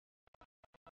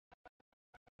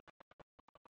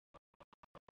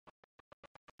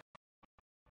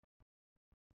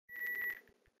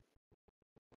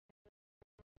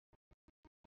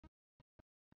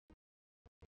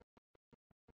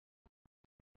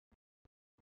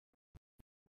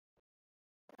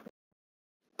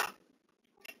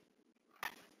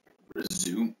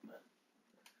Zoom.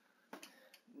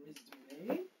 Mr.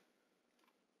 May?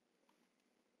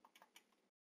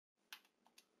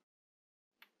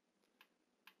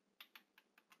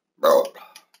 Bro.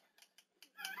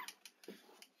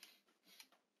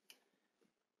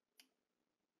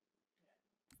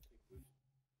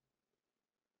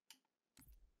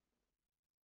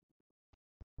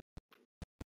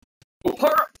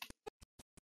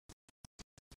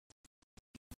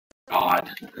 God.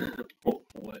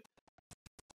 What?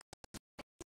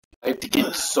 I have to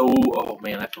get so. Oh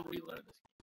man, I have to relearn this.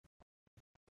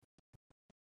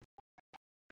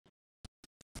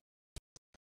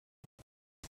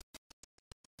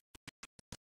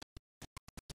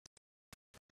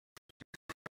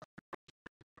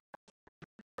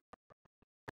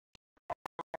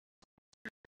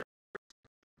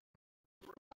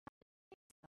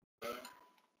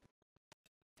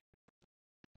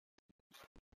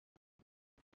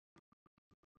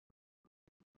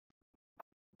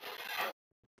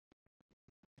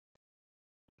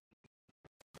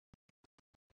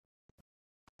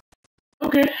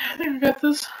 Okay, I think we got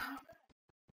this.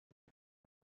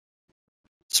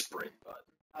 Sprint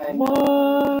button. What?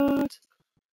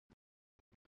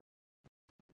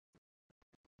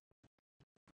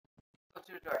 Go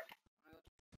to the door.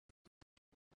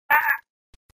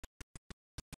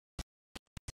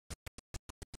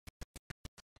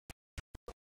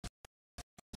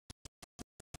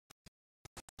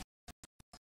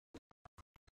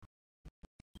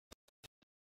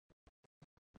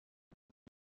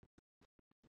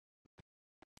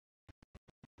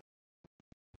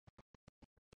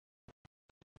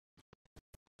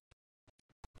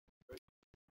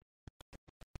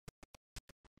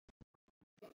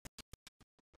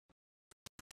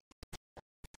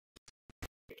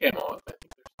 Come on.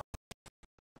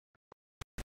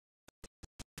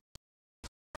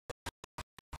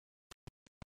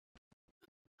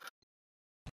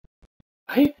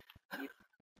 I think there's.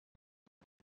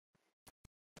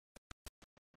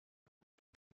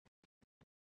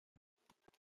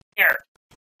 Here.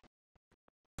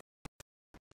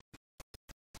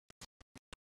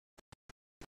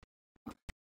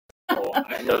 Oh,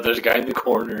 I know there's a guy in the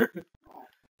corner.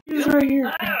 He's right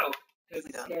here. Oh! There's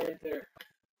this guy right there.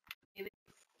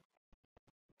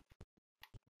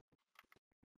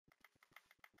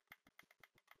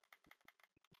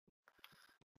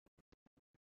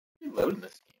 Reloading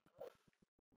this game.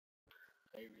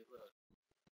 I reload.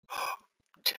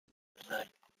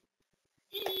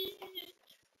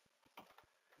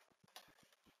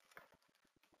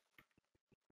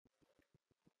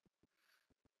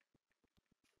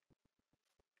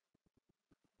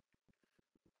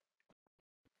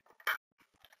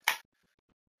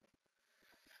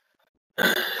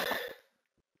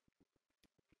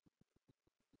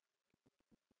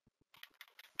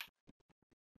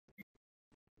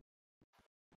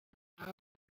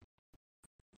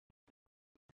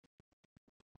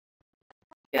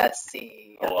 Let's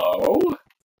see. Hello?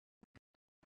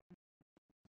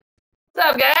 What's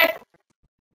up, guy?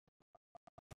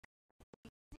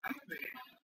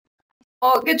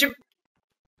 Oh, get your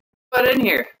butt in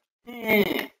here.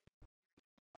 Hey,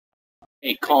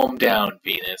 calm down,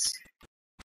 Venus.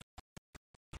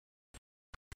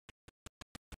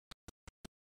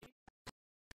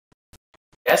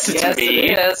 Yes, it's Yes, me.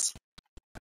 it is.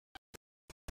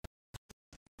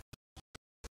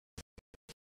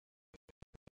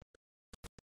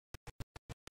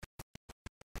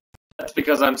 That's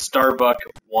because I'm Starbuck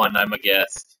 1, I'm a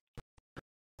guest.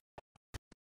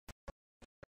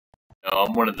 No,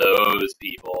 I'm one of those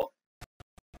people.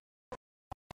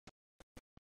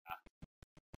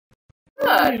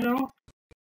 Good. You know?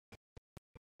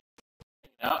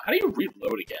 Now, how do you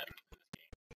reload again?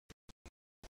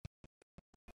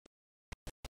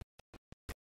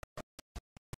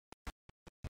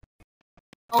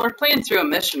 Well, we're playing through a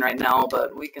mission right now,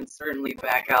 but we can certainly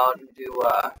back out and do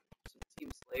some Team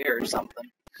Slayer or something.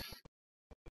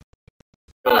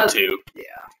 Go to. Yeah.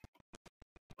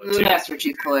 Go The to. Master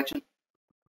Chief Collection.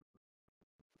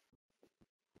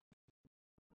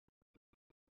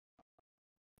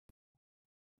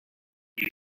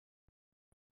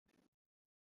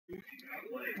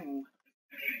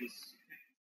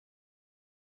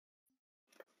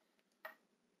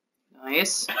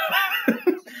 Nice.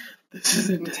 This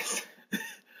isn't.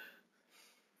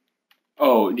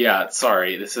 Oh, yeah,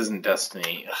 sorry, this isn't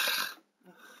Destiny.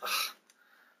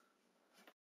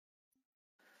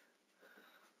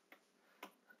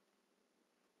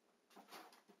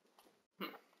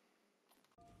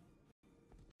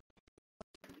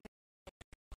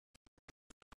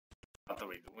 What are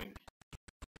we doing?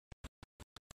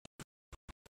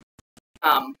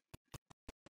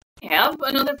 have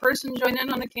another person join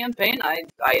in on the campaign. I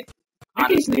You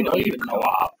honestly can don't even even know.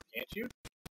 co-op, can't you?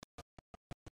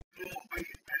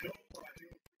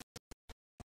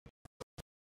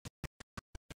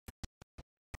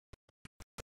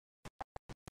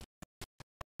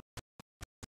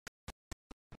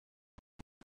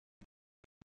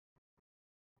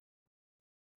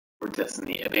 Or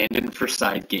Destiny abandoned for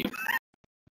side game.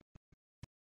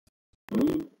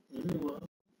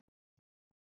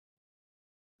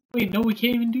 Wait, no, we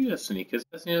can't even do Destiny because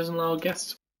Destiny doesn't allow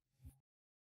guests.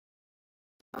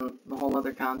 On the whole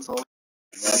other console.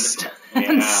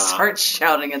 Yeah. Start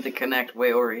shouting at the Kinect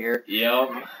way over here. Yep.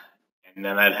 And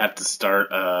then I'd have to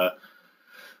start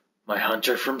my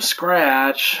hunter from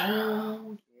scratch.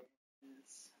 Oh,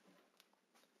 yes.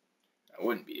 That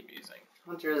wouldn't be amusing.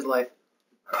 Hunter is life.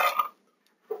 Hunter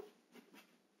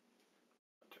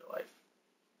life.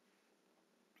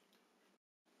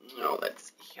 No, let's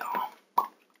see.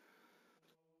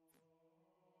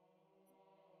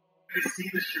 I see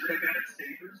the shirt I got at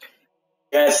Savers.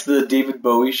 Yes, the David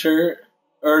Bowie shirt.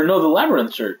 Or no, the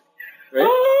Labyrinth shirt.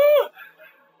 Right?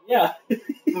 Yeah.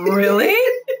 Really?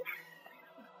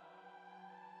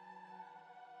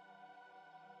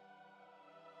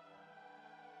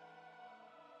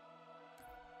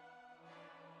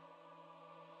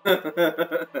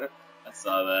 I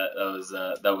saw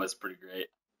that. That was pretty great.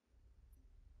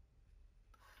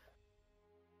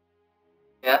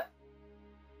 Yeah.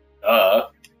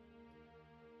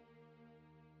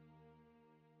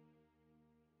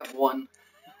 One.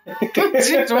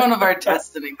 It's one of our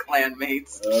Destiny clan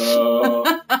mates.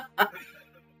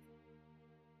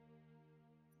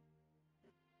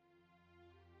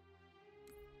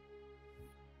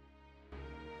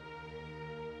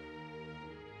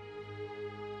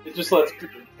 It just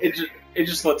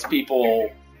lets people.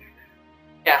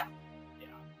 Yeah.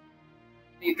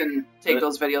 You can take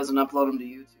those videos and upload them to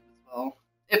YouTube as well,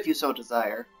 if you so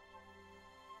desire.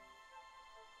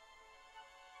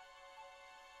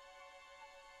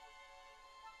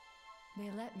 They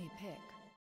let me pick.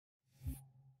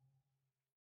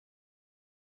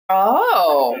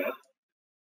 Oh.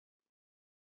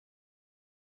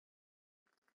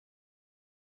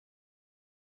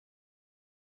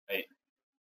 Right.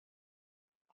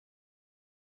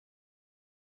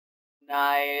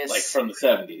 Nice. Like from the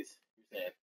 70s. Yeah.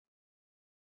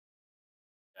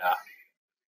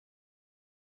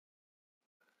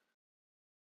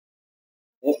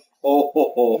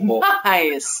 Oh.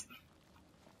 Nice.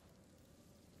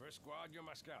 First squad, you're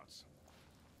my scouts.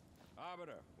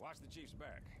 Arbiter, watch the chief's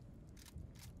back.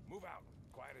 Move out,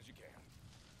 quiet as you can.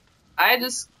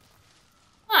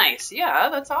 Nice. Yeah,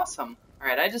 that's awesome.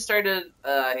 Alright, I just started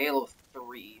Halo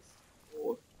 3.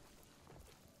 So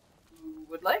who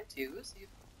would like to see if...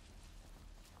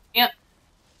 Can't.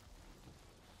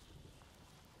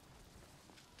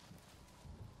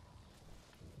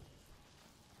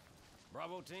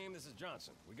 Bravo team, this is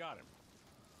Johnson. We got him.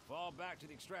 Fall back to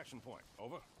the extraction point.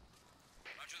 Over.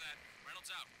 Roger that.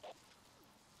 Reynolds out.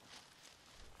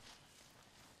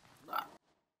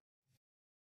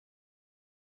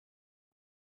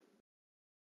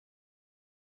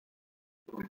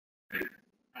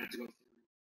 I have to go.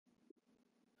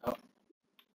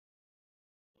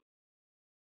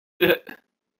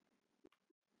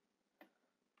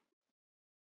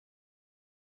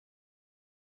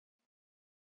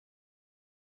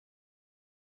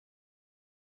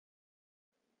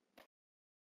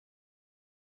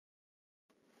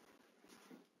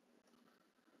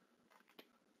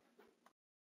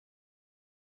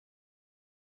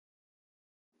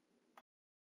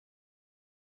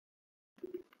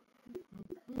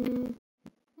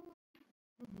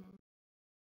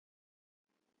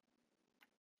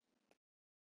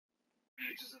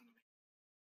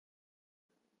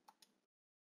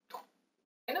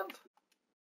 Kind of.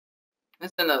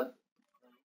 It's in a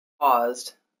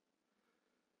paused.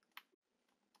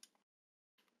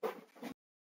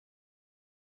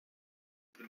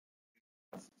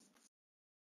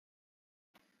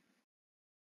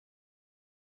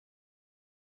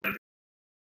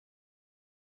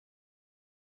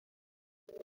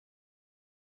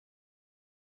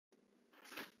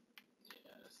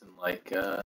 Yes, and like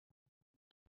you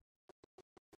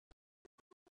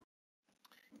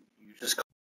just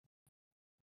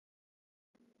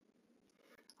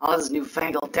All this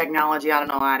newfangled technology, I don't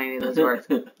know how any of this works.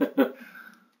 You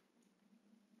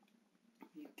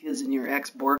kids in your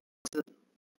Xbox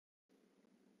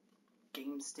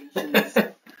game stations.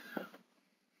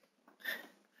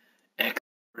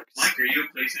 Mike, are you a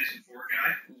PlayStation 4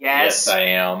 guy? Yes, Yes. I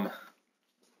am. Are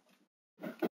you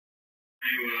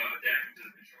adapting to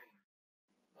the controller?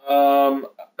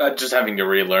 Just having to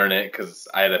relearn it because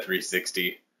I had a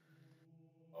 360.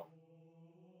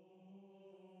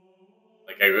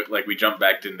 Like we jumped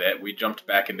back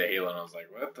into Halo, and I was like,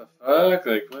 what the fuck?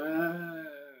 Like what?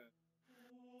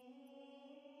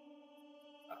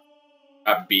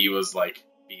 B was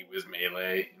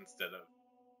melee instead of.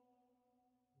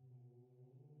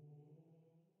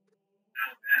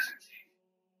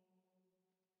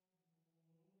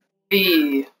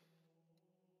 B.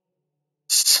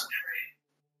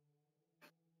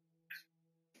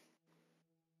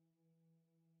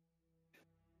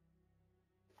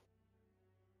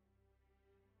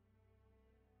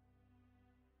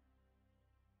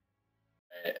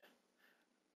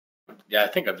 Yeah, I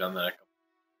think I've done that.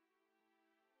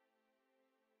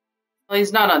 Well,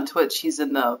 he's not on Twitch. He's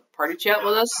in the party chat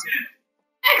with us.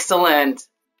 Excellent.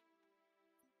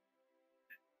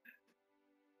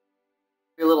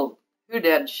 Your little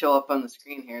doodad show up on the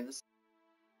screen here. This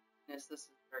is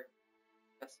our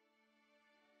yes.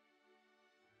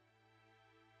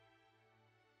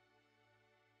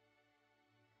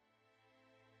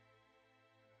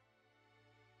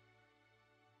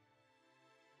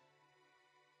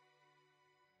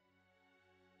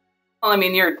 Well, I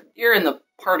mean, you're in the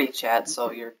party chat,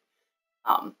 so you're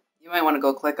you might want to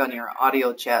go click on your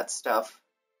audio chat stuff.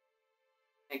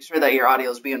 Make sure that your audio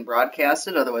is being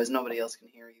broadcasted, otherwise nobody else can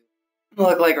hear you. We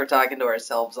look like we're talking to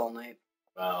ourselves all night.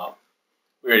 Well,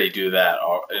 we already do that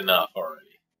enough already.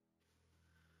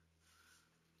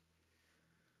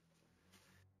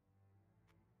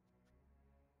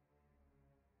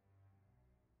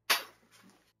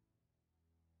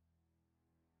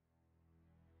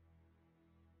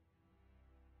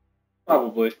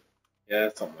 Probably. Yeah,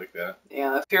 something like that.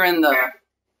 Yeah, if you're in the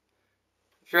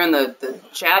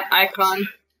chat icon,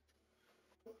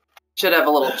 should have a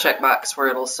little checkbox where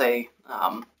it'll say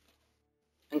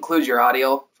include your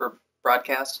audio for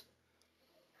broadcast.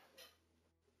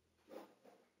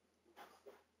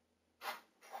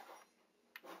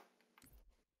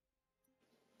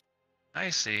 I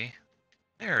see.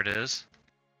 There it is.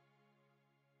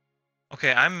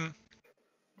 Okay, I'm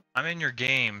in your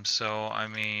game, so I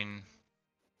mean,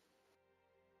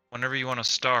 whenever you want to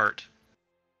start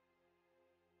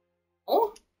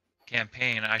Oh,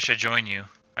 campaign, I should join you.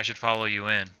 I should follow you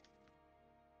in.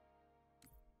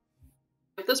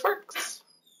 if this works.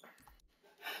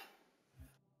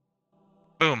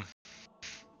 Boom.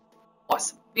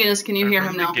 Awesome. Venus, can you hear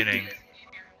him now? Beginning.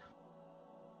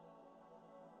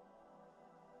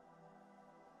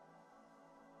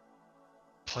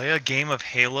 Play a game of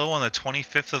Halo on the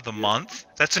 25th of the month?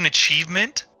 That's an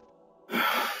achievement?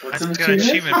 What's I've got an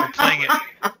achievement for playing it.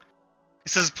 It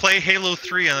says play Halo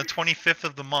 3 on the 25th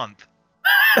of the month.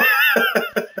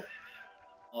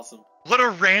 Awesome. What a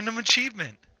random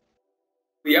achievement.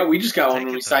 Yeah, we just got I'll one take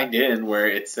when we it, signed in where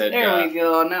it said. There we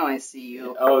go. Now I see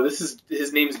you. Oh, his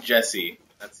name's Jesse.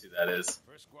 That's who that is.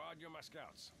 First squad, you're my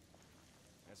scouts.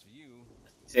 As for you,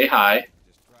 Say hi.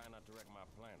 just try not to wreck my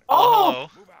planet. Oh! Hello.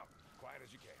 Move out, quiet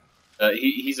as you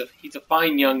can. He's a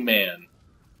fine young man.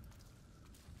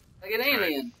 Like an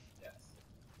alien. Yes.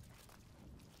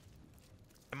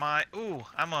 Am I? Ooh,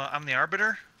 I'm the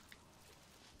Arbiter?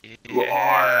 Yeah. You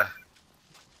are.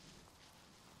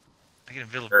 I get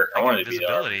Sure, I wanted to be the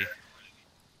invisibility.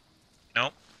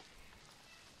 Nope.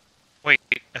 Wait,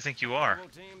 I think you are. Bravo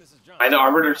team, this is Johnson. Am I the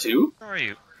Arbiter too? Where are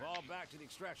you? Fall back to the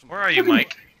extraction Where point. are you,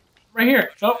 Mike? Right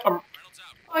here. Oh,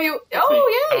 Oh, you. me.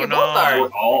 Oh, yeah, Oh, you no. both are. we're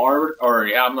all Arbiter. Or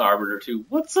yeah, I'm the Arbiter too.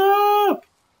 What's up?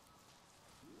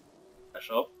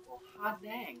 Special. Hot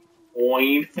dang.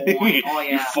 Foin. Foin. Oh,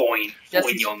 yeah. You foin.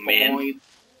 Foin, young man.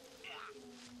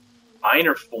 Fine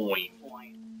or foin?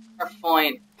 Foin. Or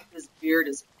Foin. His beard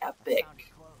is epic. Sounded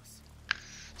close.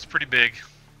 It's pretty big.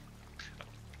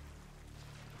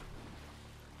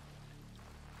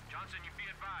 Johnson, you be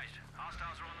advised.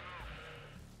 Hostiles are on the move.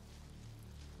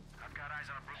 I've got eyes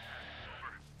on a brute.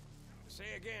 Over.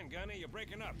 Say again, Gunny, you're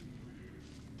breaking up.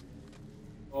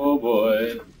 Oh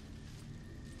boy.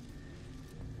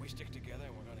 We stick together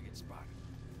and we're gonna get spotted.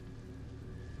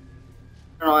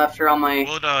 I don't know, after all my...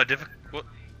 What Go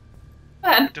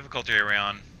ahead. difficulty are we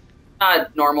on?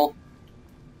 Normal.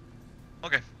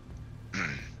 Okay.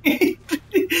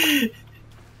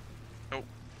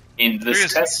 In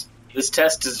this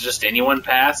test is just anyone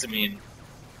pass. I mean,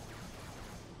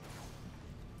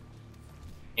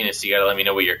 so you gotta let me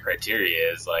know what your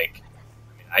criteria is. Like,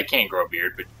 I mean, I can't grow a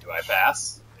beard, but do I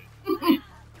pass?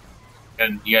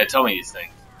 And you gotta tell me these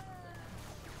things.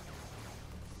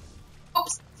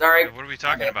 Oops. Sorry. What are we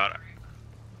talking about?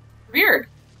 Beard.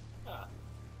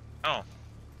 Oh.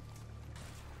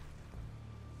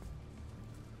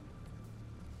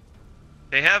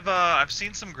 They have, I've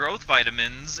seen some growth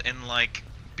vitamins and, like,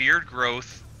 beard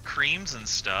growth creams and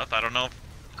stuff. I don't know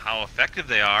how effective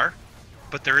they are,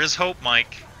 but there is hope,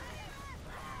 Mike.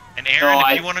 And Aaron,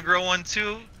 if you want to grow one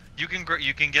too, you can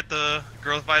get the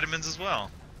growth vitamins as well.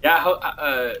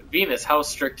 Yeah, Venus, how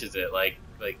strict is it? Like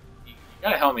you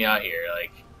gotta help me out here,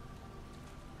 like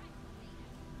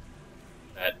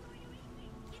that.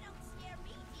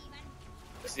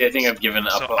 See, I think I've given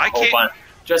up hope on.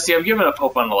 Jesse, I've given up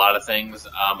hope on a lot of things.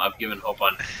 I've given hope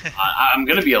on. I'm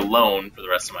gonna be alone for the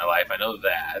rest of my life. I know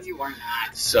that. You are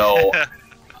not. So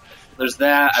there's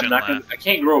that. I'm Shouldn't not gonna. I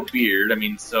can't grow a beard. I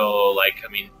mean, so like,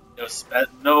 I mean,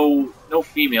 no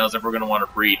females ever gonna want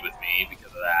to breed with me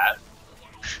because of that.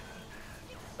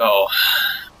 So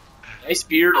nice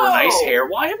beard or nice hair.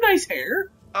 Well, I have nice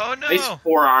hair. Oh no! Nice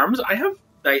forearms. I have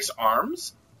nice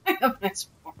arms. I have nice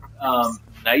forearms.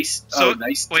 Nice. So,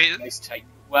 nice. wait. Nice Titan.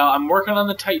 Well, I'm working on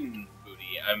the Titan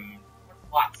booty. I'm.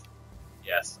 What?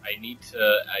 Yes, I need to.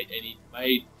 I need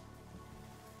my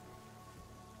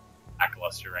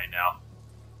lackluster right now.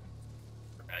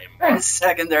 For a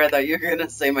second there, I thought you were gonna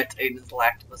say my Titan is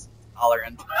lactose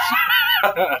intolerant.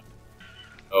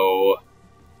 Oh.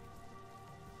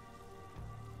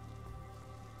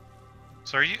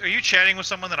 So are you chatting with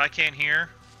someone that I can't hear?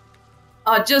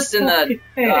 Just in the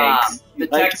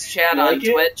text chat on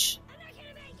Twitch.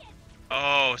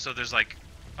 Oh, so there's like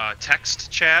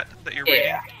text chat that you're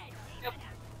reading? Yep.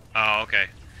 Oh, okay.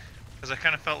 Because I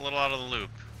kind of felt a little out of the loop.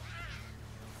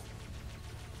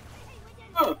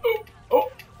 Oh,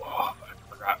 I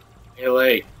forgot.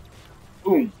 LA.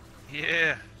 Boom.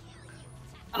 Yeah.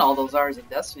 And all those hours of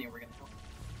Destiny we're gonna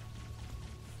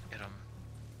Get him.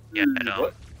 Get him.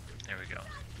 What? There we go.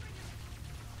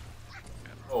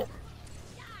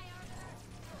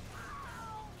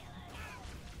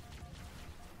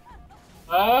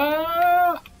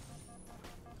 Oh.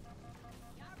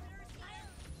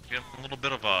 Getting a little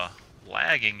bit of a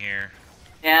lagging here.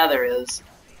 Yeah, there is.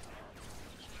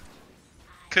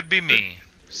 Could be me.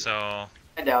 So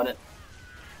I doubt it.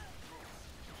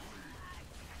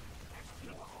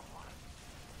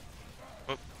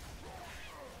 oh,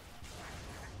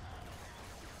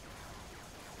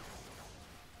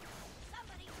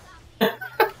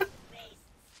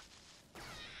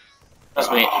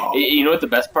 Trust me. You know what the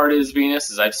best part is, Venus?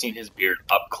 Is I've seen his beard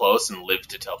up close and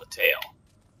lived to tell the tale.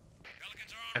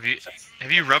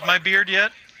 have you rubbed my beard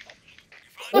yet?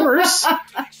 Of course.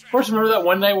 Of course, remember that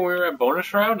one night when we were at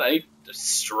bonus round? I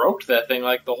stroked that thing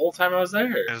like the whole time I was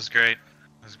there. It was great.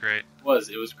 It was great.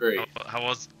 It was great. How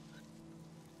was?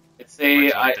 I'd say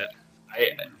Much liked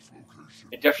I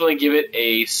definitely give it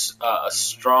a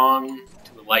strong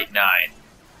to a light 9.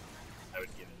 I would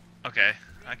give it. Okay,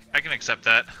 I can accept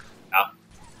that. Yeah.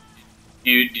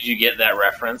 Did you get that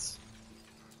reference?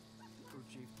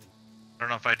 I don't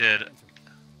know if I did.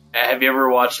 Have you ever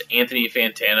watched Anthony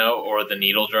Fantano or The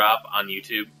Needle Drop on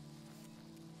YouTube?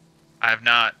 I have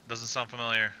not. Doesn't sound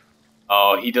familiar.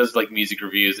 Oh, he does like music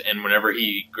reviews, and whenever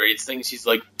he grades things, he's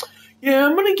like, "Yeah,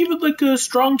 I'm gonna give it like a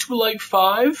strong to a light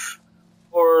 5,"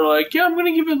 or like, "Yeah, I'm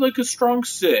gonna give it like a strong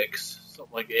 6."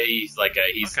 Something like that. He's like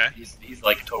he's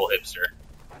like a total hipster.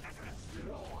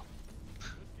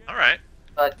 All right.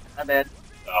 But my bad.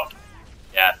 Oh,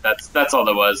 yeah, that's all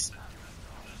there was.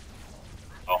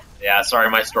 Oh, yeah, sorry,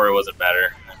 my story wasn't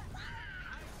better.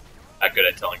 Not good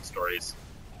at telling stories.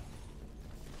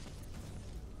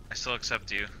 I still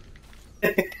accept you.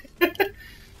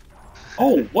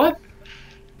 Oh, what?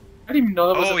 I didn't even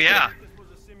know that was. Oh a yeah. thing.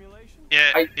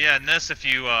 Yeah, yeah. In this, if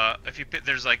you pick,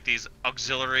 there's like these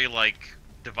auxiliary like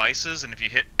devices, and if you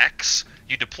hit X,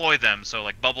 you deploy them. So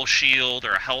like bubble shield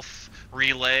or a health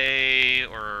relay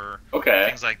or Okay.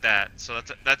 things like that. So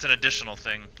that's an additional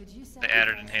thing they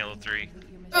added in Halo 3.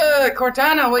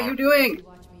 Cortana, what you doing?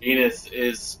 Venus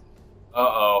is.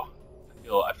 Uh-oh.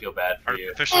 I feel bad for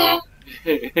you. Artificial.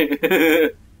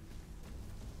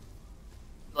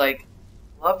 Like,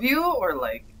 love you or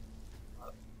like?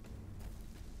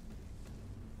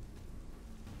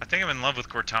 I think I'm in love with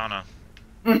Cortana.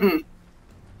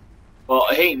 Well,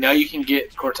 hey, now you can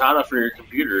get Cortana for your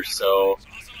computer, so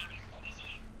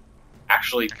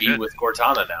actually be Good. with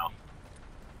Cortana now.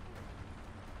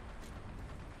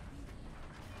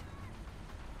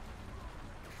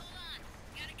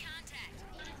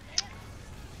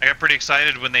 I got pretty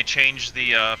excited when they changed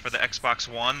the for the Xbox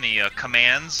One the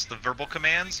commands, the verbal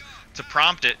commands, to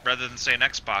prompt it rather than say an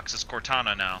Xbox. It's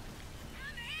Cortana now.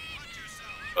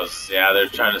 'Cause, yeah, they're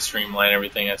trying to streamline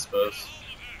everything, I suppose.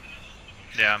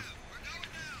 Yeah.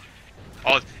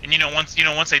 Oh, and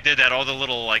once they did that, all the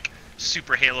little like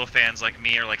super Halo fans like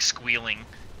me are like squealing.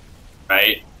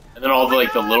 Right? And then all the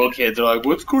like the little kids are like,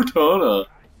 "What's Cortana?"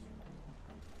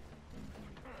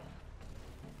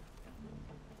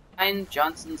 Ryan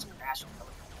Johnson's Crash.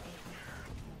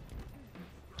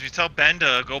 Did you tell Ben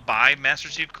to go buy Master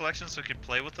Chief Collection so he could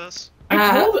play with us?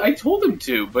 I told him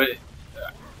to, but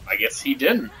I guess he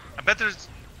didn't. I bet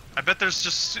there's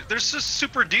just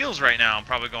super deals right now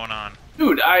probably going on.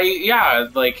 Dude,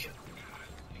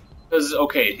 because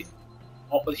okay,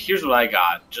 here's what I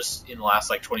got just in the last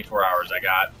like 24 hours. I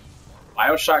got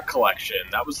BioShock Collection.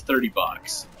 That was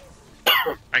 $30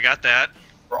 I got that.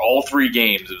 for all 3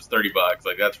 games. It was $30.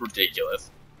 Like that's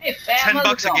ridiculous. Hey, Fam,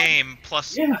 $10 a game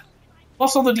plus. Yeah,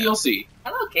 plus all the DLC.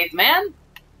 Hello, caveman.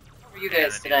 How are you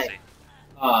guys the today?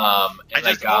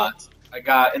 DLC.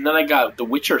 And I got The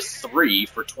Witcher 3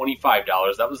 for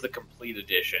 $25. That was the complete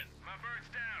edition.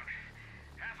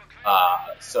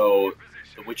 So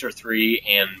The Witcher 3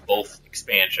 and both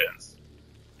expansions.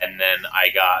 And then I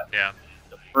got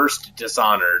the first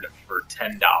Dishonored for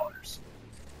 $10.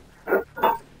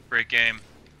 Great game.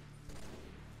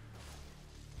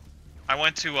 I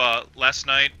went to last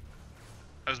night.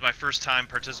 It was my first time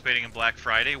participating in Black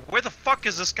Friday. Where the fuck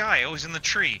is this guy? Oh, he's in the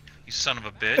tree. You son of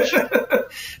a bitch.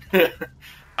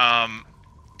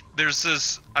 There's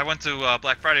this. I went to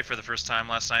Black Friday for the first time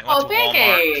last night. Went to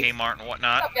Walmart, Kmart, and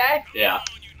whatnot. Okay. Yeah.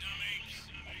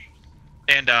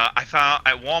 And I found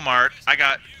at Walmart, I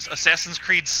got Assassin's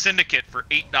Creed Syndicate for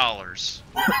 $8.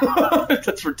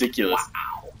 That's ridiculous.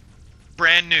 Wow.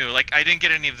 Brand new. Like I didn't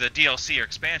get any of the DLC or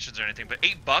expansions or anything, but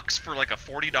 $8 for like a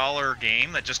 $40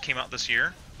 game that just came out this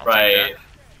year. I'll take Right. that.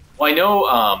 Well, I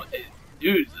know,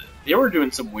 dude, they were doing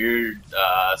some weird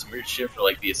shit for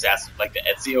like the like the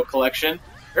Ezio collection.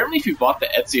 Apparently, if you bought the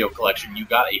Ezio collection, you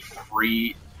got a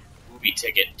free movie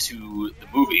ticket to the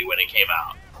movie when it came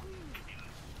out.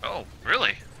 Oh,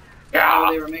 really?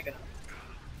 Yeah. They were making.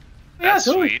 That's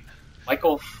totally. sweet.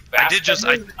 Michael I did just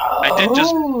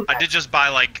buy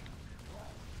like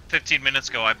 15 minutes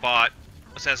ago. I bought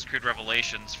Assassin's Creed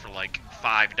Revelations for like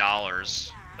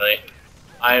 $5. Really?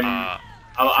 I'm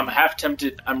half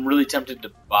tempted. I'm really tempted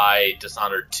to buy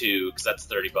Dishonored 2 because that's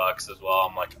 $30 as well.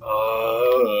 I'm like,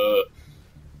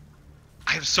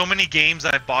 I have so many games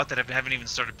that I bought that I haven't even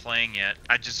started playing yet.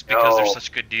 Because they're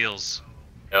such good deals.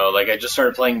 Like I just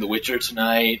started playing The Witcher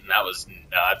tonight, and that was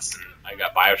nuts. And I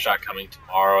got BioShock coming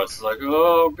tomorrow. It's like,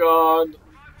 oh god,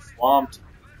 swamped.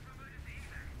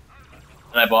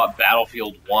 And I bought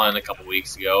Battlefield 1 a couple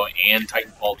weeks ago, and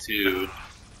Titanfall 2.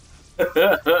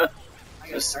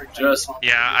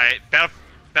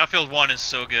 Battlefield 1 is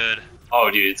so good. Oh,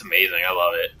 dude, it's amazing. I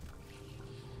love it.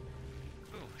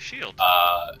 Ooh, shield.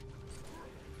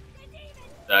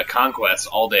 The Conquest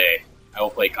all day. I will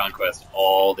play Conquest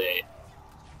all day.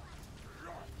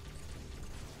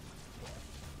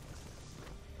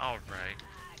 All right.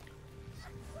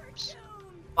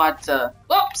 But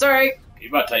sorry. You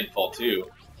bought Titanfall 2.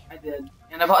 I did,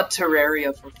 and I bought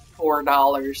Terraria for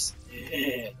 $4.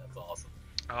 Yeah, that's awesome.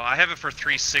 Oh, I have it for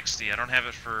 360. I don't have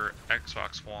it for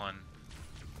Xbox One.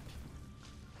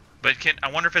 But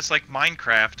I wonder if it's like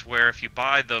Minecraft, where if you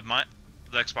buy the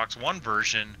Xbox One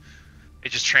version,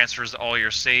 it just transfers all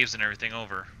your saves and everything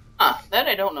over. Huh, that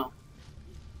I don't know.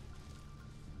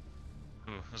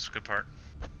 Ooh, this is a good part.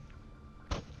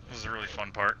 This is a really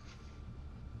fun part.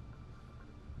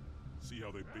 See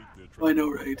how they beat their I know,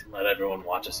 right? Let everyone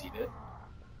watch us eat it.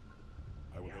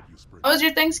 I will help you spring. How was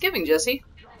your Thanksgiving, Jesse?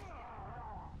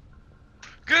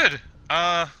 Good.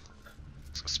 I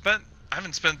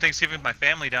haven't spent Thanksgiving with my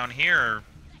family down here.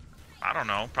 I don't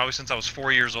know, probably since I was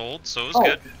 4 years old. So it was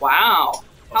good. Wow.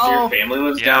 So your family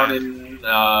lives down in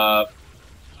I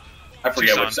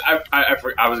forget Tucson. which.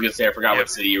 I was gonna say I forgot what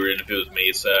city you were in. If it was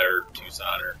Mesa or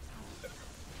Tucson or.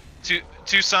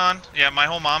 Tucson. Yeah, my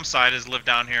whole mom's side has lived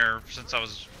down here since I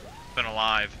was been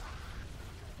alive.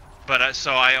 But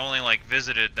so I only like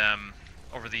visited them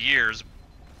over the years.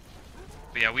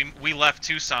 But yeah, we left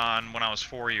Tucson when I was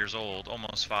 4 years old,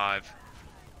 almost 5.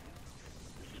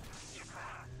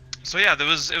 So yeah, it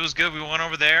was good. We went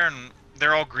over there, and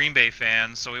they're all Green Bay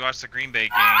fans, so we watched the Green Bay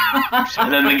game.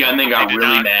 And then they got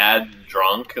really mad, and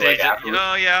drunk. Afterwards.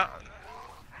 Oh yeah.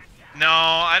 No,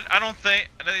 I don't think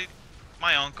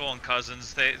my uncle and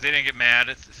cousins they didn't get mad.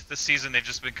 This season they've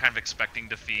just been kind of expecting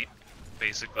defeat,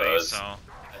 basically. I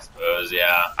suppose,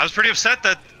 yeah. I was pretty upset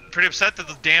that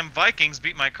the damn Vikings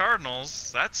beat my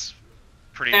Cardinals. That's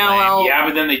pretty lame. Yeah,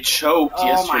 but then they choked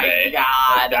yesterday. Oh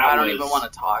my god! I don't even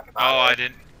want to talk about it. Oh, I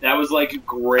didn't. That was like a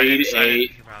grade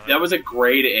A. That was a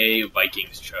grade A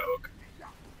Vikings choke.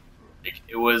 Like,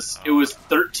 it was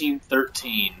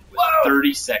 13-13 with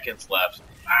 30 seconds left,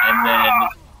 and then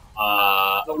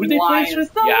Who they play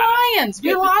with? The Lions. We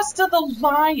Yeah, lost to the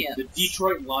Lions. The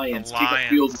Detroit Lions The kick a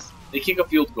field. They kick a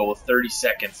field goal with 30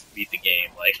 seconds to beat the game.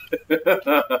 Like,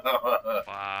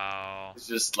 Wow. it's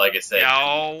just like I said. Yeah,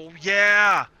 oh,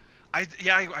 yeah. I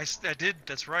did.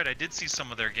 That's right. I did see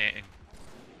some of their game.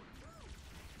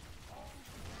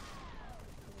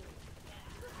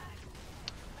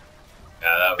 Yeah,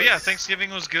 that was, But yeah,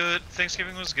 Thanksgiving was good.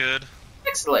 Thanksgiving was good.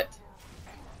 Excellent.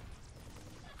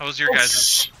 How was your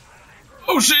guys'?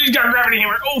 Oh shit! He's got a gravity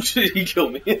hammer. Oh shit! He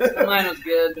killed me. Mine was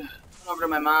good. Went over to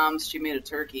my mom's. She made a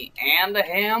turkey and a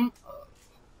ham.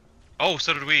 Oh,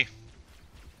 so did we.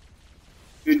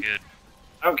 Dude. Good.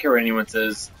 I don't care what anyone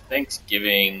says.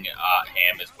 Thanksgiving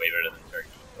ham is way better than turkey.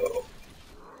 Oh.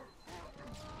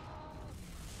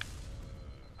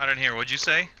 I didn't hear. What'd you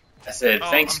say? I said Oh,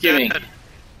 I'm Thanksgiving dead.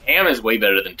 ham is way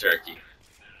better than turkey.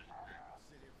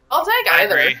 I'll take I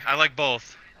either. agree. I like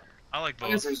both. I like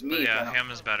Long as both. there's But meat, I yeah, don't-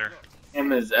 ham is better.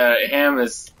 Ham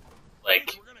is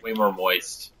like way more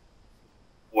moist.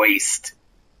 Waste.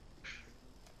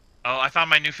 Oh, I found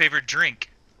my new favorite drink.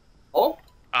 Oh.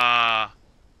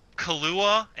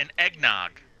 Kahlua and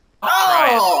eggnog. Oh.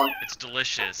 Try it. It's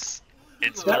delicious.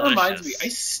 It's That delicious. reminds me, I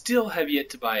still have yet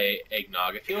to buy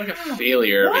eggnog. I feel like a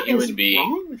failure of a What human is being.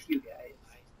 wrong with you guys?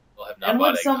 Will have not And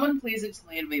bought would eggnog. someone please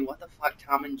explain to me what the fuck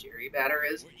Tom and Jerry batter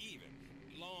is? We're even,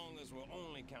 long as we're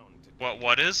only counting today.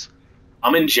 What is?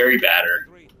 I'm in Jerry Batter.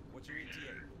 Three. What's your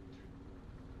ETA?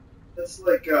 That's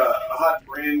like a hot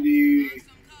brandy.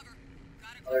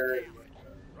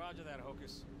 Roger that,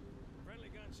 Hocus. Friendly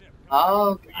gunship.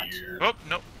 Oh, gotcha. Oh,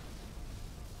 nope.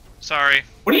 Sorry.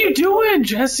 What are you doing,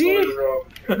 Jesse?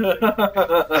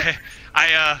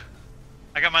 I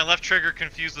got my left trigger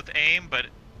confused with aim, but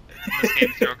in this game,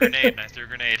 throw a grenade, and I threw a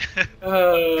grenade.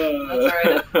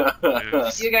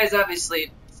 That's You guys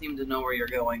obviously seem to know where you're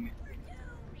going.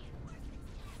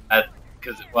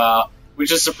 Because, well,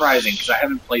 which is surprising, because I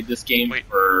haven't played this game Wait.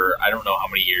 for I don't know how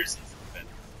many years since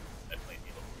I played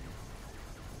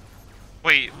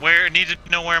Wait, where? Need to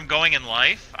know where I'm going in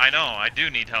life? I know, I do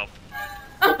need help.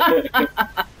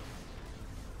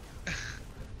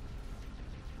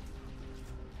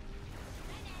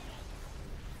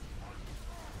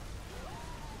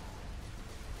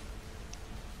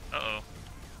 Uh-oh.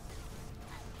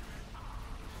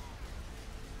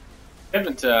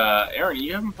 Aaron,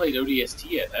 you haven't played ODST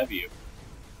yet, have you?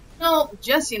 No,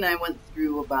 Jesse and I went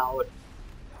through about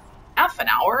half an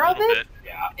hour A of little it bit.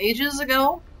 Yeah. ages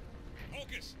ago.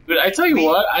 Hocus. But I tell you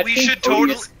what, We should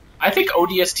totally. I think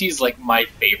ODST is like my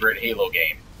favorite Halo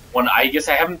game. When I guess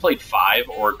I haven't played 5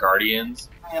 or Guardians,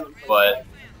 I haven't played but that.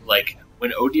 like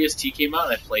when ODST came out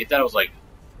and I played that, I was like,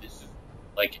 this is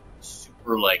like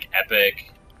super like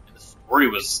epic. And the story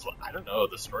was, I don't know,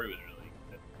 the story was really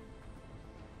good.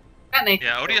 Got Nathan.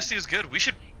 Yeah, ODST is good. We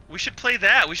should play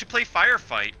that. We should play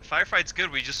Firefight. Firefight's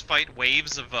good. We just fight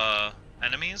waves of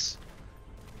enemies.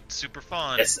 It's super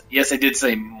fun. Yes, I did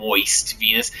say moist,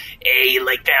 Venus. Hey, you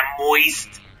like that moist?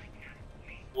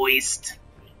 Moist.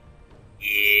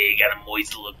 Yeah, got a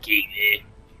moist little cake there.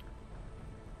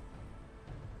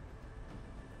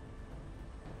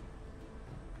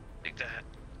 Take that.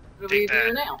 What are you take that.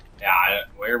 doing now? Yeah,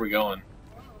 where are we going?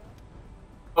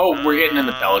 Oh, we're getting in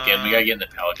the Pelican. We gotta get in the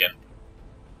Pelican.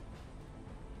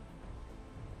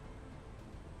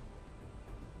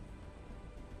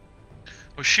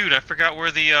 Oh shoot! I forgot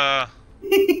where the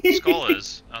skull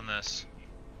is on this.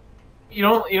 You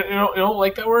don't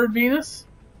like that word, Venus?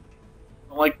 You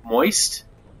don't like moist?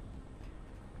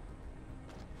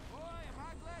 Boy, am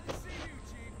I glad to see you,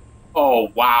 Chief. Oh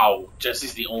wow,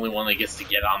 Jesse's the only one that gets to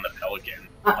get on the Pelican.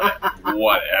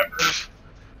 Whatever.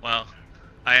 Well,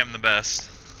 I am the best.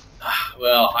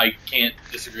 Well, I can't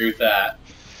disagree with that.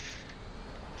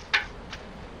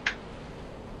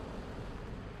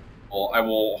 Well, I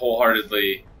will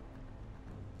wholeheartedly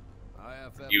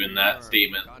IFF you in that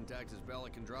statement. Contact is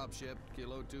Pelican dropship,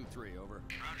 Kilo 23, over.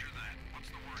 Roger that. What's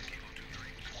the word, Kilo 23?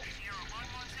 Sierra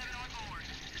 117 on board.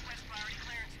 Request priority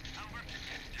clearance. Over.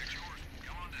 Deck's yours.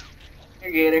 Come on down.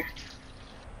 Here, Gator.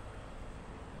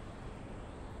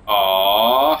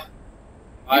 Aww.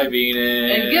 Hi,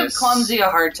 Venus. And give Clumsy a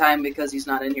hard time because he's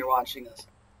not in here watching us.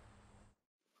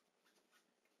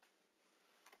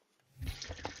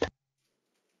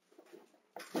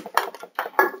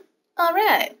 All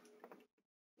right.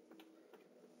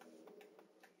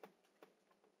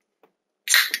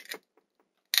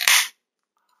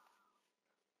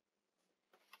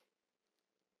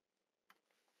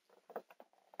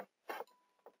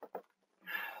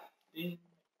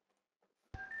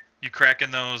 You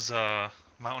cracking those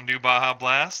Mountain Dew Baja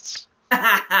Blasts?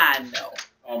 No.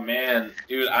 Oh man,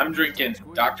 dude, I'm drinking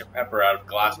Dr. Pepper out of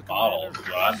glass bottles. Is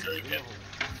what I'm drinking.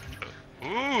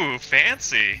 Ooh,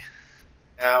 fancy.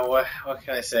 Now, what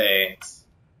can I say?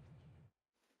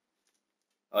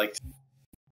 I like.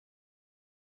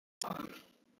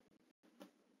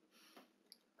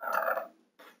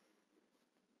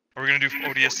 Are we gonna do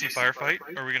ODST firefight,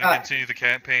 or are we gonna continue the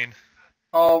campaign?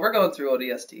 Oh, we're going through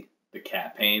ODST. The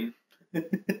cat pain.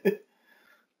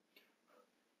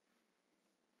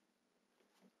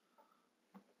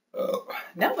 Oh,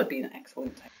 that would be an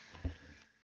excellent time.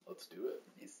 Let's do it.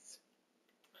 Yes.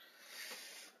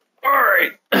 All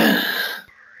right.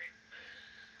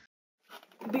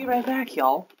 Be right back,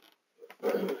 y'all.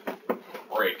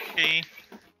 Break. Okay.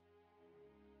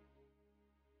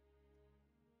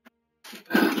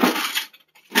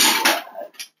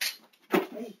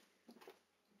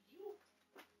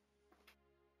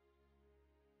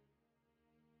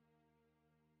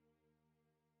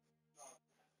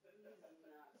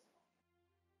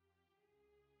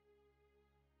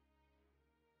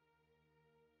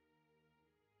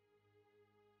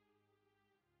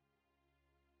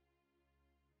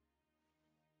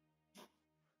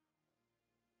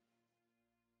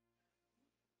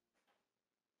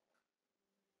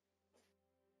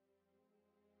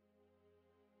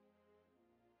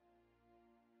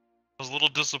 I was a little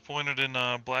disappointed in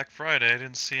Black Friday. I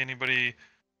didn't see anybody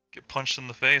get punched in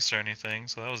the face or anything,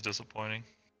 so that was disappointing.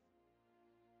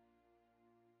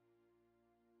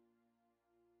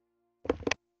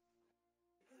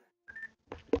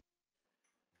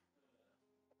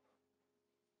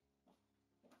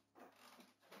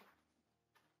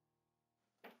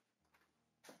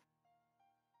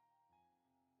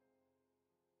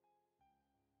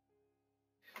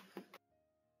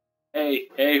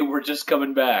 Hey, we're just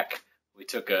coming back. We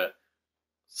took a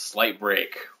slight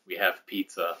break. We have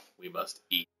pizza we must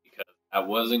eat because that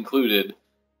was included.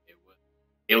 It was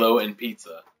Halo and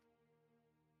pizza.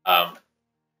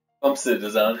 Bumps it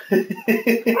is on. We're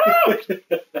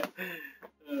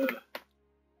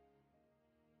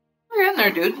in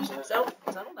there, dude. Just settle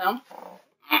down.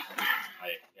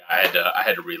 I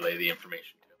had to relay the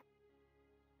information to him.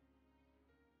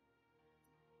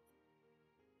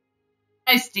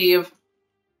 Hi, Steve.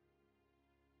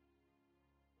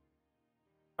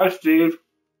 Hi, Steve.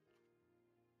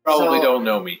 Probably So- don't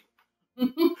know me.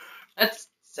 That's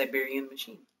Siberian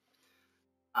Machine.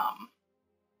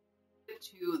 Get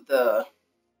to the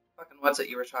fucking what's it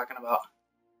you were talking about?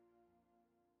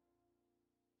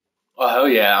 Oh hell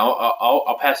yeah!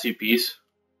 I'll pass you a piece.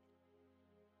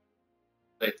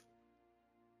 Like,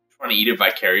 trying to eat it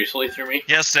vicariously through me.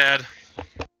 Yes, Dad.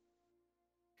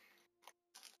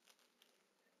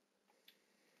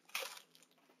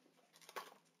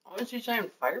 What was he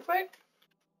saying? Firefight?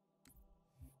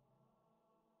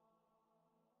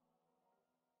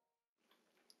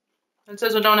 It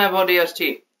says I don't have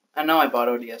ODST. I know I bought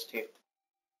ODST.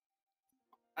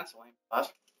 That's lame.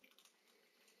 Boss.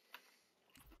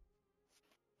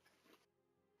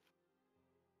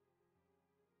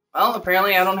 Well,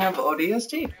 apparently I don't have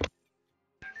ODST.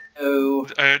 Oh.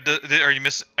 Are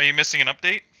you missing an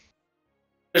update?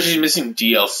 She's missing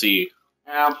DLC.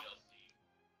 Yeah.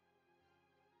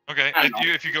 Okay, I don't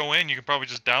know. if you go in, you can probably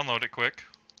just download it quick.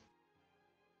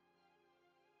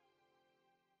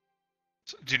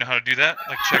 So, do you know how to do that?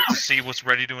 Like check to see what's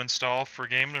ready to install for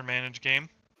game or manage game?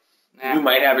 Nah. You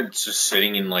might have it just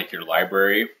sitting in like your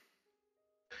library,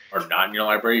 or not in your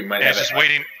library. You might Yeah, have it's just it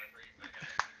waiting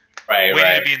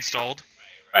right, to be installed.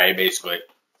 right. Basically,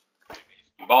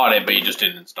 you bought it, but you just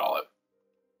didn't install it.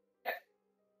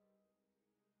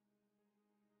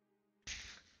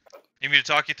 You need me to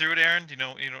talk you through it, Aaron? Do you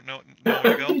don't know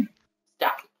where to go?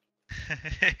 Stop.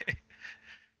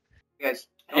 You guys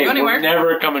don't Hey, go anywhere. we're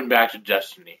never coming back to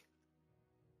Destiny.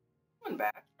 Coming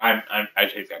back. I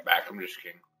take that back. I'm just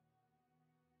kidding.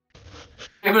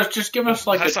 Give us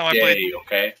like Last a time I day, played-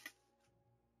 okay?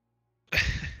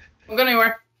 Don't go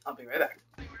anywhere. I'll be right back.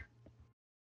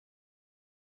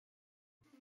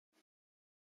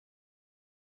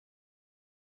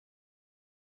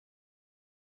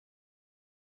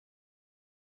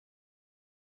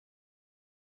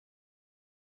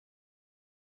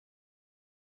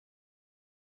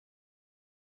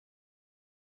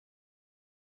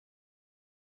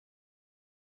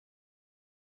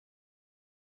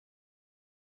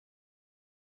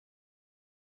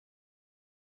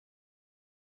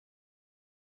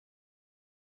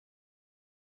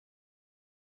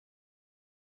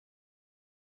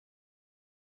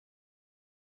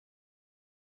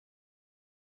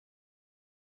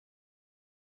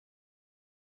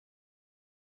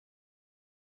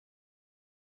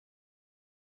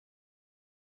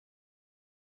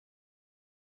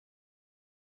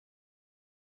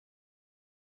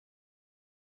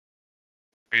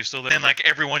 Are you still there? And like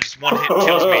everyone just one hit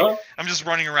kills me. I'm just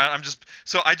running around.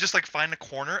 I just like find a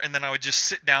corner and then I would just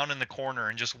sit down in the corner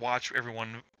and just watch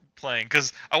everyone playing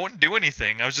because I wouldn't do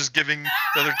anything. I was just giving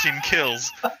the other team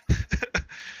kills.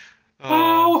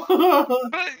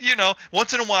 But you know,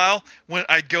 once in a while when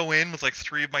I'd go in with like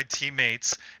 3 of my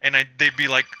teammates and they'd be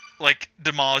like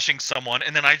demolishing someone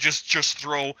and then I just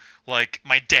throw like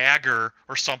my dagger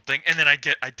or something and then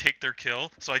I'd take their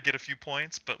kill so I get a few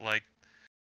points, but like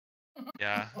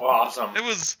yeah. Awesome. It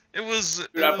was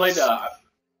Dude, I played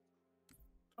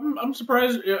I'm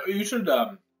surprised you should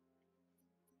get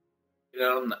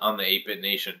on the 8-Bit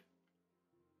Nation.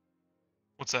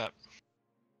 What's that?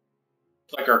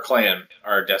 It's like our clan,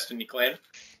 our Destiny clan.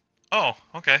 Oh,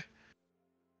 okay.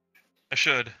 I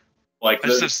should. Like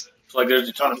there's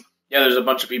a ton of there's a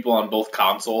bunch of people on both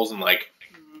consoles and like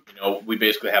we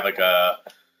basically have like a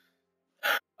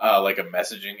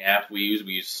messaging app we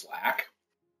use Slack.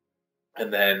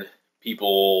 And then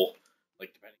people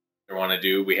like depending on what they want to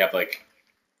do, we have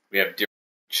different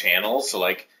channels. So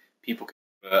like people can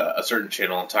go to a certain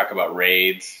channel and talk about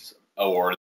raids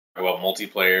or talk about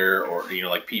multiplayer or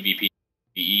like PvP,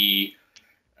 PvE,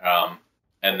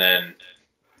 and then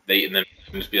they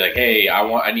just be like, hey,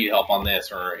 I need help on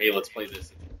this, or hey, let's play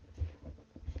this.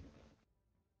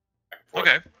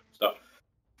 Okay. So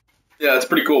yeah, that's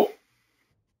pretty cool.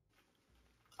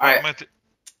 All right.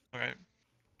 All right.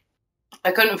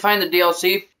 I couldn't find the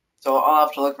DLC, so I'll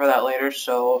have to look for that later.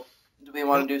 So, do we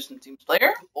want to do some Team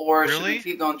Slayer, or should we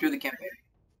keep going through the campaign?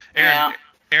 Aaron,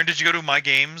 did you go to My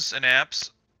Games and Apps,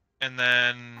 and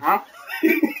then? Huh?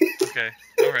 Okay,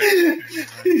 all right.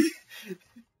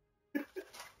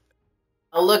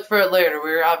 I'll look for it later.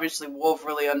 We're obviously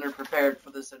woefully underprepared for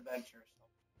this adventure.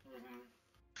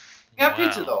 We got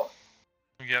pizza though.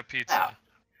 We got pizza. Yeah.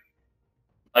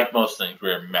 Like most things,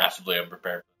 we're massively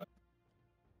unprepared.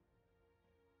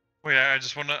 Wait, I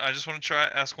just want to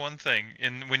ask one thing.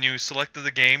 When you selected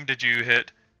the game, did you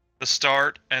hit the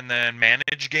start and then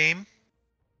manage game?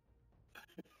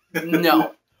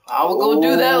 No. I will go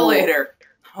do that later.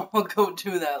 I'll go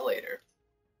do that later.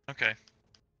 Okay.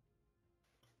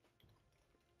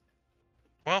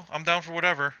 Well, I'm down for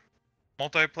whatever.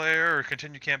 Multiplayer or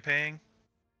continue campaign.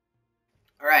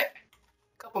 Alright.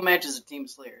 A couple matches of Team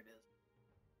Slayer it is.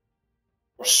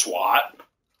 Or SWAT.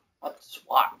 What's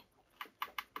SWAT?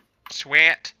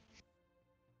 Sweat.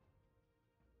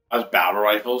 That's battle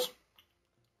rifles.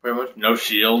 Pretty much no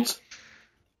shields.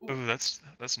 Ooh, that's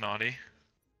naughty.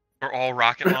 Or all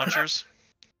rocket launchers.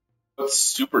 That's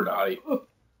super naughty.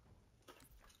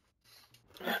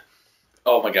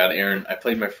 Oh my god, Aaron! I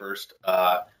played my first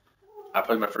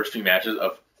few matches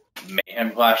of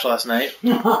Mayhem Clash last night.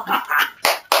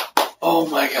 Oh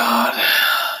my god,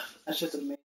 that's just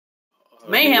amazing.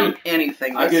 Mayhem,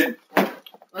 anything. I could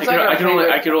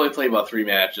only play about 3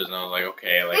 matches, and I was like,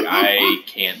 okay, like I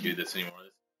can't do this anymore.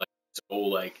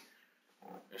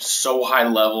 It's so high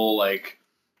level, like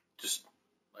just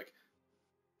like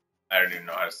I don't even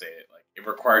know how to say it. Like it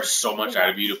requires so much out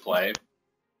of you to play.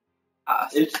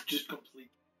 It's just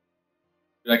complete.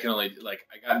 I can only I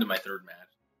got into my 3rd match.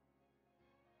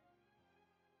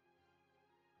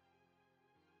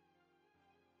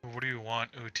 What do you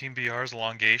want? Ooh, Team BR's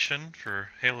elongation for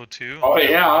Halo 2? Oh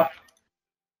yeah.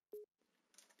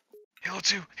 Halo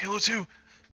 2! Halo 2!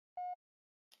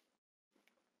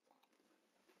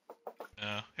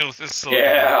 Yeah, it's so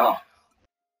yeah.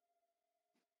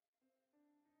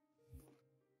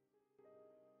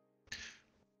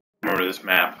 Remember this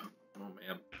map? Oh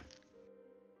man.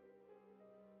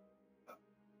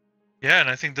 Yeah, and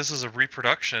I think this is a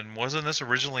reproduction. Wasn't this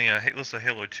originally a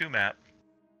Halo 2 map?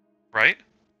 Right?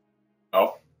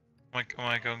 Oh. Am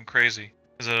I going crazy?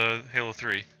 Is it a Halo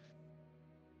 3?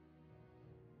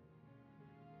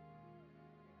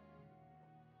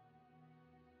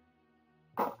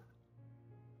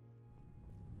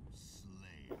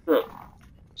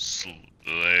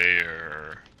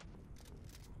 Slayer.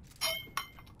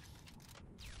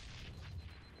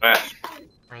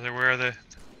 Where are they?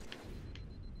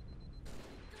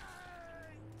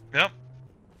 Yep.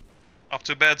 Off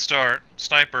to a bad start.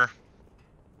 Sniper.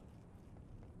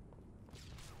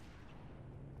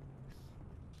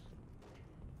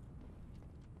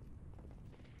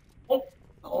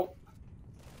 Oh.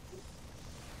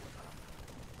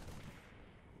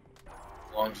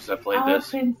 How long since I played this?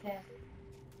 Princess.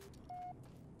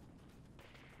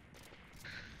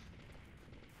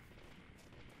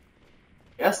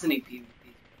 Destiny PvP.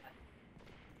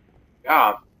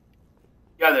 Yeah.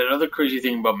 Yeah, that other crazy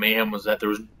thing about Mayhem was that there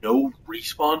was no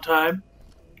respawn time.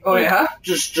 Oh yeah?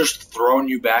 Just throwing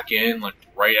you back in like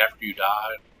right after you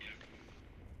died.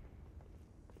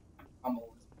 I'm always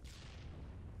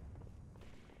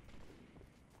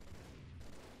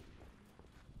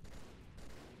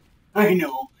I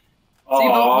know.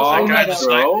 Oh, that guy in the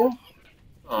Retro.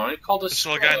 Oh, he called us. There's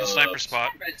still a guy in the sniper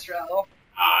spot. Retro.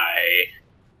 Hi.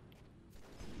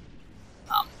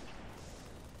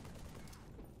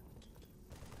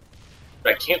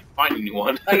 I can't find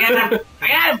anyone. I got him.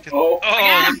 Oh, I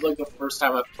got this is like the first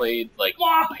time I've played like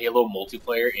Halo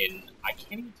multiplayer in I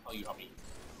can't even tell you how many.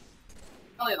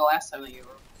 Probably the last time that you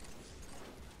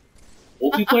were.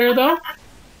 Multiplayer though?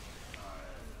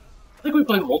 I think we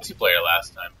played multiplayer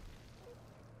last time.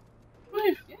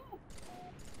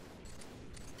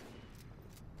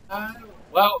 Yeah.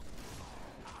 Well,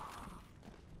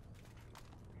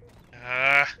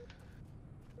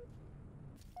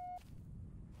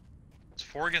 It's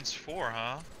 4 against 4,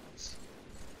 huh?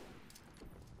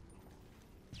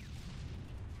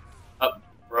 up,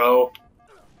 bro.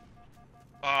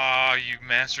 Ah, you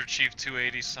Master Chief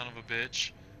 280 son of a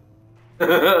bitch.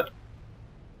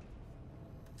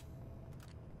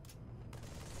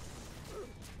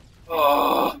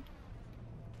 Oh,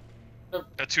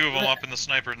 Got 2 of them up in the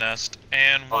sniper nest,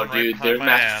 and oh, one right dude, behind there's my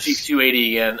Master ass. Chief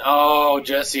 280 again. Oh,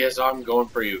 Jesse, I saw him going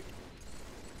for you.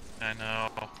 I know.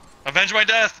 Avenge my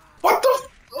death! What the?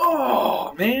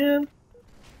 Oh, man.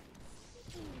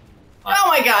 Oh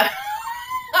my god.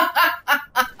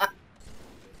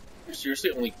 There's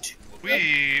seriously only 2 of them.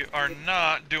 We are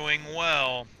not doing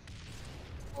well.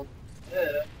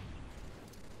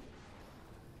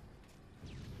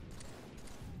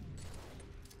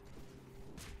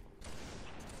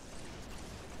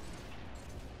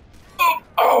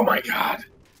 Oh my god. I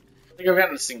don't think I've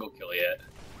gotten a single kill yet.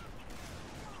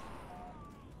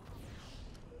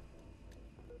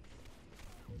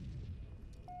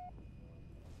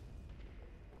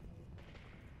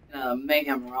 Make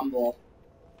him rumble.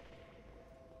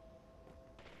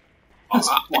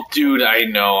 Dude, I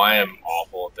know, I am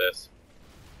awful at this.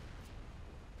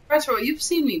 Retro, you've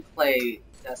seen me play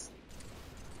Destiny.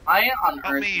 Why on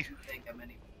Help earth me. did you think I'm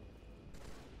any?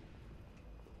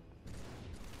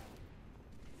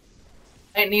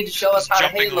 I need to show us how to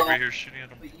Jumping Halo, over here shooting at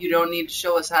him. but you don't need to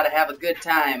show us how to have a good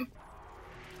time.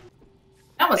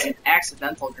 That was an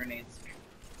accidental grenade.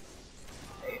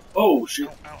 Oh, shit.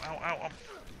 Ow, ow, ow, ow, ow.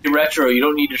 Hey, Retro, you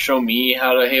don't need to show me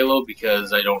how to Halo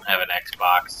because I don't have an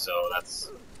Xbox, so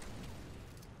that's...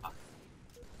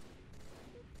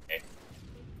 Okay.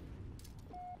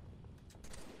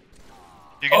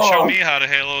 You can show Oh. me how to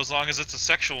Halo as long as it's a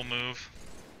sexual move.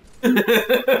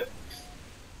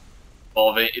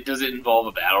 Does it involve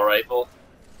a battle rifle?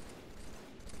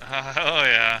 Oh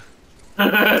yeah.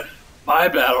 My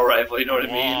battle rifle, you know what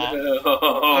I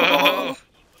mean?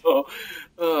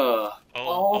 A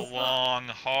long,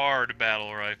 hard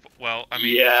battle rifle. Well, I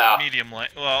mean, Yeah. medium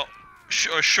length. Well,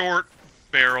 a short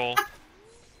barrel.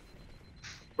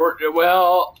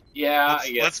 Well, yeah, I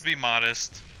guess. Let's be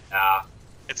modest. Nah,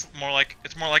 It's more like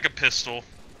a pistol.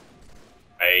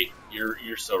 right.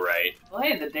 You're so right. Well,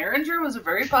 hey, the Derringer was a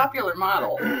very popular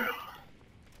model.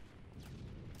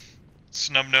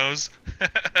 Snub nose.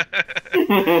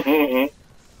 I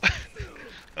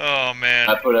Oh man.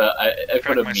 put a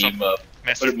Cracked myself. meme up. I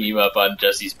Master- put a meme up on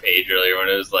Jesse's page earlier when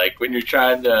it was like when you're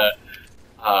trying to,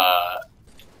 it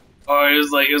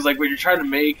was like when you're trying to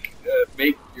make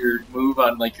your move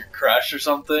on like your crush or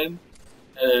something,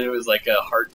 and it was like a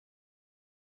heart.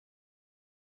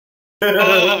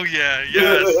 Oh yeah,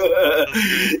 yes.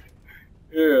 That's good.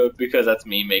 Yeah, because that's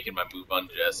me making my move on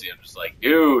Jesse. I'm just like,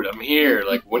 dude, I'm here.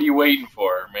 Like, what are you waiting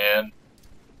for, man?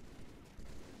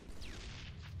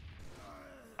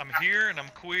 I'm here and I'm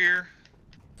queer.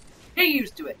 Get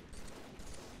used to it.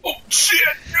 Oh shit!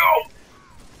 No!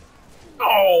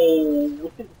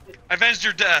 Oh! I avenged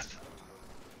your death.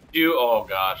 Oh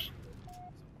gosh. I'm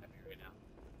happy right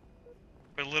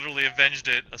now. I literally avenged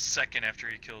it a second after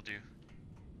he killed you.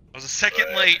 I was a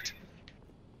second late.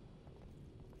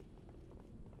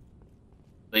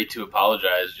 Late to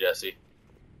apologize, Jesse.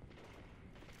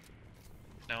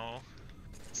 No.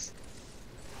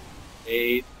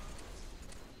 Eight.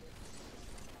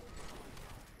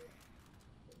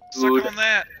 Suck Dude. on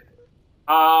that.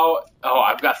 Oh,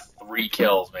 I've got 3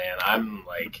 kills, man. I'm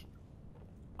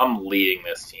leading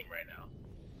this team right now.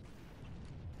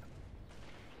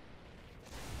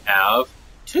 Have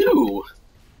 2.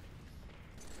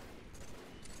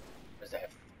 Where's that?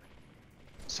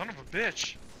 Son of a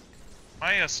bitch.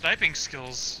 My sniping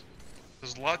skills.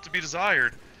 There's a lot to be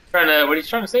desired. What are you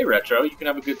trying to say, Retro? You can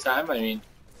have a good time. I mean,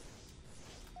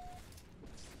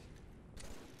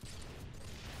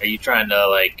 are you trying to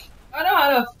like? I know how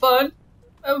to have fun.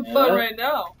 I'm having fun Yeah? right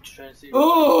now.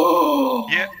 Oh.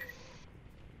 Yeah.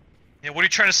 Yeah, what are you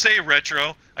trying to say,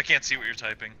 Retro? I can't see what you're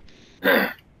typing.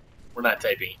 We're not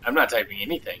typing. I'm not typing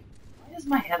anything. Why is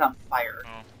my head on fire?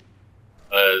 Oh.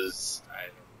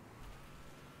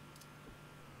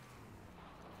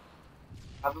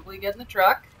 Probably get in the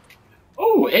truck.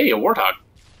 Oh, hey, a warthog.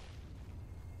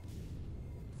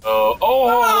 Oh!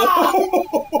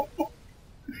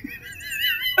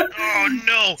 Oh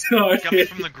no! Got me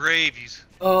from the grave, you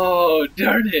Oh,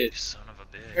 darn it! son of a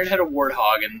bitch. Aaron had a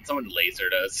warthog and someone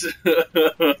lasered us.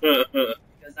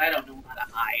 Because I don't know how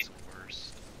to hide. It's the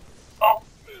worst. Oh,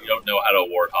 you don't know how to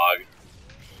warthog.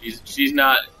 She's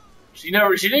not. She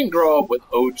didn't grow up with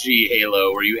OG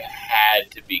Halo where you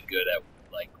had to be good at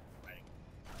like running.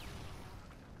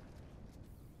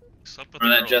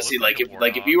 Remember that, Jesse? Like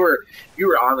if you were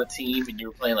on a team and you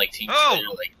were playing like team player,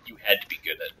 like you had to be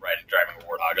good at driving a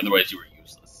warthog, otherwise you were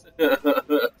useless.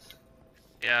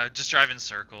 Yeah, just drive in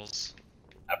circles.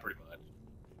 Yeah, pretty much.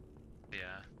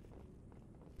 Yeah.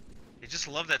 You just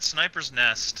love that sniper's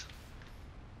nest.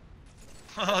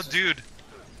 Oh, dude.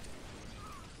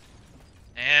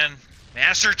 And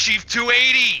Master Chief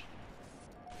 280!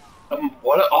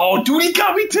 What? Oh, dude, he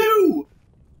got me too!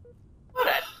 What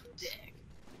a dick.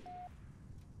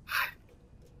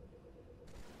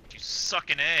 You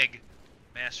suck an egg,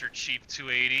 Master Chief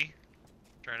 280.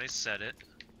 Right, I said it.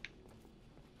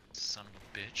 Son of a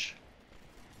bitch.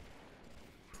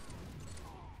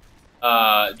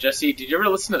 Jesse, did you ever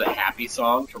listen to the Happy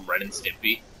song from Ren and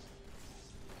Stimpy?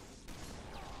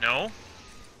 No?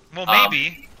 Well,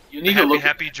 maybe. You need to look.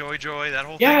 Happy, Joy, Joy, that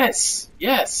whole yes! thing?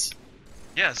 Yes!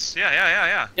 Yes,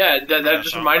 yeah. Yeah, that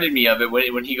just reminded me of it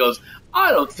when he goes,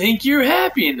 I don't think you're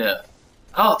happy enough.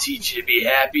 I'll teach you to be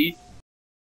happy.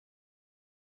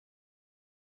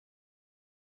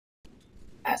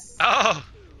 Yes. Oh!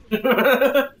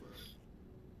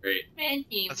 Great.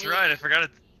 That's right, I forgot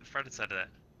it said that.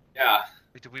 Yeah.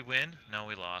 Wait, did we win? No,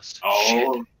 we lost. Oh. Shit.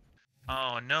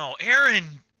 Oh no, Aaron!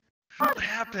 What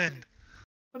happened?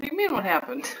 What do you mean what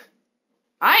happened?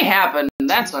 I happened,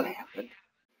 that's what happened.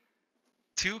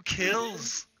 2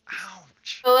 kills.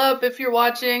 Ouch. Philip, if you're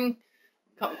watching,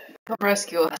 come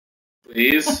rescue us.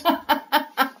 Please?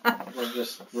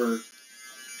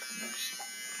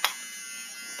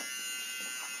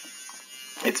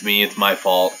 It's me, it's my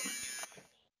fault.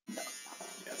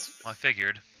 Yes. Well, I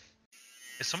figured.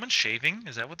 Is someone shaving?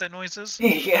 Is that what that noise is?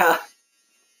 Yeah.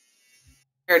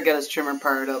 Jared got his trimmer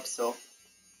powered up, so.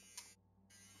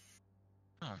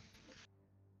 Oh.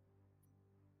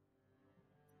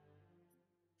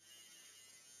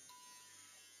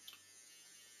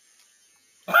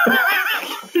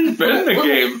 He's been in the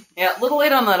game. Yeah, a little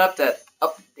late on that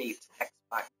update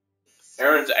Xbox.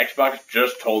 Aaron's Xbox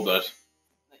just told us.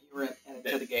 That you were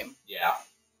into the game. Yeah.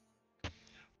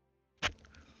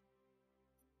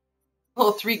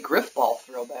 Oh, 3 Griff Ball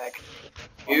throwback.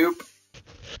 Oop.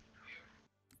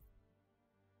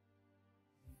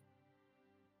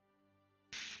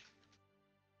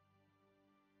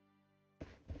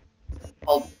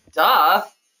 Oh, duh.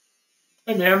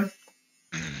 Hey, man.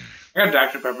 I got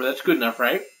Dr. Pepper. That's good enough,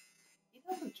 right? He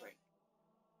doesn't drink.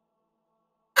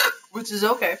 Which is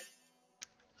okay.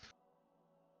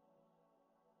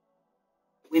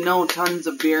 We know tons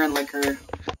of beer and liquor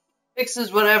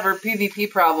fixes whatever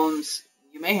PvP problems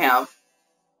you may have.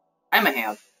 I may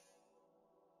have.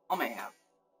 I may have.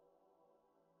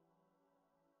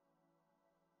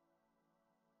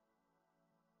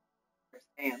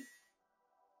 Firsthand.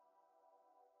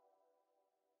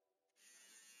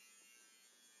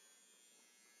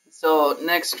 So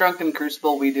next Drunken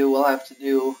Crucible we do, we'll have to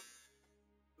do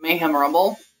Mayhem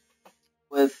Rumble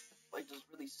with like just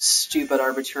really stupid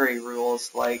arbitrary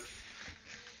rules like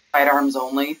sidearms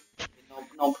only,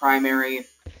 no primary,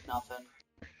 nothing.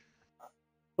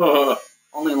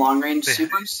 Only long range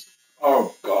supers.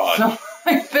 Oh god. So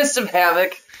like Fist of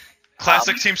Havoc.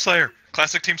 Classic Team Slayer.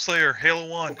 Classic Team Slayer. Halo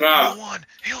 1. God. Halo 1.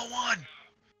 Halo 1.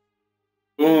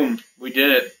 Boom. We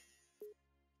did it.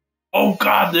 Oh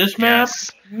god, this map?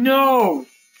 Yes. No!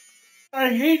 I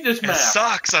hate this map. It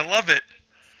sucks. I love it.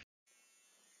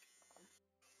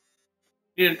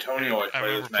 Me and Tony always I play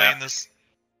remember this playing map. this.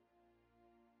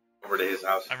 Over to his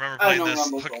house. I remember I playing know this.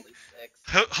 Rumble's only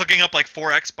 6. Hooking up like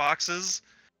 4 Xboxes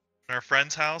in our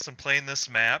friend's house and playing this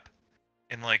map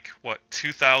in like what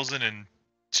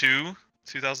 2002,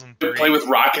 2003. Play with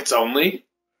rockets only?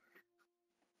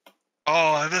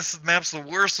 Oh, this map's the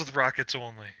worst with rockets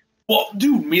only. Well,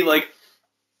 dude, me like...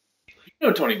 You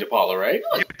know Tony DePaula, right?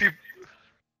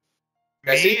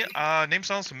 Me? Name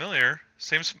sounds familiar.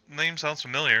 Name sounds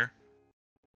familiar.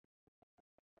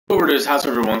 Over to his house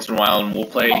every once in a while and we'll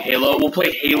play Halo. We'll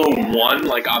play Halo 1,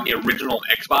 like, on the original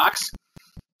Xbox.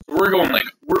 We're going, like,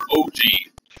 we're OG.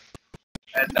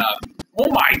 And, oh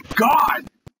my god!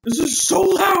 This is so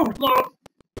loud!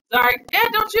 Sorry. Yeah,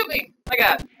 don't shoot me. My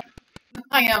God.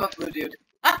 I am a blue dude.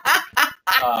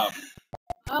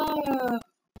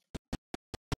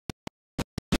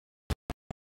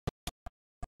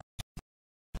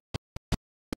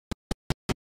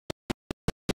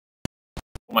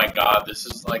 Oh my god, this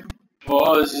is like,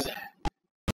 oh, this is.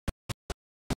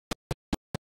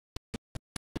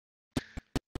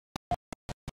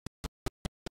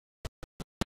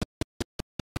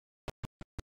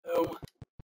 Oh,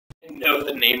 I know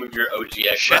the name of your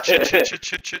OGX. Shit.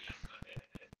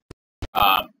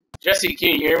 Jesse, can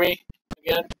you hear me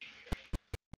again?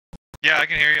 Yeah, I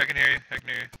can hear you.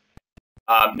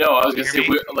 No, I was gonna Hear say,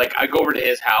 me? I go over to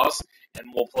his house and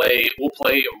we'll play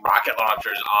rocket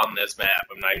launchers on this map.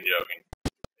 I'm not even joking.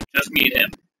 Just me and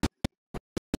him,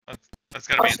 That's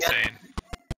gotta be insane.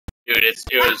 dude. It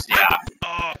was yeah. Oh,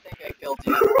 I think I killed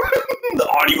you. The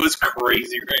audio is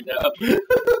crazy right now.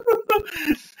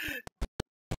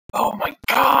 Oh my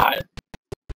god,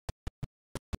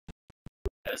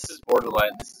 this is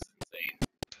borderline. This is insane.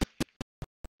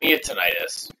 Me and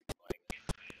tinnitus.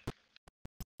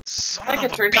 son If I of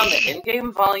could a turn down the bee.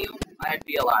 in-game volume, I'd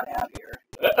be a lot happier.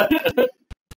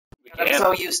 We I'm can.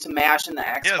 so used to mashing the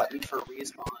X Yeah. button for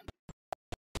respawn.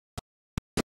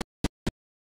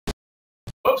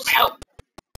 Oops. Help!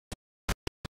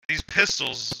 These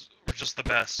pistols were just the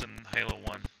best in Halo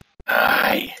 1.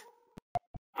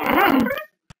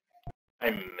 I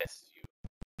miss you.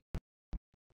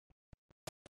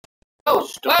 Oh,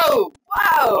 whoa!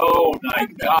 Wow! Oh my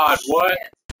god, what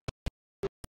the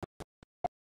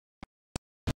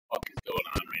fuck is going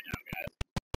on right now, guys?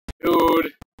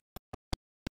 Dude.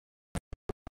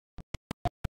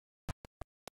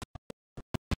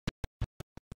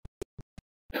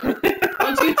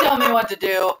 Don't you tell me what to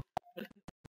do.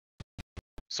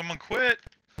 Someone quit.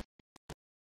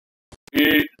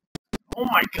 Dude. Oh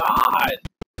my god.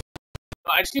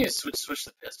 No, I just need to switch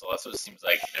the pistol. That's what it seems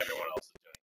like everyone else is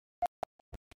doing.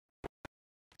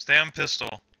 Stay on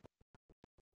pistol.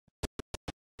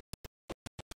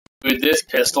 Dude, this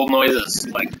pistol noise is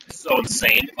like so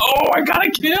insane. Oh, I got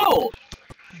a kill!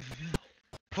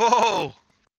 Whoa!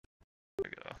 There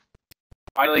we go.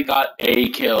 Finally got a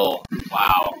kill.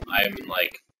 Wow, I'm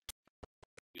like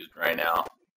confused right now.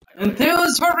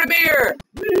 Enthused for the beer!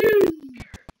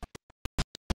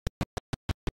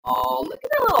 Oh, look at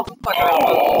that little fucker.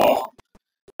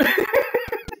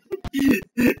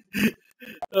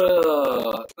 Oh.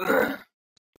 hell?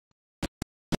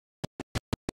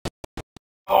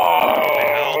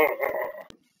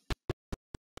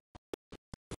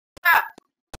 Ah!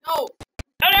 No!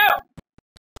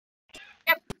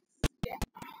 No!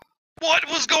 What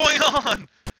was going on?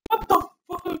 What the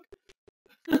fuck?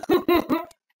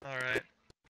 Alright.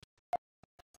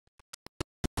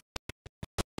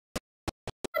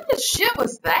 What the shit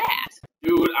was that?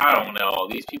 Dude, I don't know.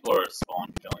 These people are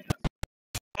spawn killing us.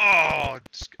 Oh,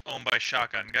 it's owned by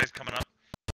shotgun. Guys coming up.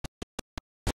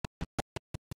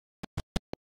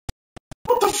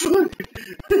 What the fuck?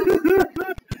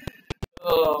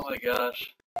 Oh my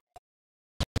gosh.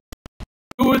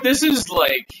 Dude, this is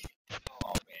like... Oh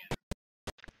man.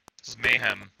 This is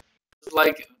mayhem. It's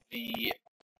like the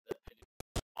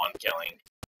spawn killing.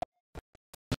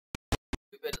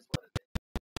 Stupid is what it is.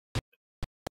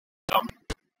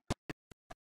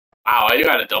 Wow, I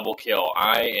got a double kill.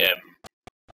 I am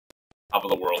top of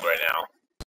the world right now.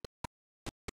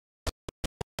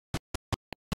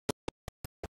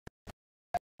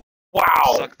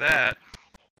 Wow! Suck that.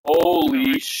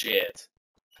 Holy shit.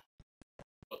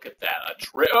 Look at that.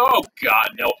 Oh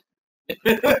god, nope.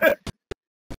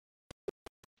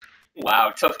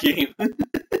 Wow, tough game.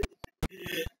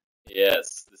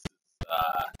 Yes, this is,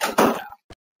 yeah.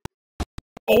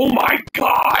 Oh my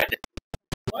god!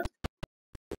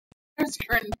 There's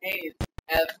grenades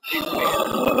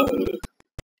everywhere.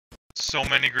 So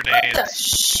many What the grenades.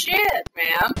 shit,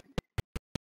 man?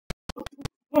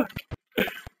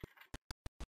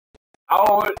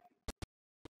 Oh,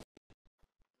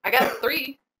 I got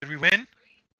 3. Did we win?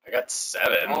 I got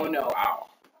 7. Oh, no. Wow.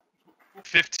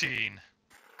 15.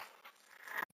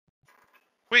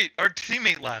 Wait, our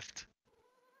teammate left.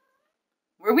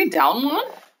 Were we down 1?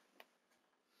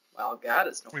 Well, God,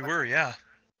 it's no We fun. were, yeah.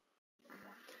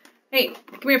 Hey,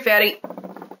 come here, fatty.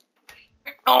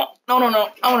 Oh, no.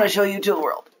 I want to show you to the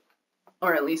world.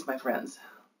 Or at least my friends.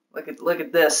 Look at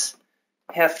this.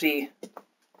 Hefty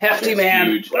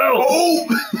man. Huge. Oh!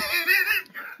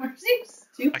 Where's he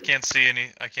stupid? I can't see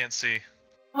any. I can't see.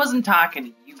 I wasn't talking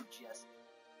to you, Jesse.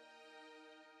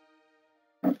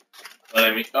 But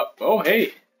I mean, oh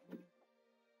hey.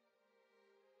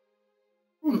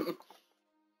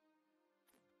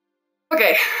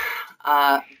 Okay.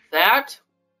 That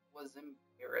was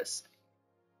embarrassing.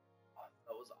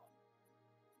 That was awful.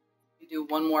 You do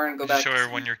one more and go Did you back. show to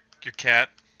everyone your cat?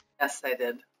 Yes, I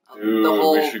did. Dude, The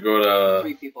whole we should go to.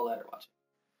 3 people that are watching.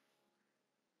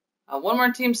 One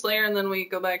more Team Slayer, and then we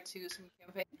go back to some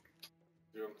campaign.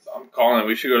 Dude, I'm calling it.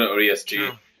 We should go to ODST.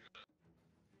 True.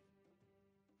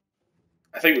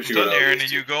 I think we should Well go done, to Aaron.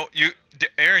 ODST.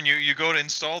 Aaron, you go to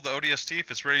install the ODST.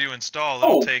 If it's ready to install,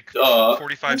 it'll Oh, take duh.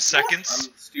 45 seconds.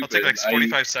 I'm stupid. It'll take like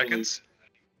 45 I seconds.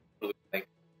 Totally-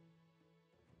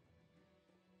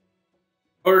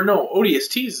 Or no,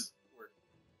 ODSTs were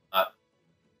not.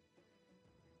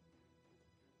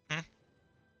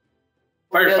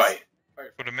 Firefight.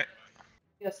 Yes. Would have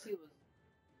Yes, he was.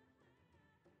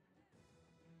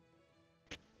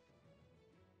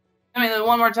 I mean,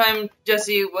 one more time,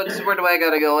 Jesse. Where do I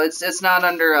gotta go? It's not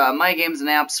under My Games and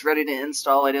Apps, ready to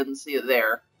install. I didn't see it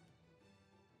there.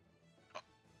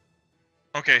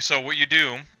 Okay, so what you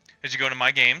do is you go to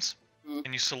My Games Mhm.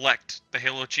 and you select the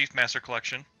Halo Chief Master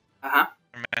Collection Uh-huh.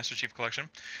 or Master Chief Collection.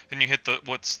 Then you hit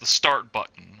what's the start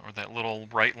button or that little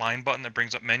right line button that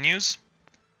brings up menus.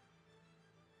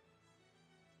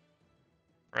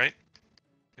 Right?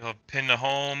 You'll have pin to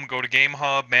home, go to Game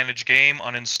Hub, manage game,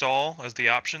 uninstall as the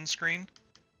options screen.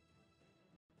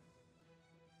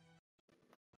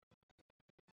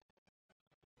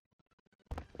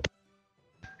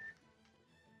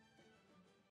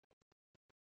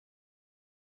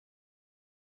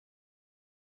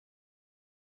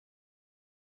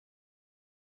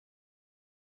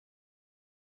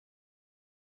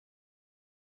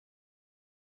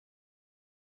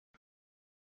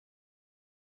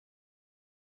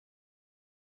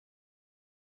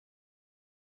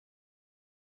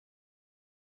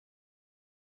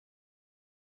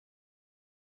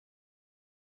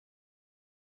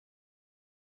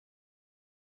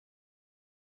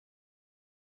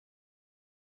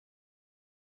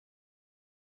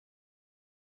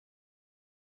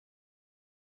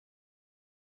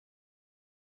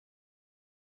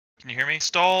 Can you hear me?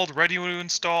 Installed, ready to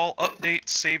install, update,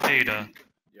 save data.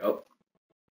 Yep.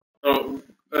 Oh,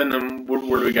 and then where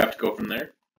do we got to go from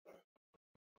there?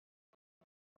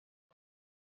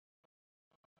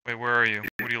 Wait, where are you?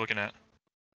 What are you looking at?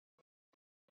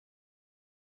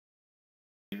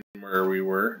 Where we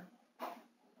were.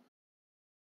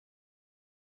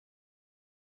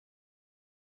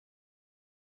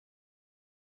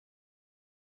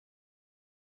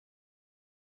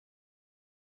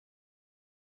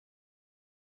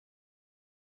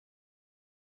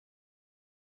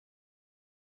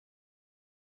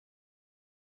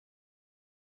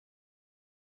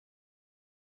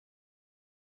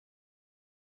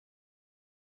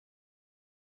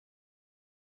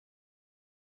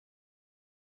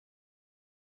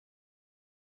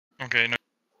 Okay, no.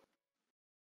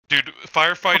 Dude,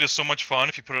 Firefight is so much fun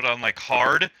if you put it on like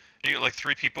hard. You get like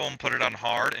 3 people and put it on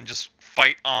hard and just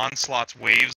fight onslaughts,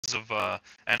 waves of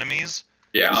enemies.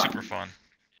 Yeah. Super fun.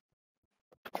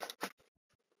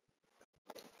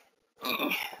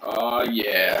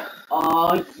 Yeah.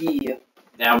 Oh yeah.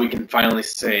 Now we can finally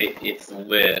say it's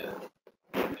lit.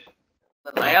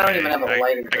 I don't even have a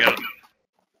lighter. Dude,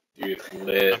 it's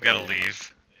lit. I've gotta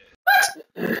leave.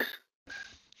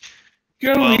 You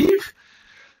gotta Well, leave?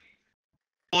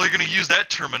 Well, you're gonna use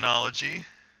that terminology.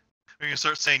 We're gonna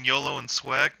start saying YOLO and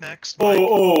swag next. Mike?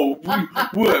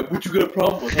 What you got a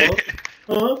problem with, huh?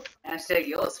 Huh? Hashtag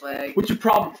YOLO swag. What's your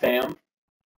problem, fam?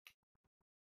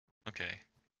 Okay.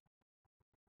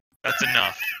 That's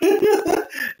enough.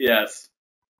 Yes.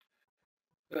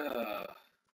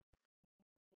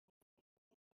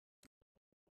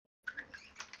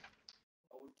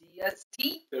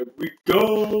 ODST. There we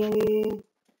go.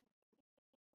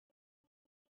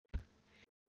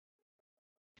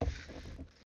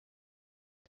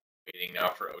 Waiting now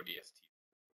for ODST.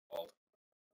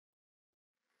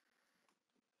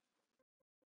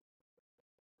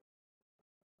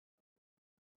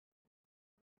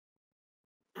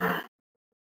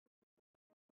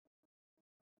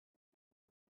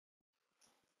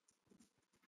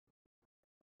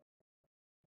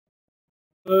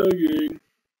 Okay.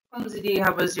 Clumsy D,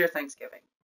 how was your Thanksgiving?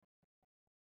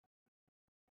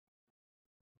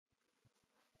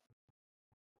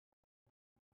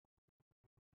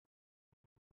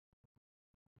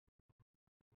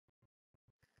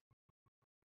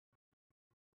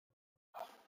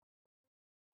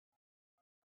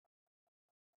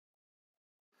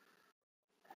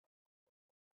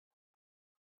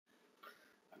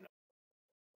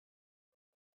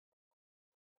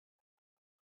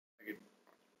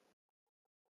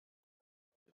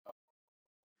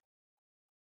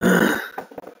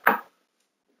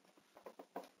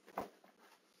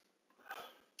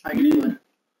 How you doing?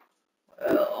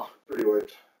 Well, Pretty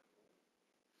wiped.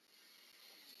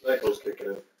 Echo's kicking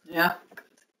in. yeah.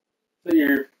 So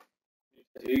you're...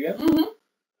 Do you go?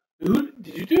 Mm-hmm. Who?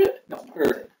 Did you do it? No.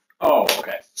 Or... Oh,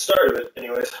 okay. Started it,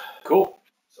 anyways. Cool.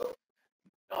 So,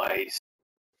 Nice.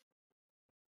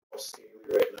 I'm scaly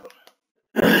right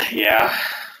now. Yeah.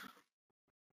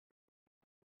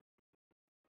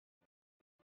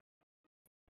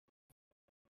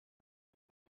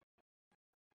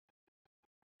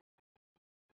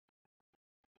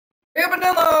 We have a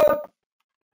download!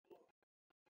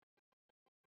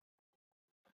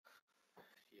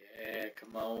 Yeah,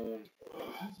 come on.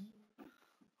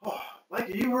 Oh, Mike,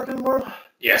 are you working tomorrow?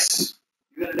 Yes.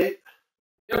 You got a date?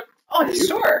 Oh, the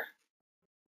store.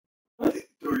 Thursday.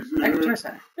 Like Guitar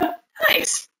Center. Yeah.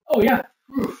 Nice. Oh, yeah.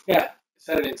 Yeah.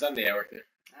 Saturday and Sunday I work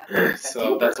there.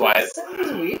 So that's why it's... 7 days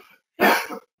a week. Man.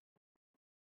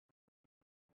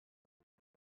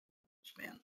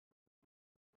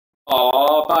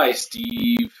 Aw, bye,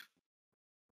 Steve.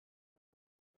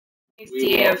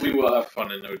 Hey, We will have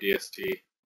fun in ODST.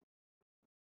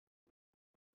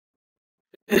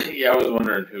 Yeah, I was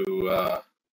wondering who, tomorrow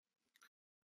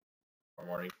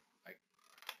morning. I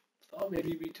thought maybe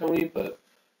it'd be Tony, but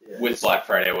Yeah. with Black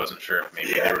Friday, I wasn't sure if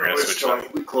maybe they were going to switch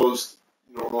up. We closed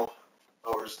normal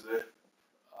hours today.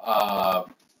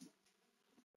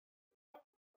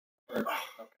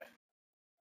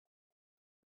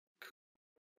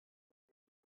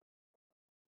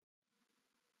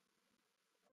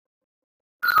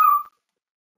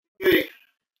 Okay.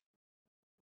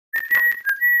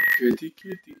 Kitty.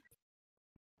 Kitty.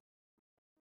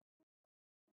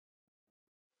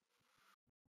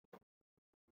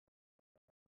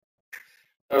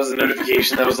 That was a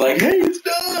notification that was like, hey, it's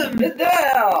done! It's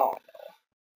down.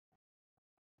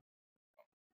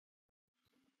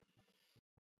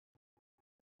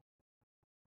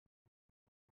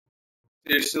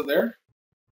 You're still there?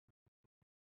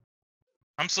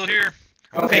 I'm still here.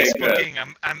 Okay, Facebooking.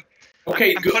 I'm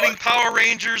Okay, I'm good. putting Power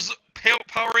Ranger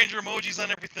emojis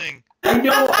on everything.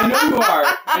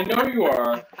 I know you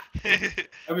are.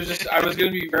 I was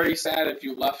gonna be very sad if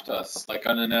you left us, like,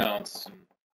 unannounced.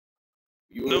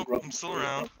 You Nope, I'm still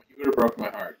around. You would have broke my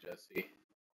heart, Jesse.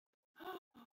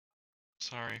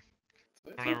 Sorry. I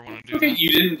don't ever want to do Okay, that. you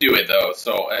didn't do it, though,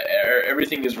 so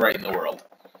everything is right in the world.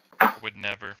 Would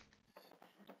never.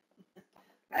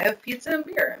 I have pizza and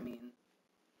beer. I mean,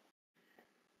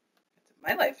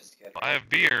 my life is good. I have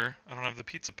beer. I don't have the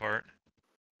pizza part.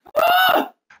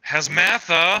 Ah!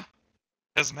 Hasmatha.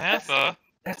 That's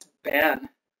Ben.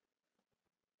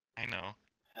 I know.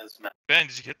 Has Matt. Ben,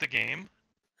 did you get the game?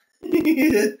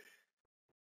 There's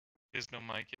no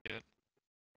mic yet.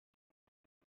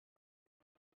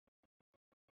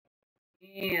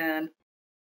 And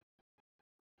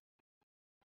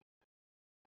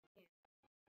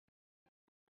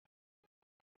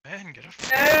Ben, get a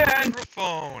Ben!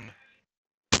 microphone.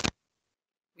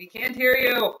 we can't hear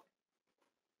you.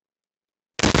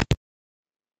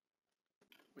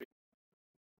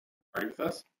 Are you with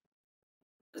us?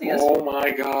 Yes. Oh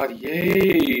my god,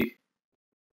 yay!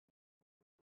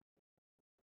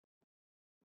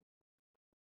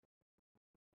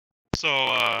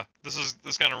 So, this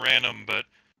is kind of random, but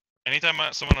anytime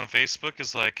someone on Facebook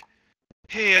is like,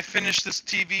 "Hey, I finished this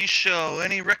TV show.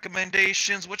 Any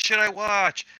recommendations? What should I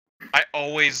watch?"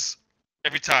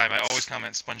 Every time I always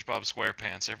comment SpongeBob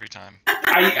SquarePants every time.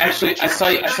 I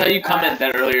saw you comment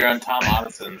that earlier on Tom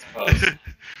Ottison's post.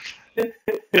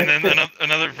 And then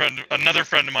another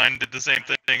friend of mine did the same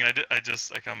thing, and I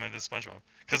commented SpongeBob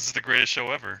because it's the greatest show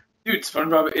ever. Dude,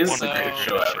 SpongeBob is One the of the greatest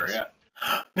show greatest ever, shows. yeah.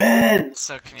 Ben!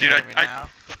 So can you Dude, hear me now?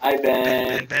 Hi,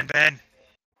 Ben. Ben.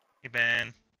 Hey,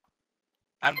 Ben.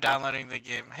 I'm downloading the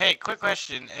game. Hey, quick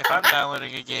question. If I'm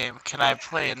downloading a game, can I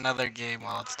play another game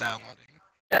while it's downloading?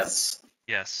 Yes.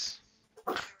 Yes.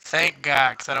 Thank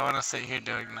God, because I don't want to sit here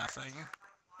doing nothing.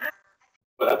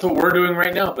 But that's what we're doing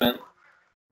right now, Ben.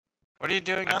 What are you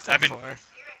doing nothing I've been- for?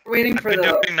 Waiting I've for been the.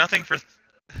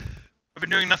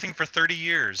 doing nothing for 30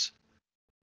 years.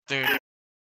 Dude,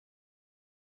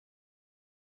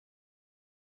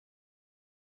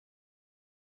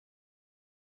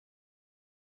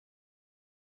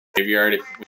 Graveyard.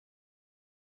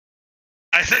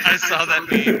 I saw that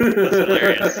meme. That's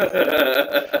hilarious.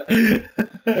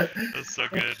 That's so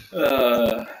good.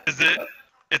 Is it?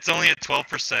 It's only at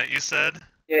 12%. You said.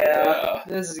 Yeah,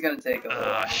 this is gonna take a little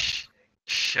while.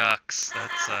 Shucks.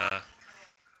 That's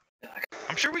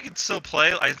I'm sure we can still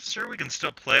play. I'm sure we can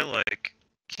still play like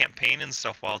campaign and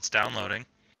stuff while it's downloading.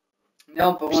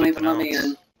 No, but won't even let me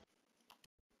Something in.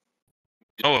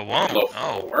 Oh, it won't. Halo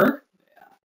Oh. 4?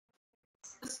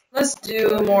 Let's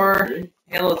do more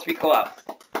Halo 3 co-op.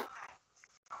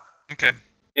 Okay.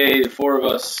 Hey, the four of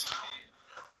us.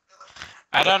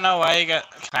 I don't know why you got.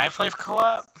 Can I play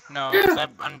co-op? No, 'cause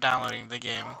I'm downloading the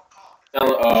game.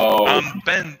 Oh.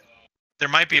 Ben, there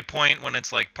might be a point when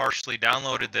it's like partially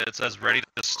downloaded that it says ready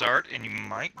to start, and you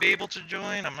might be able to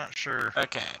join. I'm not sure.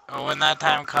 Okay. Well, when that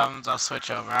time comes, I'll switch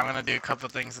over. I'm gonna do a couple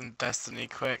things in Destiny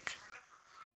quick.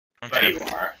 Okay. You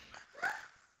are.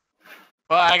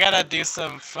 Well, I gotta do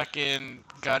some fucking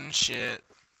gun shit.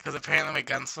 Because apparently my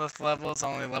gunsmith level is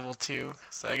only level 2.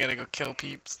 So I gotta go kill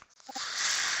peeps.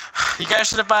 You guys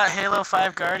should have bought Halo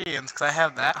 5 Guardians, because I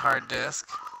have that hard disk.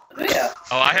 Yeah.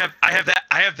 Oh, I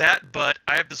have that, but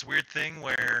I have this weird thing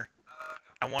where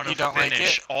I want to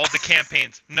finish all the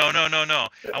campaigns. No.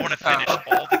 I want to finish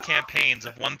all the campaigns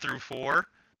of 1 through 4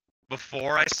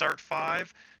 before I start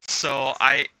 5. So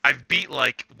I've beat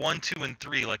like 1, 2, and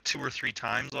 3 like 2 or 3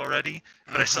 times already,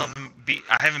 but I still haven't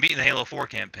beaten the Halo 4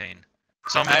 campaign.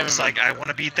 So I'm just like, I want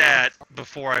to beat that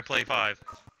before I play 5.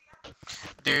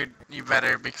 Dude, you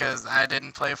better, because I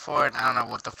didn't play 4 and I don't know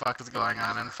what the fuck is going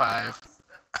on in 5.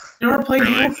 You never played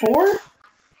Halo 4?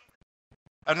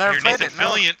 I've never played Nathan it,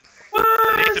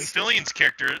 no. Nathan Fillion's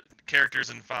characters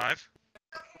in 5.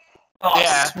 Oh,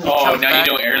 Yeah. Oh, now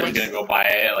you know Aaron's gonna go buy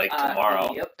it like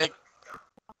tomorrow. Yep.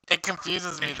 It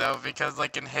confuses me though, because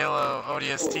like in Halo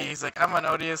ODST, he's like, I'm an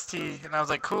ODST, and I was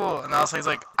like, cool, and also he's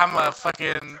like, I'm a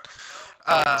fucking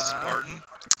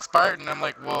Spartan. I'm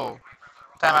like, whoa,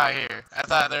 time out here. I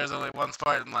thought there was only one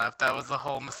Spartan left. That was the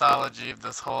whole mythology of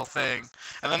this whole thing.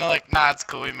 And then they're like, nah, it's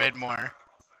cool, we made more.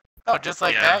 Oh, just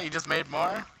like that? You just made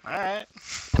more? Alright.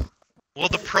 Well,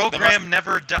 the program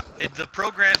never died.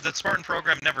 The Spartan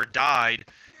program never died.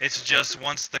 It's just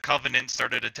once the Covenant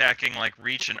started attacking like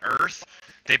Reach and Earth,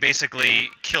 they basically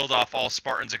killed off all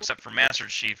Spartans except for Master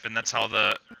Chief, and that's how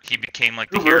he became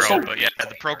like the hero. But yeah,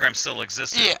 the program still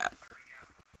existed. Yeah.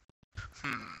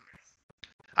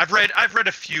 I've read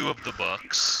a few of the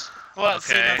books. Well,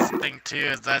 see, that's the thing too,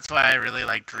 is that's why I really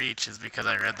liked Reach, is because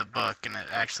I read the book, and it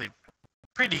actually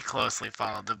pretty closely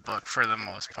followed the book for the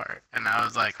most part. And I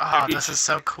was like, oh, this is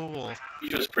so cool.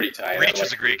 Reach was pretty tight. Reach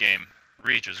was a great game.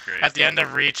 Reach was great. At the end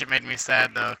of Reach, it made me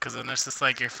sad, though, because then it's just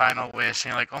like your final wish,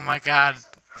 and you're like, oh my god,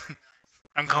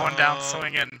 I'm going down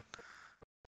swinging.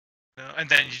 And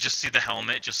then you just see the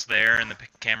helmet just there, and the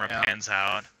camera pans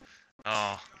out.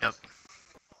 Oh. Yep.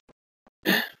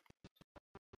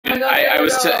 I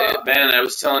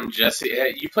was telling Jesse,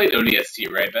 hey, you played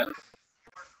ODST, right, Ben?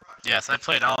 Yes, I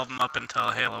played all of them up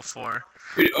until Halo 4.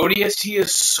 Dude, ODST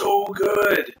is so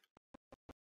good.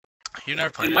 You never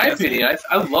played it. In my opinion,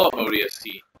 I love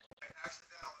ODST.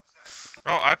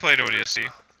 Oh, I played ODST.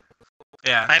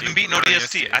 Yeah. I haven't beaten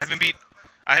ODST. I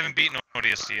haven't beaten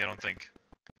ODST, I don't think.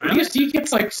 ODST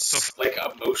gets like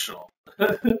emotional.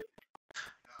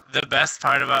 The best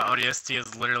part about ODST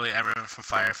is literally everyone from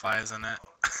Firefly is in it.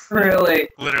 Really?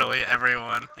 Literally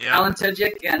everyone. Yeah. Alan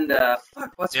Tudyk and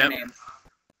what's her name?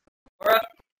 Laura?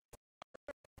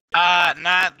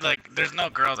 Not like there's no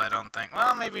girls, I don't think.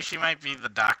 Well, maybe she might be the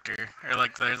doctor, or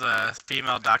like there's a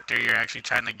female doctor you're actually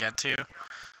trying to get to.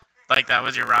 Like that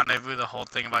was your rendezvous. The whole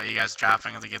thing about you guys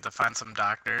dropping is to get to find some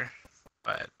doctor.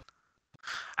 But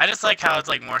I just like how it's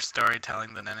like more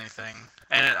storytelling than anything,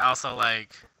 and it also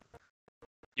like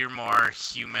you're more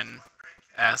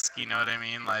human-esque. You know what I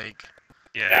mean? Like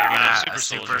you're not a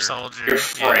super soldier. You're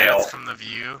frail. Yeah, it's from the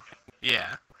view.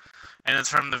 Yeah, and it's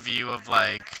from the view of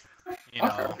like. You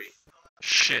know.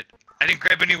 Shit. I didn't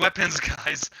grab any weapons,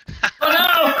 guys. Oh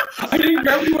no! I didn't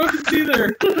grab any weapons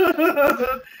either.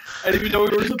 I didn't even know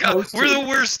we were supposed to. We're the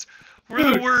worst.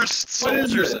 We're the worst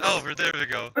soldiers. What is this? Oh, there we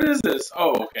go. What is this?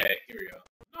 Oh, okay. Here we go.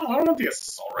 No, I don't want the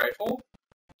assault rifle.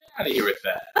 Get out of here with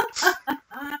that.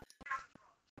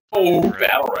 Oh,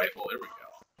 battle rifle. There we go.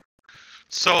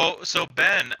 So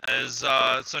Ben,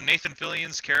 so Nathan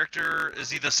Fillion's character,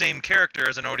 is he the same character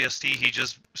as an ODST? He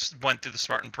just went through the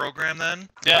Spartan program then?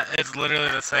 Yeah, it's literally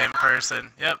the same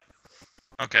person. Yep.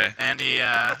 Okay. And he,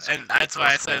 and that's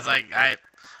why I said, like, I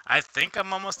think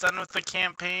I'm almost done with the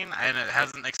campaign, and it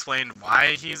hasn't explained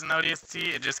why he's an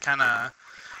ODST. It just kind of,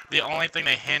 the only thing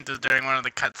they hint is during one of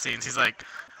the cutscenes, he's like,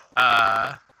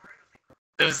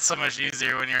 it was so much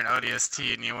easier when you're an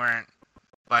ODST and you weren't,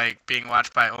 like, being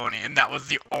watched by Oni, and that was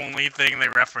the only thing they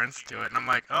referenced to it, and I'm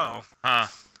like, oh,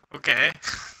 okay.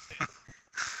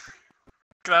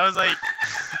 Cause I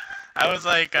was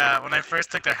like, when I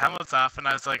first took their helmets off, and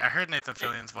I was like, I heard Nathan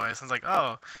Fillion's voice, I was like,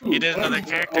 oh, he did another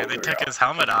character, they took his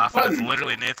helmet off, and it's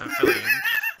literally Nathan Fillion,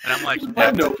 and I'm like,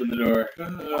 button open the door.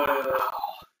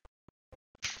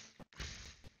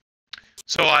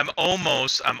 So I'm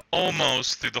almost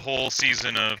through the whole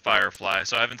season of Firefly.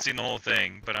 So I haven't seen the whole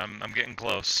thing, but I'm getting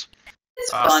close.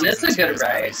 It's fun. It's a season 2 good is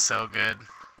gonna be ride. so good.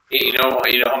 You know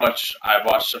how much I've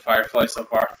watched of Firefly so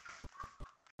far?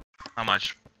 How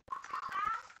much?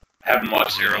 I haven't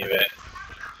watched 0. any of it.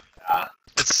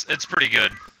 It's pretty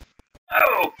good.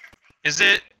 Oh! Is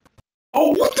it?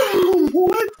 Oh, what?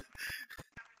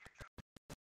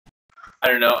 I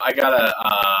don't know. I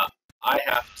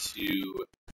have to...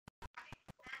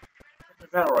 My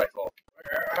battle rifle.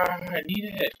 I need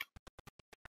it.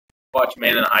 Watch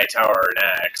Man in the High Tower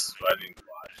next. So I didn't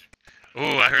watch.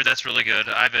 Ooh, I heard that's really good.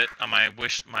 I have it on my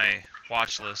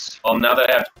watch list. Well, now that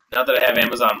I have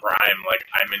Amazon Prime, like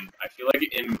I feel like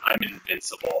I'm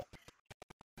invincible.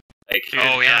 Like,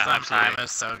 Oh yeah, Amazon absolutely. Prime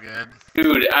is so good.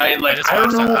 dude, I just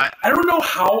don't know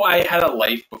how I had a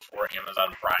life before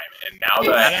Amazon Prime, and now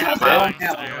that I have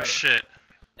it, Oh shit.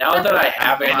 now that I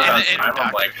have Amazon and Prime, I'm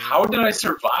Doctor like, Who. how did I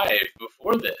survive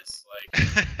before this?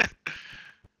 Like,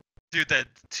 Dude, that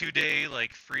 2-day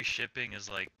like free shipping is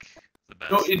like the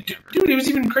best. no, thing ever. dude, it was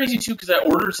even crazy too because I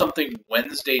ordered something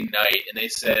Wednesday night, and they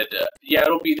said, yeah,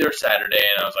 it'll be there Saturday,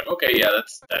 and I was like, okay, yeah,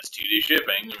 that's 2-day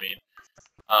shipping. I mean,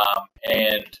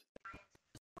 and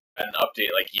an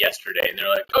update like yesterday, and they're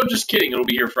like, "Oh, just kidding, it'll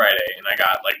be here Friday." And I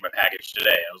got like my package today.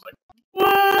 I was like,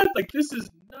 "What? Like this is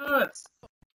nuts."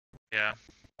 Yeah.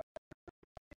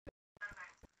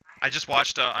 I just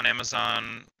watched on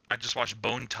Amazon. I just watched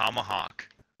Bone Tomahawk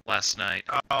last night.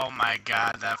 Oh my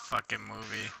god, that fucking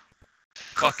movie.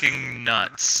 Fucking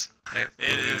nuts. It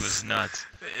is. was nuts.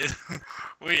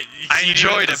 Wait, I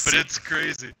enjoyed it, but it's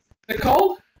crazy. What's it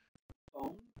called?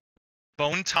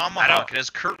 Bone Tomahawk. It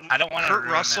has I don't want to Kurt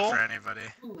ruin Russell. it for anybody.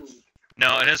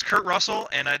 No, it has Kurt Russell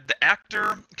and the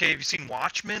actor. Okay, have you seen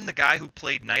Watchmen? The guy who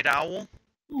played Night Owl.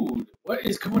 Dude, what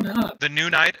is going on? The new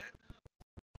Night.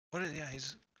 What is? Yeah,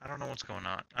 he's. I don't know what's going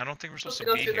on. I don't think we're supposed to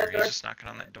Go be through here. that He's door. just knocking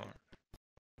on that door.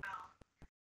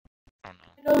 I don't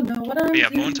know. I don't know what I'm But yeah,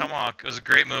 doing. Bone Tomahawk was a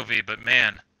great movie, but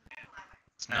man,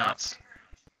 it's nuts.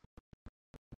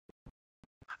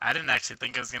 I didn't actually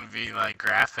think it was gonna be like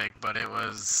graphic, but it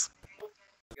was.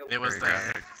 It was Very there.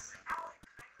 graphic.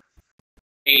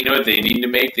 Hey, you know what they need to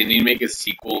make? They need to make a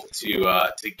sequel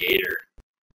to Gator.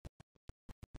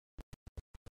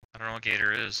 I don't know what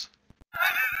Gator is.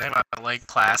 Think about Lake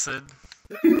Placid.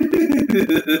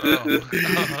 Oh,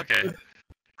 okay.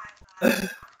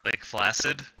 Lake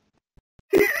Flaccid.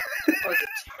 That was a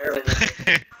terrible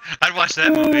movie. I'd watch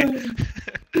that movie.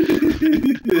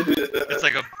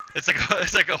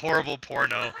 it's like a horrible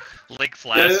porno. Lake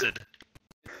Flaccid.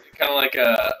 Kind of like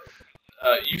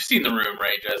you've seen The Room,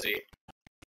 right, Jesse?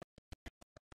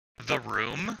 The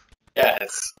Room?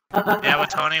 Yes. Yeah, with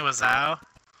Tony Wiseau.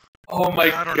 Oh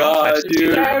my I don't know if god, I've seen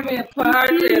dude. that. Jeremy Park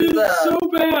Dude, is it's so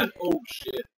bad. Oh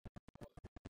shit.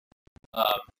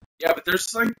 Yeah, but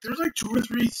there's like 2 or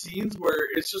 3 scenes where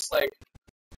it's just like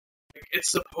it's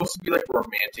supposed to be like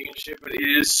romantic and shit, but it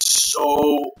is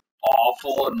so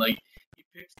awful, and like he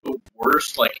picks the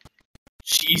worst like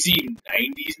cheesy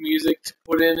 90s music to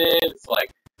put in it. It's like,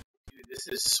 dude, this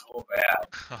is so bad.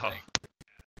 Oh.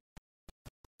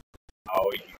 Oh,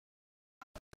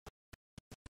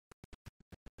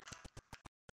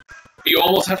 you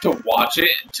almost have to watch it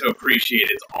to appreciate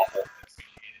its awfulness.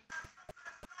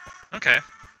 Okay.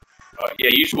 Yeah,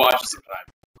 you should watch it sometime.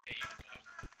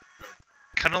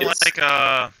 Kind of It's- like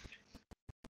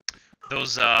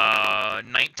those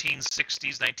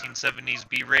 1960s, 1970s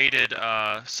B-rated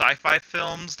sci-fi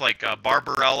films like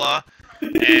Barbarella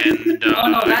and Oh,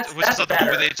 no, that's what's this other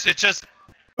better. one where it's just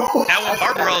that one.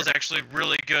 Barbarella is actually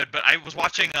really good, but I was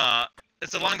watching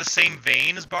it's along the same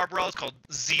vein as Barbarella. It's called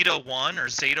Zeta 1 or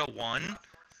Zeta 1,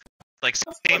 like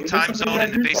same time zone,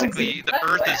 and basically the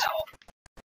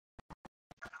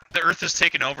Earth is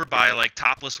taken over by like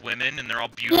topless women, and they're all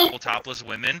beautiful topless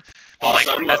women. But like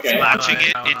Awesome, That's okay. watching life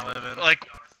it, I wanna live in. like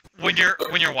when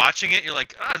you're watching it, you're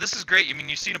like, ah, this is great. I mean,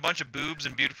 you've seen a bunch of boobs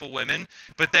and beautiful women,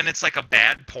 but then it's like a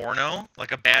bad porno,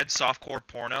 like a bad softcore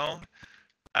porno.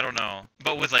 I don't know,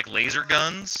 but with like laser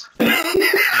guns. Can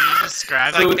you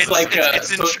describe So it? it's like,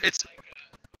 it's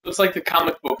It's like the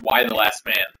comic book Y the Last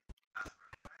Man.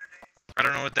 I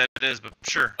don't know what that is, but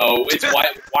sure. Oh, it's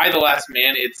why the Last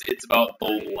Man. It's about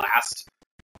the last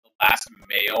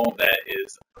male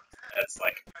that's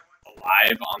like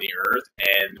alive on the Earth,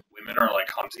 and women are like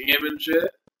hunting him and shit.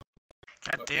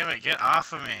 God damn it, get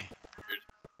off of me.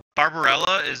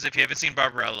 Barbarella is, if you haven't seen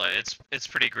Barbarella, it's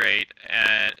pretty great,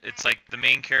 and it's like the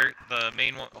main character, the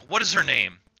main one. What is her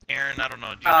name? Aaron, I don't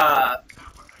know. Do you know?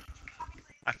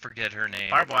 I forget her name.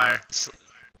 Barbed wire.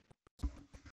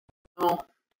 Oh.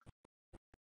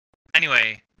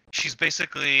 Anyway, she's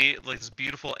basically like this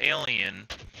beautiful alien.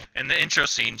 In the intro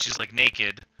scene, she's like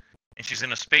naked, and she's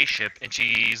in a spaceship, and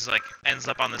she's like ends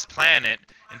up on this planet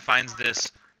and finds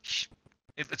this.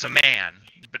 It's a man,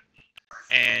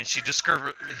 and she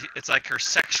it's like her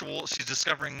sexual. She's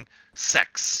discovering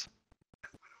sex.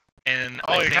 And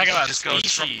Oh, I you're think talking she about just goes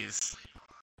from- species.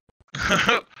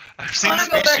 I've seen I want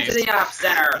to go back to Species. the op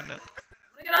center. I want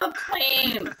to get on the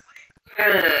plane.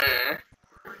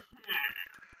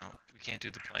 Oh, we can't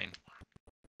do the plane.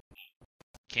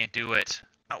 Can't do it.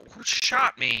 Oh, who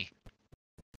shot me?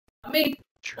 I mean,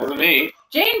 Wasn't me.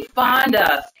 Jane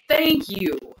Fonda, thank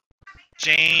you.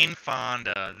 Jane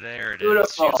Fonda. There it is. She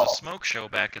Beautiful. was a smoke show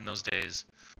back in those days.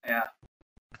 Yeah.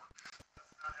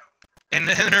 And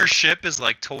then her ship is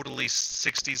like totally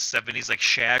 60s, 70s, like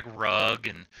shag rug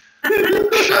and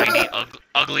shiny,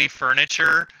 ugly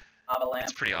furniture. Lava lamp.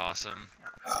 It's pretty awesome.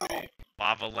 Oh.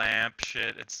 Lava lamp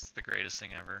shit. It's the greatest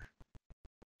thing ever.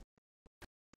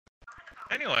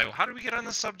 Anyway, how did we get on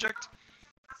this subject?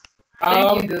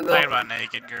 Thank you, Google. Talking about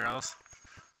naked girls.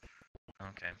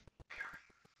 Okay.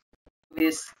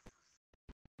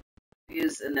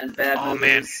 Movies, and then bad Oh,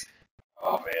 movies.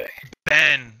 Oh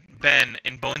man. Ben,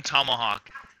 in Bone Tomahawk,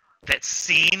 that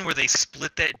scene where they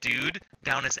split that dude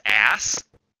down his ass.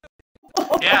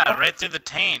 Yeah, right through the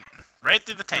taint. Right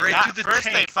through the taint. Right Not- through the first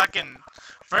taint.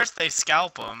 First they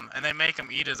scalp him, and they make him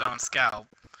eat his own scalp.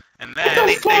 And What then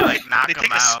the they fuck? like knock They him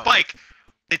take a out. spike.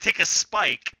 They take a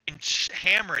spike and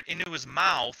hammer it into his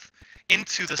mouth,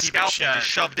 into the To keep it scalp that is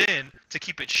shut. shoved in to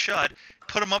keep it shut.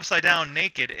 Put him upside down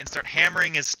naked and start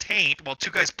hammering his taint while two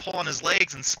guys pull on his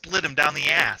legs and split him down the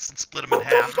ass and split him in What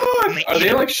the half. fuck? And they Are eat they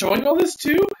him. like showing all this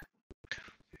too?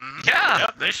 Mhm. Yeah.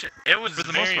 Yep, it was For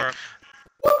the very, most part.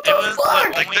 What It the was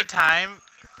fuck? the only time,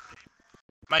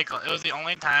 Michael. It was the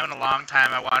only time in a long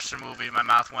time I watched a movie. My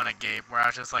mouth went agape, where I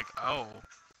was just like, "Oh,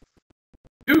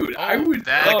 Dude, I would.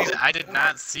 I did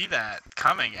not see that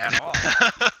coming at all."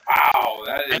 Wow,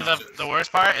 that is. And the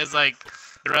worst part is like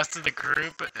the rest of the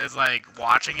group is like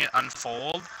watching it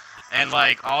unfold, and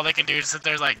like all they can do is sit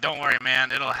there like, "Don't worry,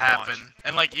 man, it'll happen."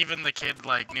 And like even the kid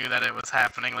like knew that it was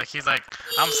happening. Like he's like,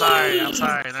 I'm sorry," and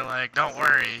they're like, "Don't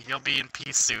worry, you'll be in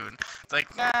peace soon." It's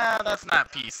like, nah, that's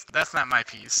not peace. That's not my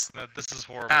peace. This is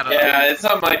horrible. Not at all. Yeah, it's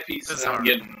not my piece. This And I'm hard.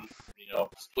 getting,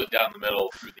 split down the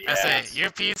middle through the I say ass. your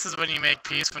peace is when you make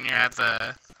peace when you're at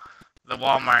the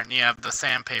Walmart and you have the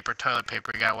sandpaper, toilet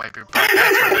paper, you gotta wipe your butt.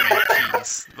 That's when you make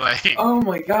peace. Like, Oh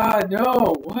my god,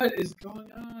 no! What is going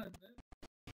on?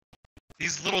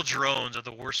 These little drones are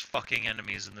the worst fucking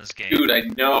enemies in this game. Dude, I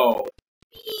know.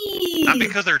 Not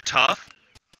because they're tough,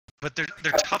 but they're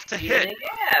tough to hit.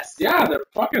 Yes. Yeah, they're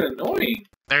fucking annoying.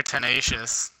 they're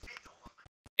tenacious.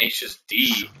 Tenacious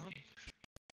D.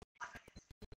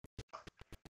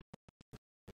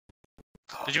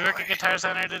 Did you work at Guitar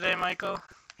Center today, Michael?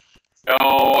 No,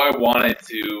 I wanted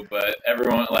to, but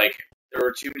everyone, there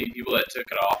were too many people that took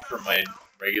it off from my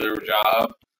regular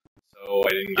job, so I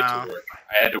didn't get Oh. to work.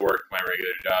 I had to work my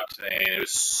regular job today, and it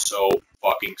was so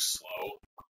fucking slow.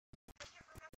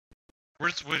 Where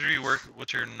do you work?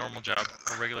 What's your normal job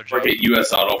or regular I job? work at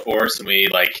U.S. Auto Force, and we,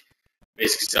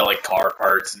 basically sell, car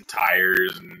parts and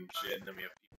tires and shit, and then we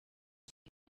have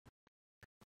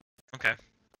Okay.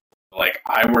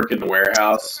 I work in the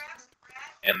warehouse,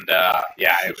 and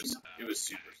yeah, it was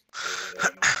super.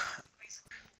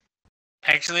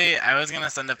 Actually, I was gonna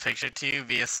send a picture to you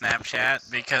via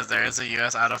Snapchat because there is a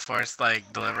U.S. Auto Force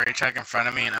delivery truck in front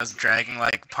of me, and I was dragging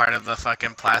part of the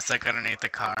fucking plastic underneath the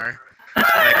car. And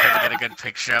I couldn't get a good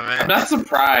picture of I'm it. not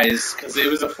surprised because it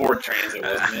was a Ford Transit,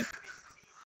 wasn't it?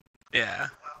 Yeah,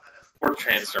 Ford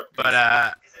Transit. but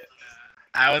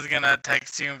I was gonna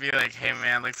text you and be like, "Hey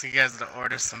man, looks like you guys to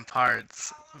order some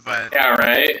parts," but Yeah,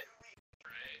 right.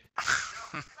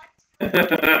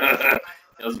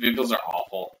 Those vehicles are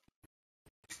awful.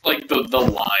 The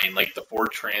line, the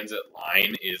Ford Transit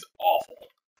line, is awful.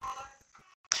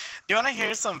 you wanna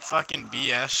hear some fucking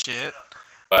BS shit?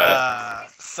 But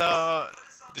So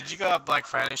did you go out Black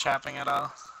Friday shopping at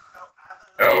all?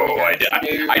 I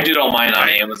did all mine on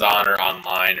Amazon or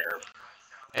online or.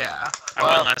 Yeah. I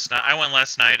went last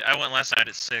night. I went last night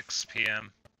at 6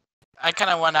 p.m. I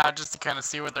kind of went out just to kind of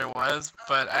see what there was,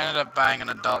 but I ended up buying an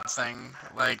adult thing,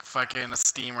 like fucking a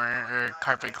steamer or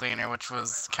carpet cleaner, which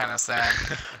was kind of sad.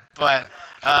 But,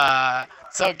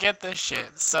 so get this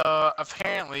shit. So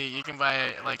apparently you can buy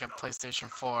a PlayStation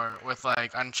 4 with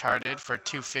Uncharted for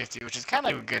 $250, which is kind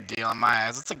of a good deal in my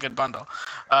eyes. It's a good bundle.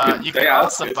 You can Yeah,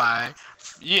 also that's good. buy,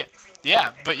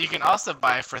 yeah, but you can also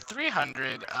buy for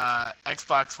 $300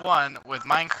 Xbox One with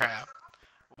Minecraft.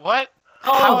 What?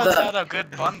 How is that a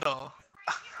good bundle?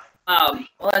 Well,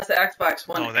 that's the Xbox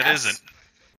One. No, that S. isn't.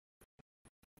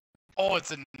 Oh,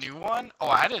 it's a new one? Oh,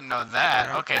 I didn't know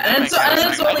that. Okay, And that it's- makes sense.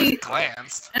 and it's I only- just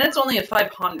glanced. And it's only a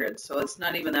 500, so it's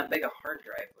not even that big a hard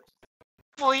drive.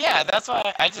 Well, yeah, that's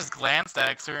why I just glanced at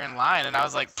it 'cause we were in line, and I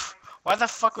was like, "Pfft, why the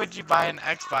fuck would you buy an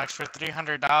Xbox for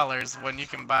 $300 when you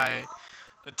can buy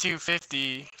the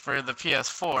 $250 for the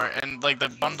PS4, and like the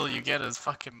bundle you get is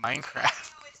fucking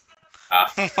Minecraft."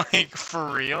 Like, for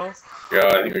real? Yeah,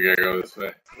 I think we gotta go this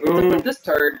way. This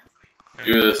turd.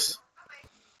 Do this.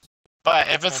 But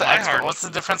if it's Well, the my Xbox, hard- what's the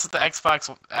difference with the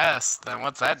Xbox S? Then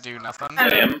what's that do? Nothing.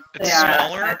 Damn. It's Yeah,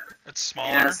 smaller. It's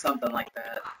smaller. Yeah, something like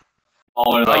that.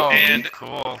 All like Oh, me. and-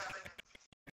 cool.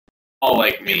 All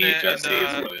like me, and, Jesse,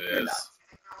 is what it is.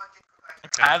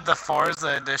 I have the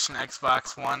Forza Edition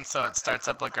Xbox One, so it starts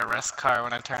up like a race car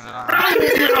when I turn it on.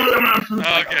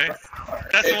 Oh, okay.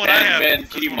 That's Hey, the one I have. man,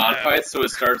 can you That's the one I modify it so it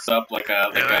starts up like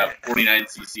a Yeah.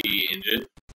 49cc engine?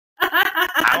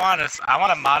 I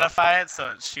want to modify it so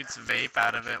it shoots vape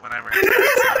out of it whenever it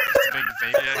starts up. Just a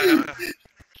big vape cloud.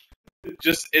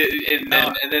 Just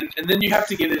and then you have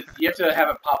to get it. You have to have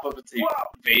it pop up and say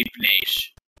 "Vape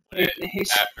Nation"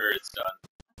 after it's done.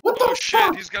 What Oh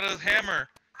shit! He's got a hammer.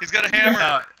 He's got a hammer.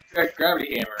 No,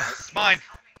 Gravity hammer. It's mine.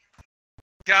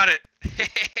 Got it.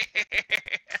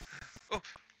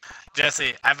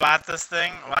 Jesse, I bought this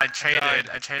thing. Well, I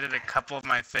traded a couple of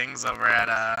my things over at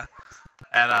a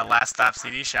Last Stop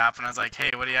CD shop, and I was like, "Hey,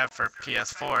 what do you have for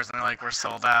PS4s?" And they're like, "We're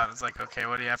sold out." It's like, "Okay,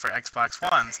 what do you have for Xbox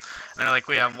Ones?" And they're like,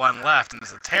 "We have one left, and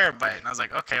it's a terabyte." And I was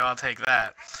like, "Okay, well, I'll take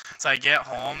that." So I get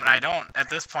home, and I don't, at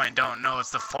this point, don't know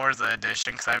it's the Forza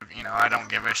edition, because I don't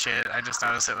give a shit. I just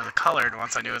noticed it was colored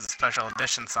once I knew it was a special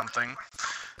edition something.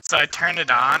 So I turned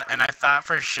it on, and I thought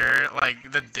for sure,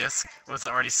 like, the disc was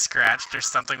already scratched or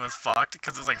something was fucked,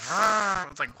 because it was like, I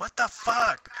was like, what the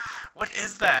fuck? What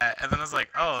is that? And then I was like,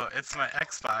 oh, it's my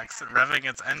Xbox revving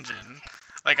its engine.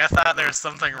 Like, I thought there was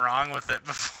something wrong with it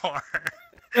before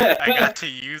I got to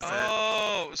use it.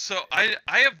 Oh, so I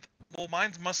have. Well,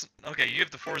 mine's okay. You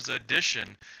have the Forza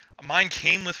Edition. Mine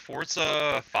came with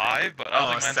Forza 5, but I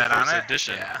don't think mine's the set on Forza it?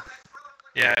 Edition.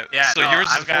 Yeah. Yeah. So no, yours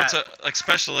is I've got- Forza like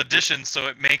special edition, so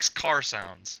it makes car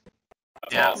sounds.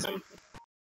 That's Yeah. awesome.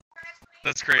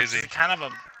 That's crazy. It's kind of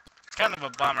a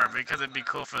bummer, because it'd be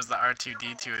cool if it was the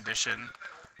R2-D2 edition.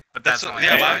 But that's That's only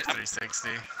yeah, Xbox mine- 360.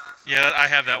 Yeah, I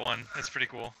have that one. That's pretty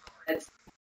cool.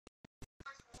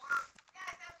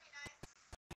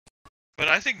 But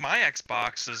I think my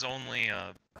Xbox is only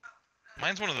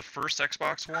mine's one of the first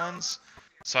Xbox ones,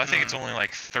 so I think it's only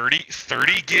like 30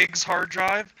 gigs hard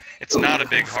drive. It's not a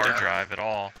big hard drive at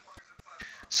all.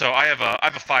 So I have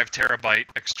a 5 terabyte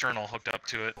external hooked up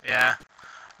to it. Yeah.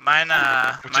 Mine's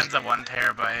is- a 1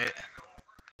 terabyte.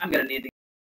 I'm gonna need to.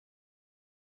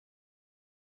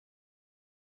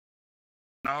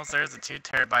 No, there's a 2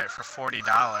 terabyte for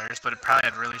 $40, but it probably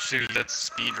had really Dude, shitty that's-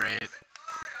 speed rate.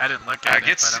 I didn't look at it,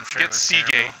 Get but I'm sure it was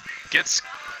Seagate. terrible.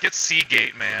 Get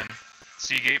Seagate, man.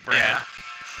 Seagate brand. Yeah.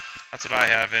 That's what I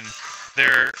have, and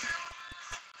they're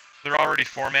already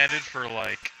formatted for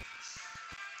like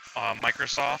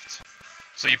Microsoft.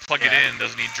 So you plug it in,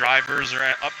 doesn't need drivers or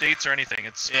updates or anything.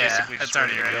 It's basically just it's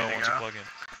already ready to ready go to once you go. plug in.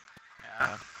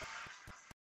 Yeah.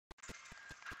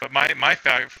 But my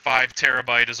 5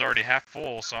 terabyte is already half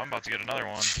full, so I'm about to get another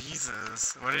one.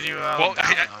 Jesus, what did you Well,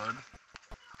 download?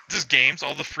 Just games,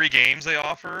 all the free games they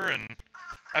offer, and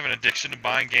I have an addiction to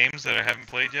buying games that I haven't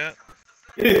played yet.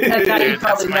 That guy you Dude,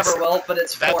 probably that's my never will, but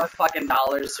it's that- $4 fucking,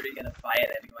 so you're gonna buy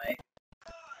it anyway.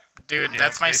 Dude, Yeah,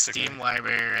 that's my basically. Steam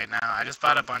library right now. I just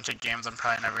bought a bunch of games I'm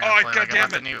probably never Oh, gonna play. Like I goddamn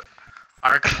bought the new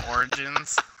Arkham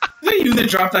Origins. You that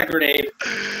dropped that grenade.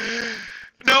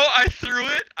 No, I threw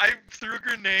it. I threw a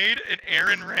grenade, and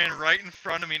Erin ran right in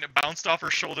front of me, and it bounced off her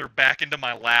shoulder back into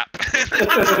my lap.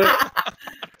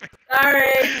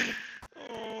 Alright.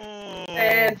 Oh,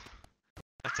 And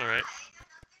that's alright.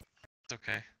 It's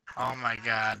okay. Oh my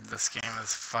god, this game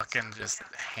is fucking just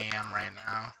ham right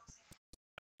now.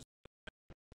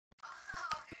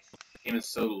 Game is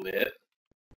so lit.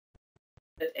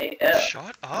 AF.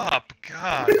 Shut up,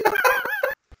 God.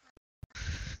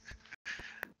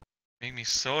 Make me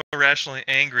so irrationally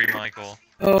angry, Michael.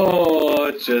 Oh,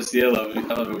 Jesse, I love it. I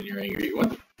love it when you're angry.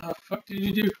 What the fuck did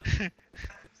you do? What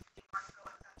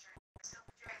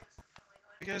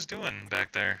are you guys doing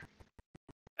back there?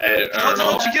 I How don't the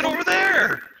hell know. did you get over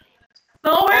there?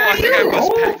 No, Oh, where I are think I was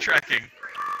you? backtracking.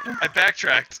 I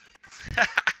backtracked.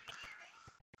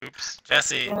 Oops.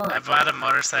 Jesse, I bought a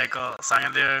motorcycle, so I'm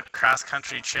gonna do a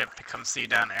cross-country trip to come see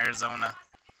down Arizona.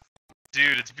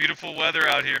 Dude, it's beautiful weather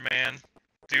out here, man.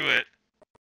 Do it.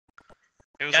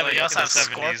 It was Yeah, but like you also in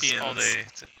the have 70s all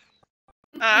scorpions. day.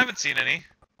 I haven't seen any.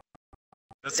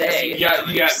 That's Hey,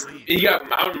 You got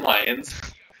mountain lions.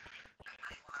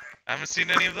 I haven't seen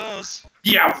any of those.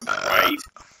 Yeah, right.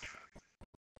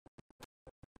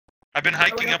 I've been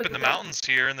hiking up in the mountains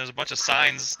here, and there's a bunch of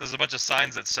signs. There's a bunch of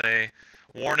signs that say,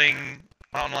 "Warning: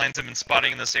 mountain lions have been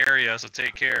spotting in this area, so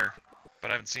take care."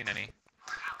 But I haven't seen any.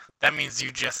 That means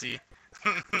you, Jesse.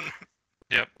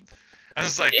 Yep. I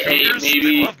was like, Hey, cougars, maybe-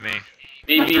 they love me.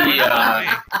 Maybe, They love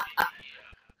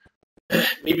me.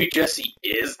 maybe Jesse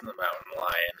is the mountain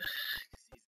lion.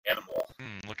 He's an animal.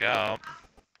 Look out.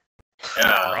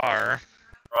 Yeah. Rawr.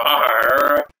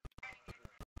 Rawr.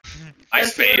 Jesse, what do I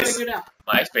MySpace. do now?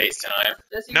 MySpace time.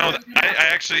 Jesse, No, what do I do now? I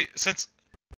actually, since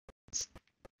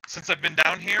I've been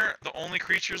down here, the only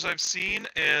creatures I've seen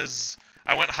is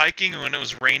I went hiking when it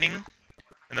was raining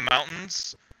in the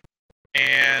mountains,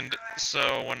 and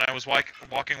so when I was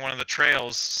walking one of the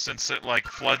trails, since it like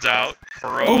floods out,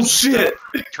 burrows, Oh and shit!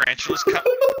 stuff, tarantulas come.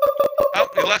 Oh,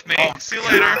 he left me. Oh, See you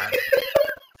later. God.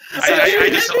 I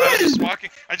was just walking.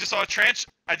 I just saw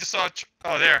a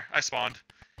oh, there. I spawned.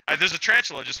 There's a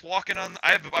tarantula just walking on.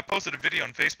 I posted a video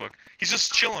on Facebook. He's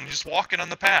just chilling, just walking on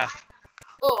the path.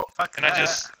 Oh, Fuck And that. I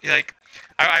just like,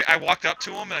 I walked up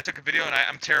to him and I took a video, and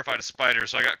I'm terrified of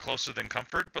spiders, so I got closer than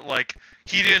comfort. But like,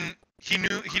 he didn't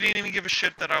even give a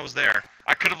shit that I was there.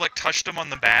 I could have like touched him on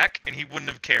the back, and he wouldn't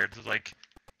have cared. Like,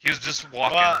 he was just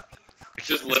walking. Well, Just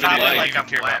he's living probably life. like Didn't I'm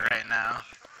care about wet me. right now.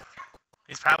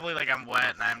 He's probably like I'm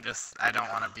wet, and I don't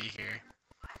want to be here.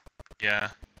 Yeah.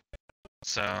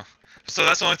 So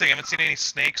that's the only thing. I haven't seen any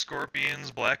snakes,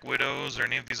 scorpions, black widows, or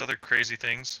any of these other crazy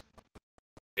things.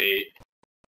 Wait.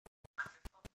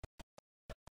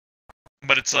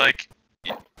 But it's like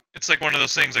one of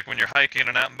those things, like when you're hiking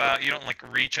and out and about, you don't like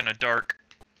reach in a dark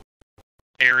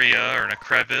area or in a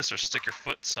crevice or stick your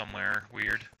foot somewhere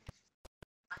weird.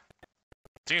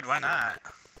 Dude, why not?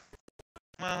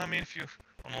 Well, I mean, if you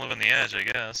want to live on the edge, I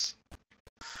guess.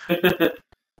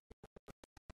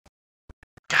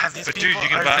 God, these But people dude, you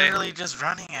can are buy- literally just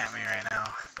running at me right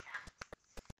now.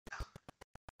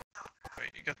 Wait,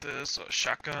 you got this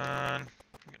shotgun.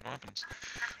 I'm getting weapons.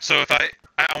 So if I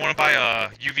want to buy a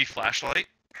UV flashlight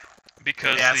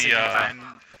because Yeah, so you can find...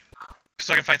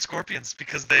 so I can find scorpions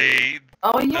because they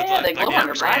oh yeah, they like, glow yeah,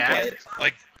 under right. blacklight.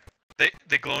 like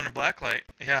they glow in a black light.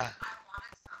 Yeah.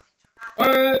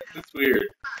 What? That's weird.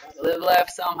 Live, laugh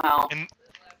somehow.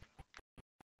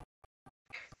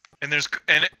 And there's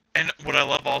and what I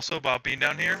love also about being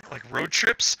down here, like road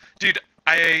trips, dude.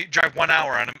 I drive 1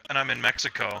 hour and I'm in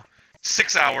Mexico.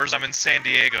 6 hours I'm in San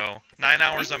Diego. 9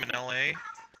 hours I'm in LA.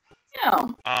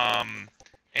 Yeah.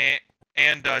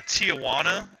 And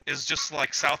Tijuana is just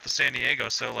like south of San Diego,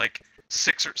 so like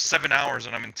 6 or 7 hours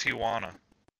and I'm in Tijuana.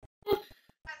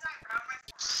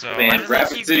 So Man, Why do they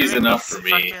Rapid keep City's doing enough these for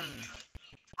me.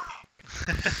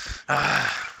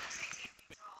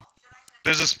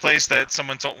 there's this place that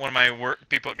someone told one of my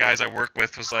guys I work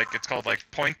with was like, it's called like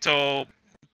Puerto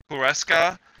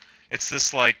Puresca. It's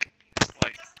this like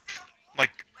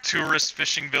tourist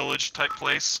fishing village type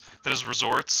place that has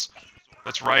resorts.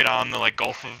 That's right on the like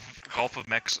Gulf of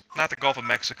Mexico, not the Gulf of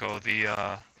Mexico, the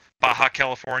Baja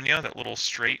California, that little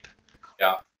strait.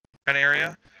 Yeah. Kind of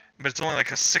area. But it's only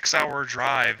like a 6-hour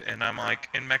drive, and I'm like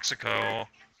in Mexico,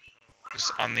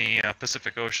 just on the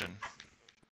Pacific Ocean.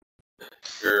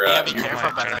 You're, You gotta be you're careful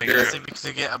like about trying that, to figure- Jesse, because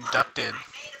you get abducted.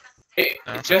 Hey,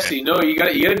 No, it's Jesse, no, you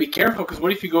gotta be careful because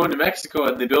what if you go into Mexico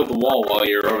and they build the wall while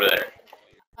you're over there?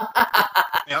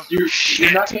 Yep.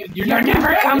 You're not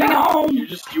never coming home.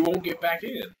 You won't get back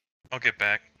in. I'll get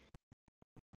back.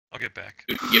 You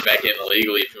can get back in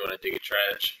illegally if you want to dig a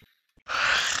trench.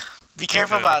 Be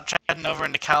careful Okay. about treading over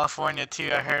into California too.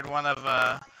 I heard one of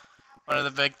the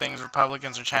big things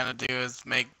Republicans are trying to do is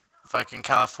make fucking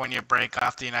California break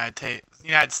off the United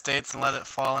States and let it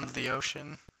fall into the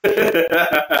ocean. There's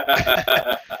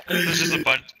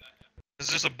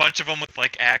just a bunch of them with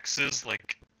like axes,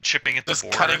 like chipping at the Just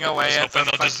border. cutting away Just at the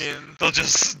hoping fucking they'll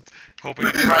just hoping.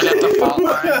 right at the fault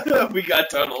line. We got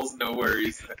tunnels, no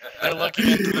worries. They're looking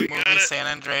into the Got movie it. San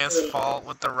Andreas Fault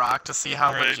with The Rock to see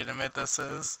how Right. legitimate this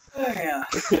is. Oh, yeah.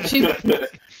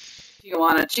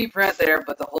 Tijuana, cheap rent there,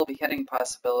 but the whole beheading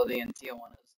possibility in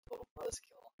Tijuana is a total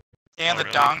buzzkill. And Oh, the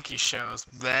really? donkey shows.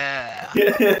 Bleh.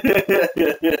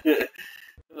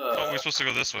 Oh, we're supposed to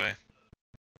go this way.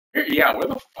 Yeah, where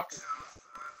the fuck?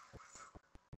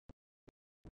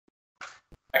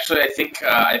 Actually, I think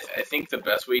the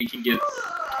best way you can get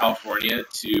California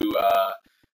to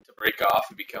break off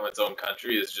and become its own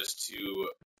country is just to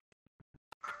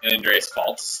San Andreas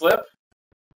Fault to slip.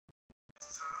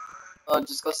 Well,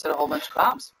 just go set a whole bunch of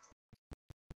bombs.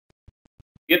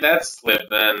 Get that slip,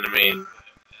 then I mean,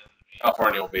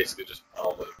 California will basically just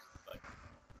probably like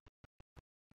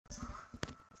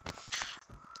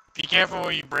Be careful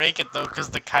where you break it though,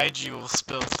 because the kaiju will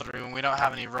spill through, and we don't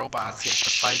have any robots yet to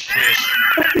fight it.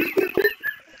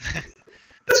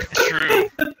 It's true.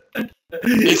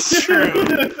 It's true.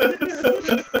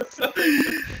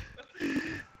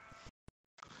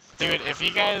 Dude, if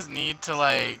you guys need to,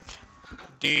 like,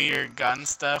 do your gun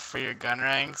stuff for your gun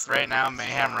ranks, right now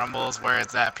Mayhem Rumble is where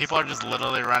it's at. People are just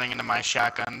literally running into my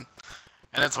shotgun.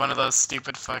 And it's one of those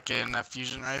stupid fucking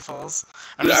fusion rifles.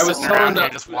 I'm Dude, just I was sitting around telling here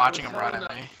just watching them run at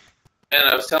me. And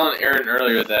I was telling Aaron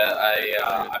earlier that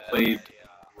I played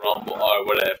Rumble. Or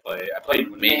what did I play? I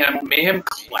played Mayhem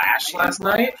Clash last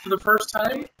night for the first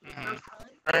time. Mm-hmm.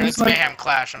 Or it's Mayhem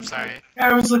Clash, I'm sorry.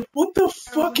 I was like, what the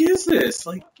fuck is this?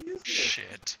 Like,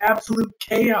 shit. Absolute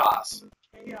chaos.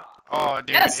 Oh, dude,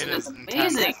 Yes, it is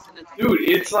amazing. Dude,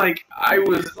 it's like, I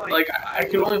was, like, I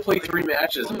could only play 3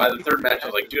 matches, and by the 3rd match, I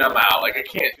was like, dude, I'm out. Like, I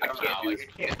can't do this.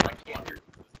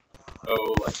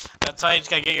 Oh, like, That's why you just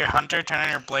gotta get your hunter, turn on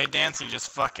your blade dance, and you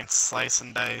just fucking slice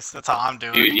and dice. That's all I'm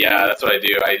doing. dude, yeah, that's what I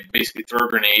do. I basically throw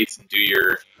grenades and do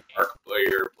your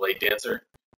blade dancer.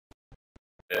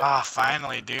 Ah,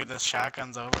 finally, dude, this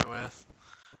shotgun's over with.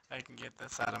 I can get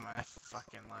this out of my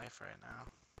fucking life right now.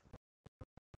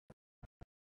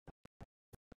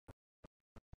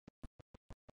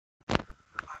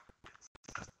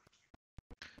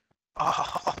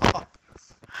 Oh,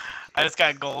 I just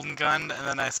got golden gunned, and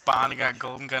then I spawned and got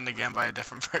golden gunned again by a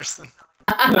different person.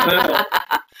 I'm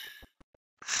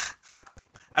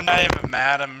not even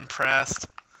mad, I'm impressed.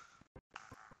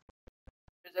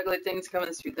 There's ugly things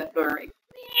coming through that door. Right?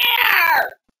 Yeah!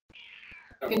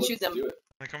 You can shoot them. Are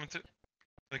they coming through?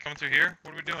 Are they coming through here?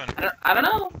 What are we doing? I don't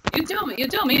know. You tell me. You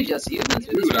tell me, Jesse. You've been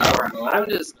through this before. I'm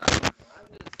just.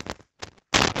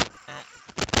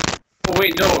 Oh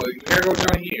wait, no, you gotta go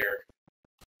down here.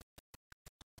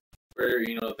 Where,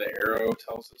 you know, the arrow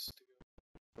tells us to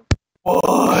go.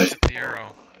 What? The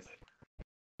arrow.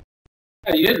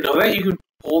 Yeah, you didn't know that? You can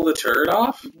pull the turret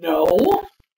off? No.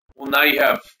 Well, now you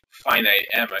have finite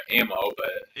ammo,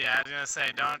 but... Yeah, I was gonna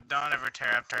say, don't ever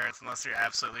tear up turrets unless you're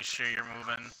absolutely sure you're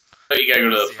moving. But you gotta go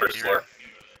to the first floor.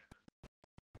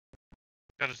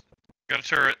 Got a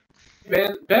turret.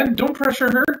 Ben, don't pressure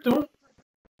her, don't...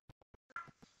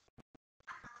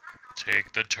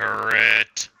 Take the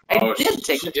turret.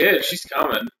 She did. She's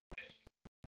coming.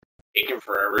 Taking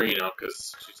forever, you know,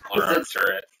 because she's on her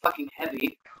turret. Fucking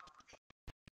heavy.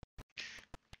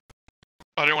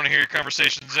 I don't want to hear your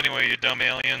conversations anyway, you dumb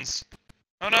aliens.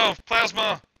 Oh no,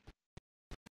 plasma!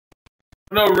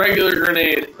 No, regular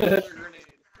grenade.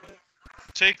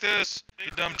 Take this,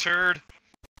 you dumb turd.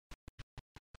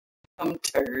 Dumb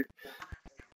turd.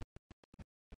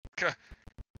 I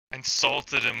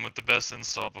insulted him with the best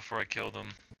insult before I killed him.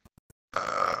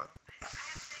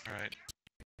 Alright.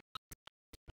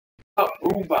 Oh,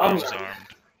 ooh, bombs Bombs armed.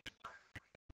 armed.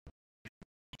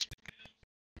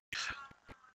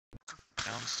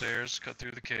 Downstairs, cut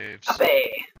through the caves.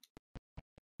 Abe.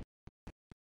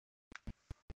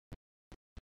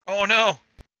 Oh no!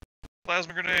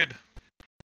 Plasma grenade!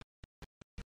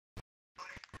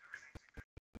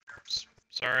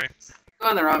 Sorry.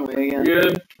 Going the wrong way again.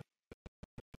 Good.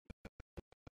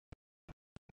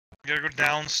 You gotta go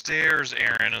downstairs,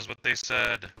 Aaron, is what they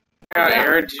said. Yeah,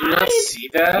 Aaron, did you not see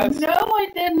that? No, I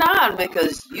did not,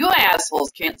 because you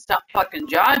assholes can't stop fucking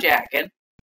jaw-jacking.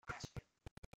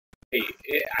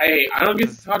 Hey, I don't get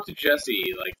to talk to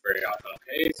Jesse, like, very often,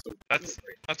 okay? So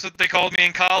That's what they called me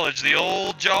in college, the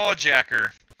old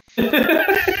jawjacker. He's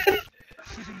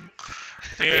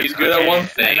good at one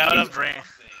thing. He's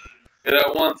good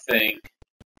at one thing.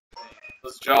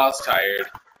 His jaw's tired.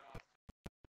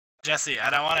 Jesse, I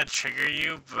don't want to trigger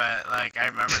you, but, like, I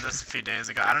remember this a few days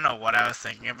ago. I don't know what I was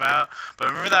thinking about, but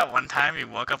remember that one time you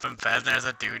woke up in bed and there's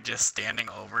a dude just standing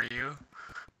over you?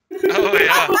 Oh,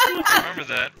 yeah. I remember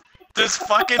that. This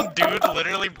fucking dude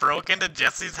literally broke into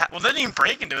Jesse's house. Well, didn't even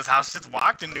break into his house, just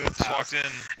walked into his house. Walked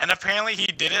in. And apparently he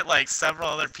did it, like, several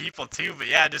other people, too. But,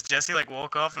 yeah, just Jesse, like,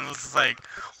 woke up and was just like,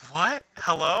 what?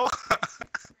 Hello?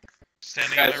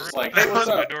 Standing in my room, like, hey, what's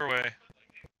in my up? doorway.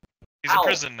 He's in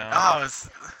prison now. Oh, it's...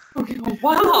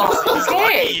 Wow, He's lucky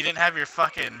okay. you didn't have your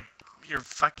fucking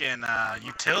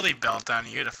utility belt on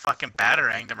you. You'd have fucking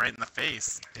bataranged him right in the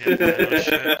face. Yeah, no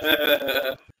shit.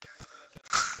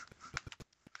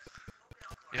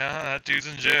 Yeah, that dude's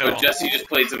in jail. But Jesse just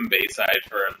played some Bayside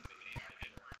for him.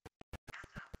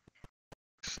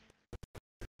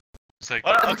 It's like,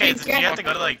 What, okay, did you have to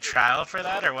go to, like, trial for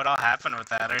that, or what all happened with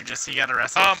that, or just he got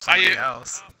arrested for somebody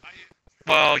else?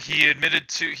 Well, he admitted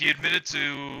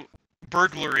to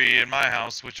burglary in my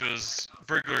house, which is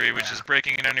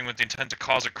breaking and entering with the intent to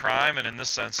cause a crime, and in this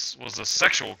sense was a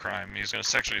sexual crime. He was going to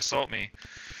sexually assault me.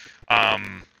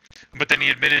 But then he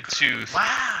admitted to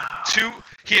Wow.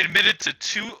 He admitted to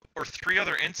 2 or 3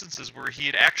 other instances where he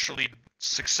had actually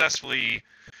successfully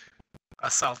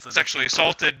sexually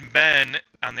assaulted men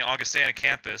on the Augustana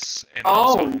campus in those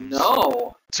Oh homes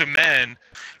no! to men,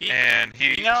 and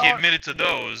he admitted to yeah.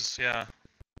 those. Yeah.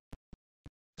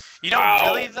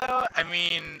 Really though, I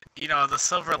mean, the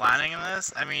silver lining in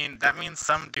this, I mean, that means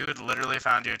some dude literally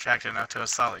found you attractive enough to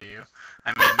assault you.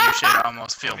 I mean, you should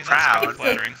almost feel That's proud. kind of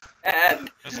flattering.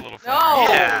 And That's a little no! flattering.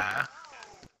 Yeah.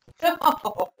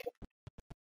 No!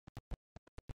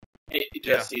 Hey,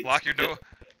 Jesse, Lock your door.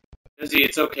 Jesse,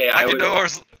 it's okay. Lock your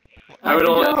doors. I would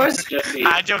Lock your only doors. Jesse.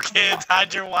 Hide your kids,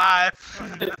 hide your wife.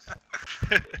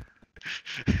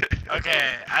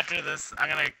 Okay, after this, I'm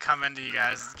gonna come into you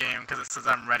guys' game because it says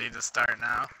I'm ready to start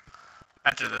now.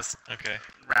 After this Okay.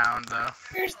 round, though.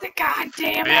 Where's the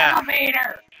goddamn Yeah.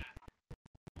 elevator?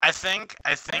 I think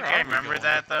Where I are we remember going?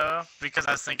 that though because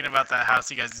I was thinking about that house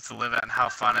you guys used to live at and how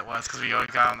fun it was because we always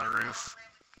got on the roof.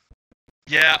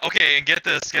 Yeah. Okay. And get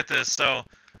this. So,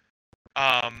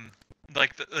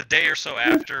 like the day or so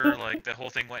after, like the whole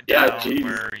thing went Yeah, down, jeez.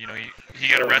 where he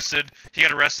got arrested. He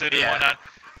got arrested and Yeah. whatnot.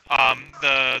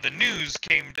 The news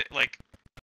came to, like,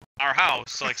 our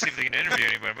house, so, like, see if they can interview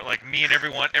anybody. But like me and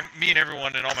everyone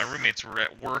and all my roommates were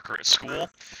at work or at school.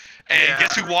 And Yeah.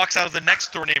 guess who walks out of the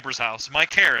next door neighbor's house?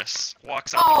 Mike Harris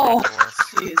walks out Oh, the front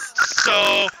door. jeez.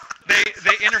 So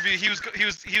they interviewed. He was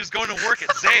going to work at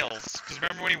Zales, because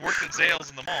remember when he worked at Zales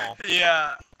in the mall?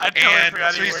 Yeah, I totally And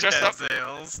forgot so he he's worked dressed at up-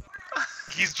 Zales.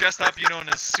 He's dressed up, in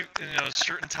his suit, his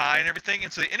shirt and tie and everything.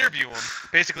 And so they interview him,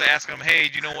 basically asking him, "Hey,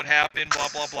 do you know what happened? Blah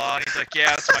blah blah." And he's like,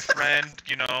 "Yeah, it's my friend.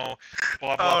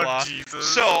 Blah blah Oh, blah."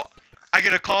 Jesus. So I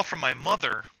get a call from my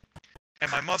mother, and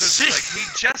my mother's like, "Hey,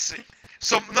 Jesse."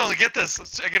 So no, get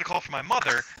this. I get a call from my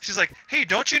mother. She's like, "Hey,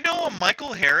 don't you know a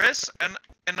Michael Harris?" And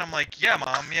I'm like, "Yeah,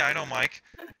 Mom. Yeah, I know Mike.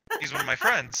 He's one of my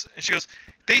friends." And she goes,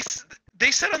 They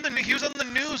said he was on the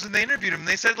news and they interviewed him.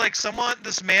 They said like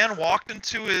this man walked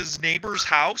into his neighbor's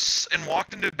house and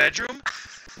walked into a bedroom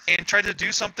and tried to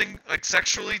do something like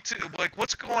sexually to, like,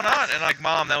 what's going on? And like,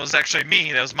 Mom, that was actually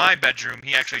me. That was my bedroom.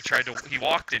 He actually he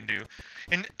walked into.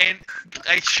 And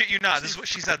I shit you not, this is what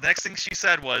she said. The next thing she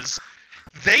said was,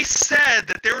 "They said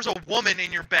that there was a woman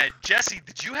in your bed." Jesse,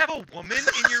 did you have a woman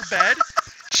in your bed?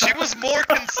 She was more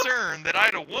concerned that I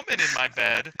had a woman in my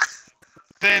bed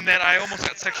than that I almost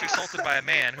got sexually assaulted by a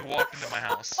man who walked into my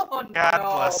house. Oh, God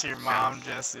no. bless your mom,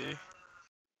 Jesse.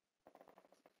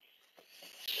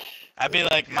 I'd be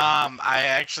like, "Mom, I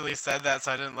actually said that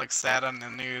so I didn't look sad on the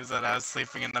news that I was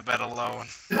sleeping in the bed alone."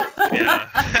 Yeah.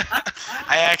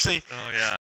 I actually, Oh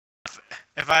yeah.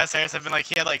 if I was Harris, I'd been like,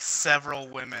 he had like several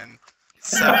women.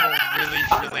 Several really,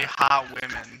 really hot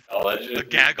women. A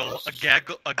gaggle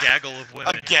of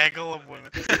women. A gaggle of women.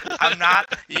 I'm not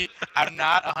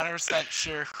 100%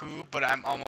 sure who, but I'm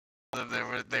almost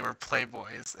positive they were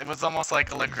playboys. It was almost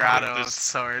like a Legato of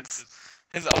sorts.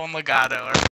 His own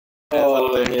Legato.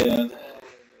 Oh man.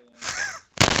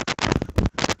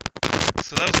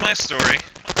 So that was my story.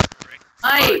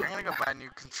 Mike, I'm gonna go buy a new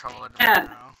controller Yeah.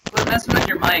 tomorrow. quit messing with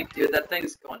your mic, dude. That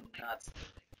thing's going nuts.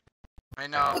 I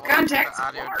know. The well, contact's the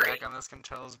audio blurry. jack on this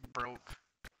controller's broke.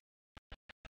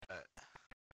 But-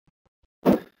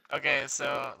 Okay,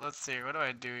 so let's see. What do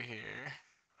I do here?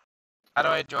 How do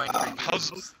I join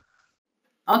reviews?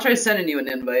 I'll try sending you an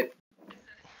invite.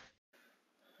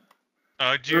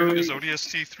 Is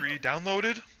ODST 3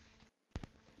 downloaded?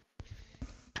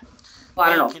 Well,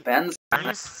 I don't know if Ben's. Are you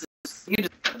s- You can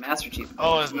just put the Master Chief.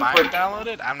 Oh, is mine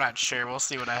downloaded? I'm not sure. We'll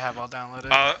see what I have all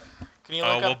downloaded. Can you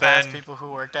look well, up past Ben- people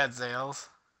who worked at Zales?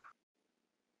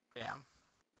 Yeah.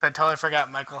 I totally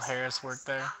forgot Michael Harris worked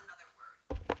there.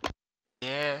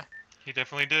 Yeah. He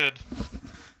definitely did.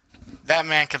 That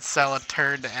man could sell a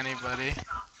turd to anybody.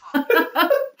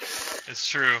 It's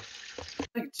true.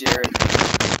 Like Jared.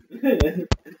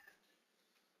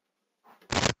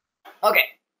 Okay,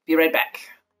 be right back.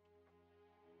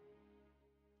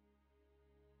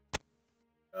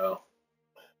 Oh.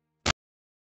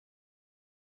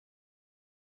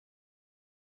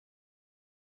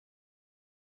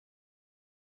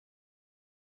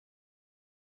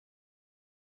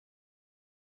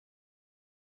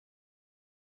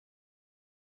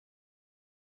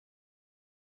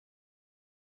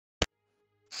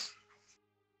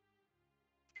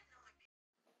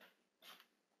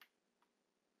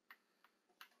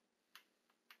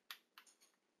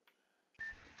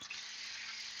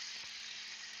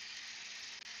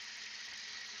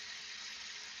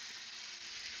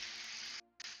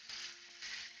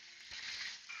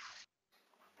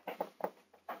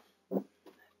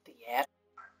 The ass.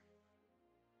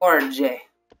 Or J.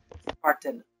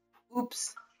 Martin.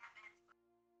 Oops.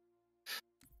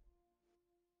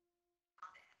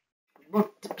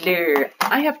 Multiplayer.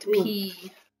 I have to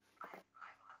pee.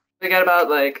 We got about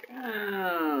like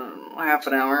half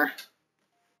an hour.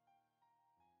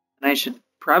 And I should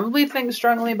probably think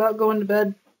strongly about going to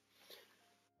bed.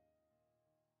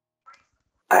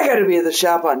 I gotta be at the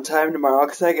shop on time tomorrow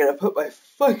because I gotta put my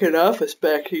fucking office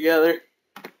back together.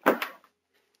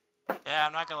 Yeah,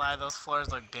 I'm not gonna lie, those floors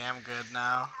look damn good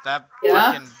now. That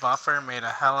Yeah? fucking buffer made a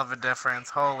hell of a difference.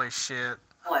 Holy shit.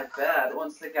 Well, I bet.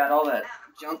 Once they got all that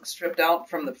junk stripped out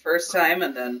from the first time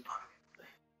and then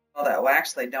all that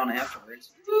wax laid down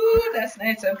afterwards. Ooh, that's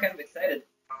nice. I'm kind of excited.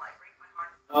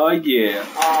 Oh yeah.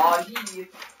 Aw, yeah.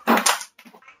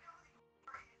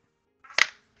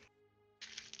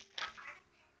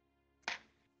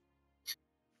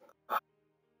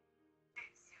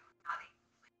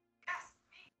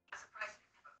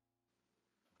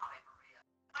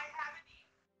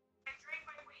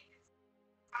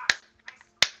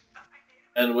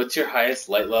 And what's your highest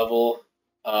light level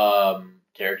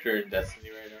character in Destiny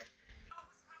right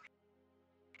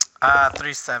now?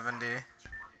 370.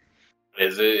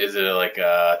 Is it like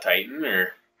a Titan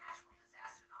or?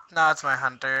 No, it's my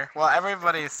hunter. Well,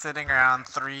 everybody's sitting around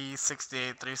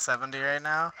 368, 370 right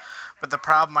now. But the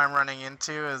problem I'm running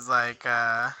into is like,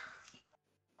 I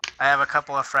have a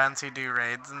couple of friends who do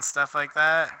raids and stuff like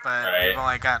that, but they've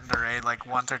only gotten to raid like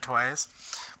once or twice.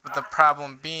 But the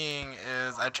problem being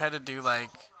is I try to do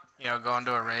like, you know, go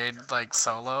into a raid like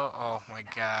solo. Oh my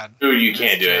god. Dude, you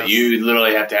can't do it. You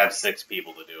literally have to have 6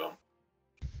 people to do them.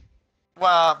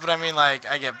 Well, but I mean like,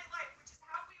 I get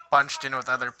bunched in with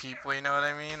other people, you know what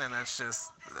I mean? And it's just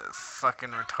fucking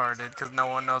retarded because no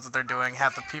one knows what they're doing.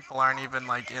 Half the people aren't even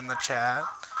like in the chat.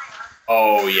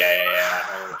 Oh yeah.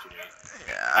 I know what you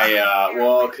mean. Yeah.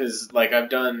 Well, cause like I've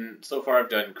done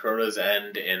Crota's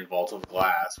End and Vault of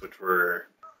Glass, which were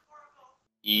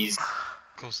easy.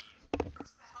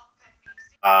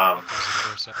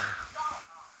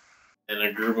 And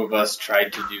a group of us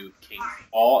tried to do King's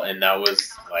Fall, and that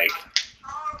was like,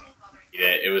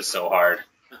 it was so hard.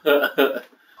 Did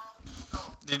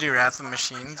you do Wrath of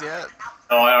Machines yet?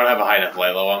 No, I don't have a high enough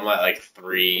light level. I'm at like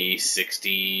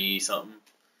 360 something.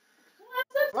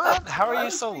 What? How are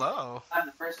you so low?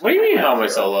 What do you mean, how am I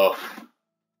so low?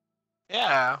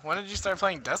 Yeah, when did you start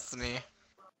playing Destiny?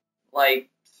 Like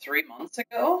 3 months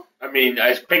ago? I mean,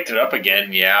 I picked it up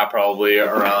again, yeah, probably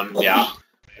around, I'd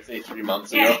say 3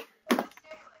 months ago.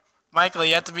 Michael,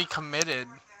 you have to be committed.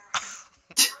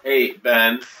 Hey,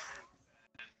 Ben.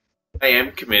 I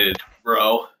am committed,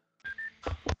 bro.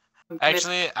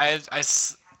 Actually, I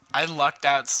lucked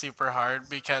out super hard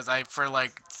because I, for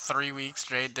like 3 weeks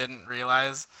straight, didn't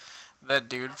realize that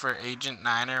dude for Agent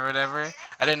 9 or whatever.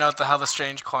 I didn't know what the hell the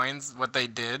strange coins, what they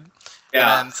did.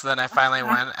 Yeah. And so then I finally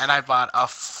went and I bought a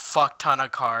fuck ton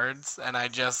of cards and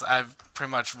I've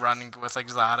pretty much run with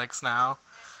exotics now.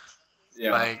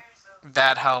 Yeah. Like,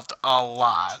 that helped a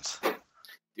lot.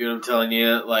 Dude, I'm telling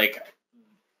you, like,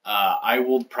 I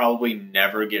will probably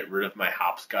never get rid of my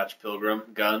Hopscotch Pilgrim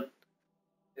gun.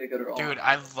 Dude,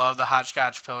 I love the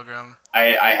Hopscotch Pilgrim.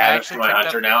 I have it for my picked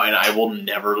hunter up- now, and I will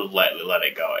never let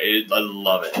it go. I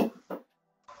love it.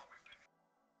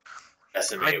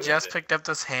 I just picked up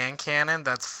this hand cannon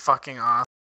that's fucking awesome.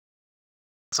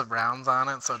 Lots of rounds on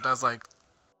it, so it does like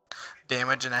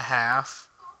damage and a half.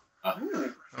 Let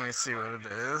me see what it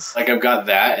is. Like, I've got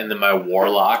that, and then my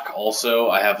Warlock also.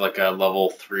 I have like a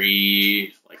level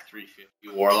 3, like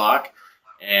 350 Warlock,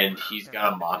 and he's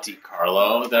got a Monte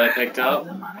Carlo that I picked up.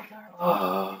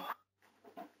 Monte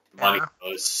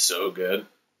Carlo is so good.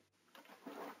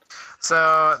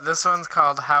 So this one's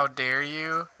called How Dare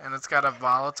You, and it's got a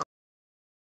volatile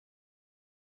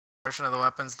portion of the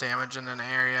weapon's damage in an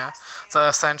area. So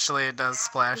essentially it does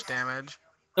splash damage.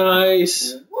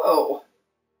 Nice. Whoa.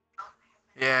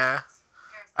 Yeah.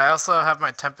 I also have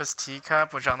my Tempest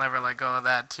Teacup, which I'll never let go of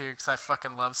that too, because I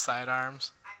fucking love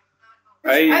sidearms.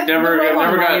 I never got.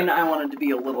 I wanted to be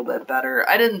a little bit better.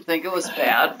 I didn't think it was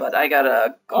bad, but I got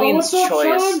a Queen's what's up,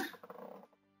 Choice. Sean?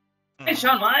 Hey,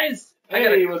 Sean Wise.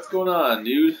 Hey, what's going on,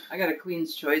 dude? I got a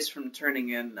Queen's Choice from turning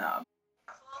in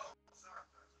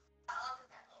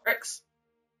bricks.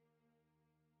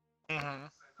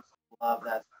 Love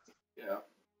that. Yeah.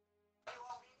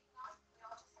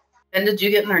 And did you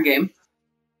get in our game?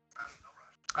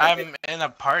 I'm in a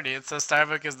party. It says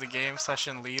Starbuck is the game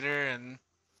session leader, and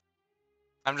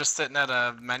I'm just sitting at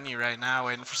a menu right now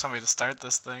waiting for somebody to start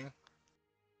this thing.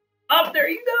 Oh, there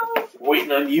you go.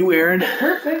 Waiting on you, Aaron.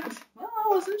 Perfect. Well, I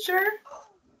wasn't sure.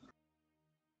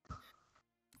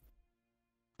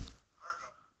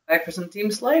 Back for some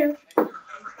Team Slayer.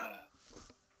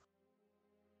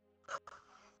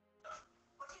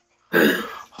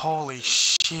 Holy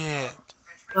shit.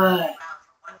 But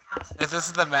If this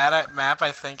is the map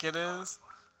I think it is,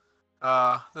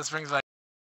 this brings back.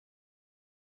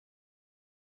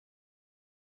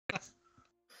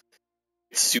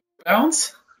 Super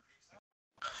bounce?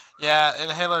 Yeah, in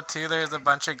Halo 2, there's a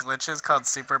bunch of glitches called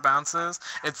super bounces.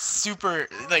 It's super,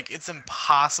 like, it's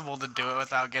impossible to do it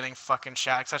without getting fucking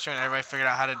shot, especially when everybody figured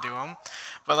out how to do them.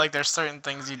 But, like, there's certain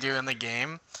things you do in the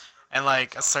game, and,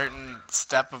 like, a certain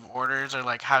step of orders, or,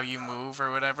 like, how you move,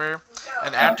 or whatever.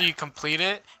 And after you complete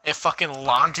it, it fucking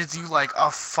launches you, like,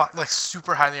 like,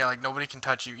 super high in the air, like, nobody can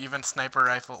touch you, even sniper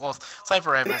rifle. Well,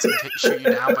 sniper rifles can shoot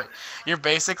you down, but you're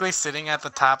basically sitting at the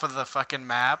top of the fucking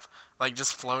map, like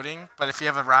just floating. But if you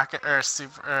have a rocket or a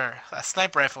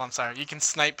sniper rifle, I'm sorry, you can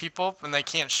snipe people and they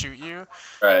can't shoot you.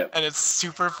 Right. And it's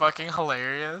super fucking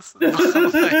hilarious. Like,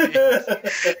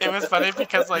 it was funny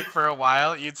because like for a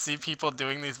while you'd see people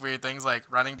doing these weird things like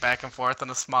running back and forth in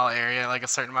a small area like a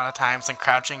certain amount of times and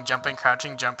crouching, jumping,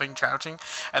 crouching, jumping, crouching,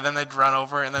 and then they'd run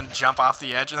over and then jump off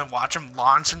the edge and then watch them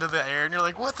launch into the air and you're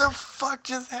like, what the fuck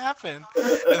just happened?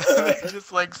 And then they're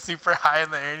just like super high in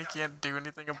the air and you can't do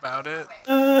anything about it.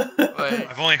 Like,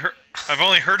 I've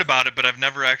only heard about it, but I've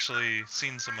never actually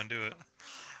seen someone do it.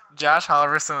 Josh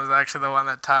Halverson was actually the one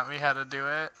that taught me how to do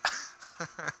it.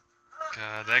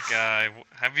 God, that guy.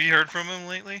 Have you heard from him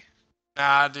lately?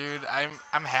 Nah, dude,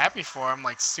 I'm happy for him,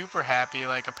 like super happy.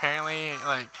 Like apparently,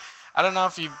 like I don't know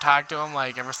if you've talked to him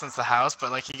like ever since the house, but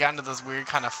like he got into this weird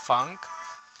kind of funk.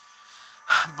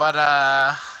 But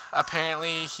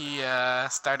apparently he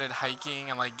started hiking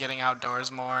and like getting outdoors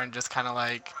more and just kind of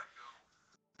like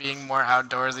being more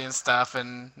outdoorsy and stuff,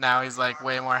 and now he's like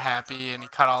way more happy and he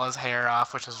cut all his hair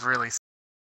off, which is really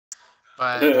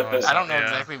but I don't know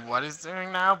exactly what he's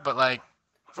doing now, but like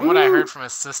from what I heard from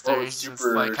his sister, he's just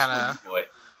like kind of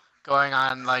going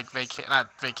on like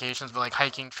not vacations but like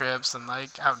hiking trips and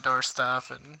like outdoor stuff.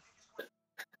 And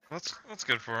that's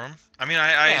good for him. I mean,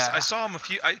 I saw him a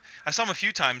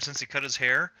few times since he cut his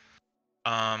hair.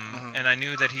 And I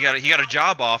knew that he got a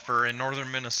job offer in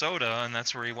northern Minnesota, and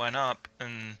that's where he went up.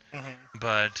 And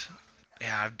but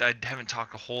yeah, I haven't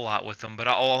talked a whole lot with him. But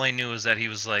all I knew is that he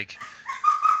was like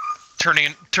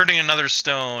turning another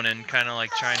stone and kind of like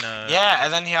trying to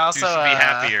and then he also be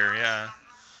happier. Yeah.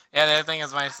 Yeah, the other thing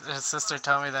is his sister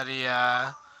told me that he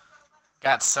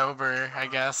got sober, I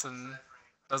guess, and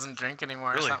doesn't drink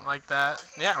anymore or something like that.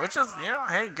 Yeah, which is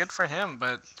hey, good for him.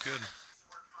 But good.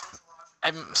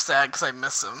 I'm sad because I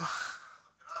miss him.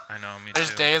 I know, me too.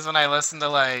 There's days when I listen to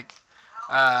like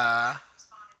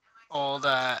old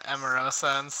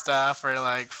Emarosa and stuff, or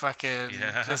like fucking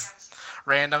just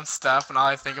random stuff, and all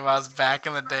I think about is back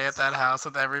in the day at that house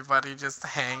with everybody just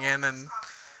hanging and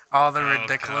all the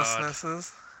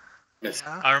ridiculousnesses. Yes.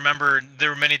 Yeah. I remember there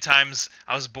were many times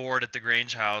I was bored at the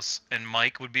Grange house, and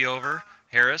Mike would be over,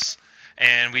 Harris,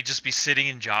 and we'd just be sitting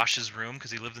in Josh's room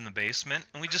because he lived in the basement,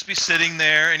 and we'd just be sitting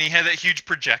there, and he had that huge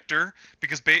projector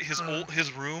because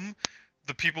his room,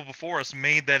 the people before us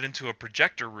made that into a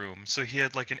projector room, so he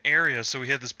had like an area, so we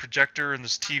had this projector and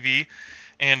this TV,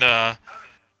 and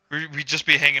we'd just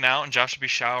be hanging out, and Josh would be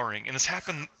showering, and this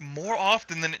happened more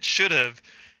often than it should have.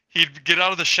 He'd get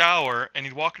out of the shower and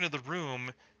he'd walk into the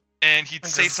room. And he'd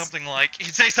say something like,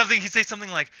 "Hey,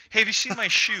 have you seen my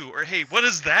shoe?" Or, "Hey, what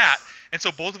is that?" And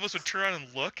so both of us would turn around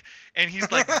and look, and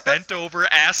he's like bent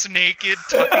over, ass naked,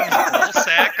 tucking his ball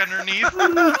sack underneath.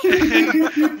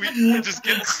 And we just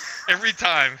get every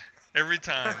time. He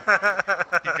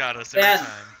got us every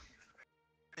time.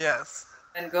 Yes.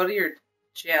 And go to your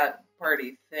chat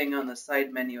party thing on the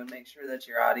side menu and make sure that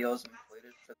your audio is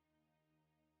included for.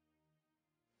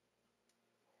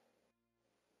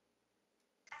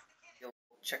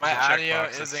 My audio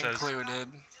is included.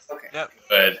 Okay. Yep.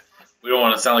 But we don't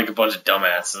want to sound like a bunch of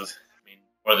dumbasses. I mean,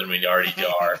 more than we already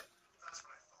are.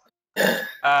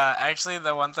 Actually,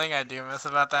 the one thing I do miss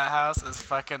about that house is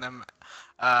fucking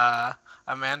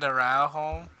Amanda Rao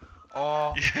home.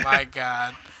 Oh my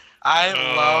god. I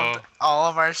loved all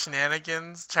of our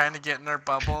shenanigans trying to get in her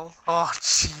bubble. Oh,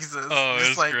 Jesus. Oh, just it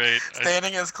was like great.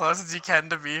 Standing as close as you can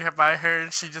to be by her,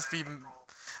 and she'd just be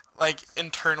like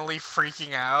internally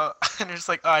freaking out. And you're just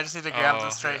like, oh, I just need to grab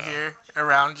this right here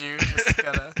around you. Just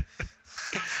gotta.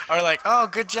 Or like, oh,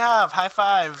 good job, high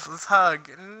five, let's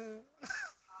hug.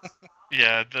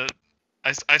 Yeah,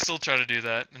 I still try to do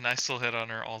that, and I still hit on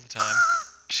her all the time.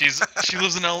 She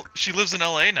lives in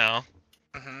LA now.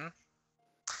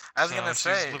 I was gonna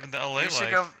say, she's living the LA should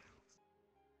life. go.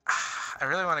 I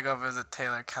really want to go visit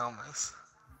Taylor Kelmus.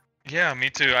 Yeah, me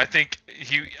too. I think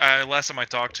last time I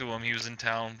talked to him, he was in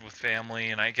town with family,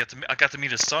 and I got to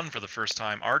meet his son for the first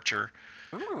time, Archer.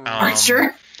 Ooh.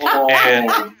 Archer.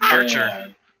 And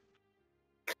Archer.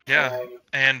 Yeah,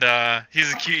 and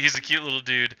he's a cute little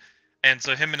dude, and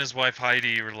so him and his wife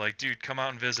Heidi were like, dude, come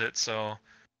out and visit. So,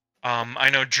 I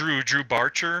know Drew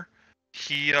Barcher.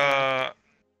 He I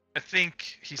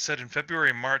think he said in February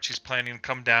and March he's planning to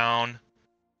come down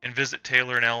and visit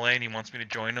Taylor in LA, and he wants me to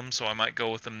join him, so I might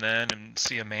go with him then and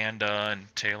see Amanda and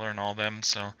Taylor and all them.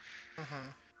 So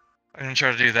I'm gonna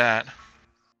try to do that.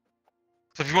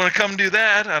 So if you want to come do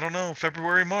that, I don't know,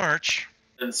 February, March.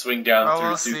 And swing down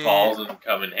through Sioux Falls and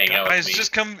come and hang out with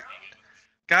me.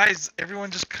 Guys,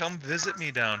 everyone just come visit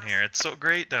me down here. It's so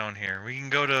great down here. We can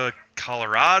go to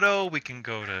Colorado, we can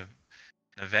go to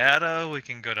Nevada, we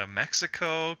can go to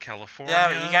Mexico, California.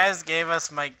 Yeah, but you guys gave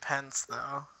us Mike Pence,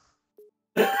 though.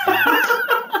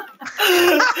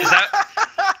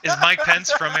 Is Mike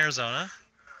Pence from Arizona?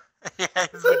 Yeah,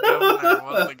 he's the governor.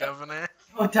 Was the governor?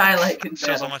 Oh, die like in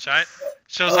Shows how much I.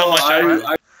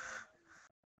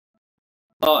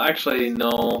 Oh, actually,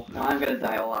 no. No, I'm gonna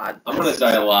die a lot. I'm gonna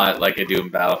die a lot, like I do in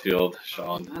Battlefield,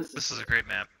 Sean. This is a great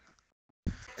map.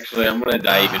 Actually, I'm gonna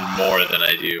die even more than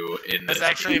I do in this. This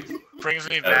actually brings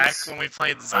me back when we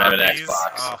played I zombies. have an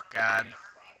Xbox. Oh god.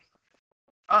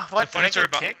 Oh, what? Did I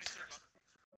get kicked?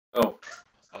 Oh.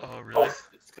 Oh, really? Oh,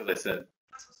 it's because I said.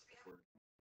 What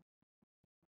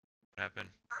happened?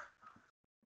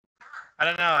 I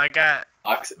don't know. I got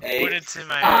Box A. booted to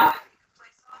my.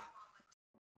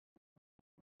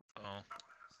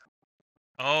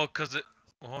 Oh, cause it.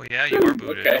 Oh yeah, you are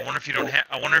booted. Okay. I wonder if you don't have.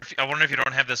 I wonder if you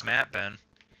don't have this map, Ben.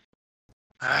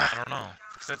 I don't know.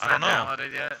 It's I don't not know.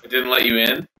 downloaded yet. It didn't let you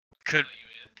in?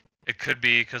 It could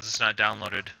be because it's not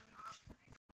downloaded.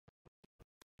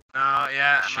 No,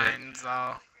 yeah, Shit. mine's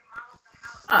all.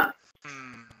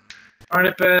 Darn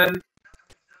it, Ben.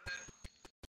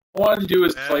 All I wanted to do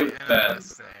is play with Ben.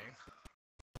 Interesting.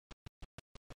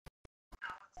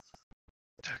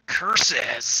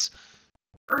 Curses.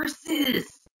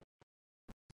 Curses.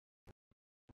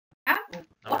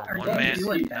 What are you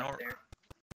doing back there?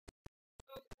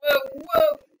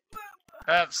 Whoa.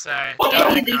 Oh, sorry. What?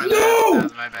 Don't ignore that. No! That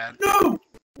was my bad. No!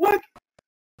 What?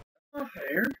 Not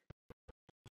fair.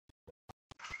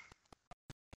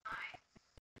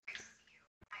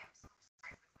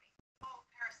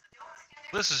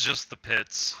 This is just the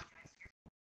pits.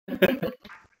 Happy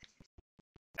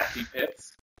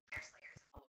pits?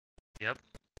 Yep.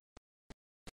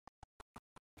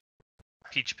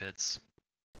 Peach pits.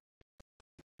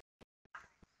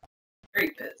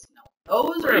 Great pits. No.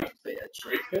 Those are a bitch.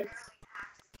 Great pits?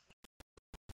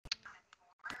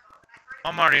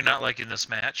 I'm already not liking this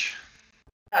match.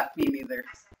 Me neither.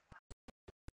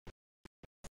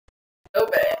 So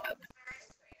bad.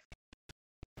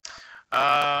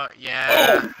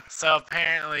 Yeah. Oh. So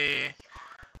apparently,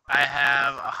 I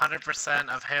have 100%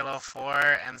 of Halo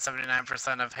 4 and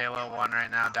 79% of Halo 1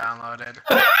 right now downloaded.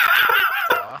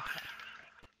 So,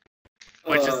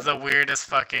 which is the weirdest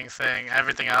fucking thing.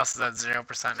 Everything else is at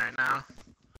 0% right now.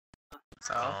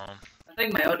 So. I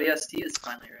think my ODST is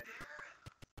finally ready.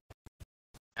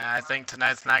 I think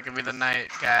tonight's not gonna be the night,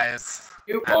 guys.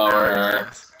 Bummer.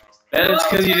 Ben, it's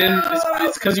because you didn't.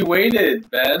 It's because you waited,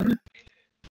 Ben.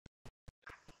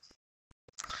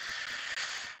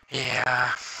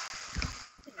 Yeah.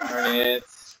 Darn it.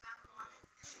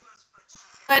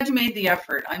 Glad you made the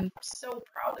effort. I'm so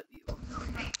proud of you.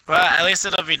 Well, at least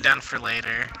it'll be done for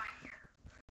later.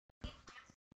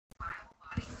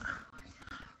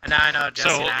 And now I know Jesse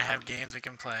and I have games we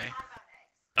can play.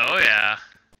 Oh yeah.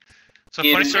 So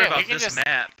funny story about this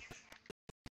map.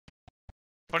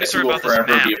 Funny story about this map.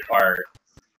 Forever be apart.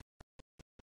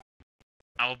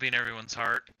 I will be in everyone's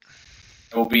heart.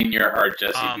 It will be in your heart,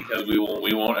 Jesse, because we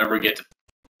won't ever get to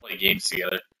play games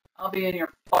together. I'll be in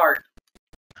your fart.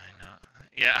 I know.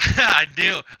 Yeah, I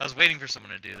knew. I was waiting for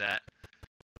someone to do that.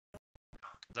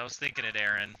 I was thinking it,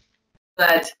 Aaron.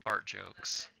 That. Fart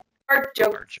jokes. Fart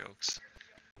jokes. Fart jokes.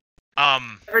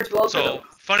 So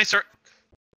funny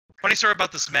story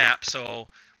about this map. So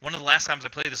one of the last times I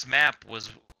played this map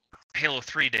was Halo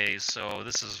 3 days. So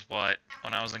this is when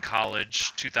I was in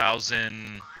college,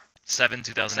 2007,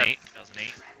 2008.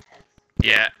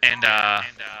 Yeah, and I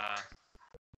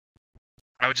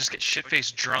would just get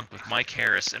shit-faced drunk with Mike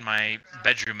Harris in my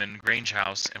bedroom in Grange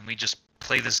House, and we just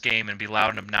play this game and be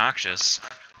loud and obnoxious.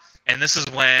 And this is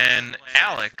when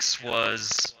Alex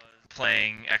was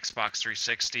playing Xbox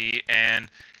 360 and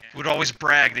would always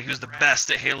brag that he was the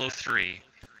best at Halo 3.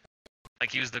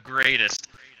 Like, he was the greatest.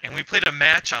 And we played a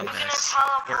match on this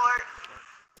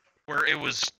where it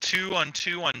was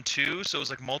 2-on-2-on-2, so it was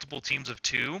like multiple teams of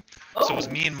 2. So it was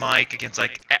me and Mike against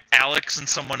like Alex and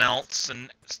someone else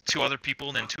and 2 other people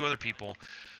and then 2 other people.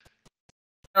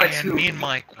 And me and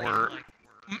Mike were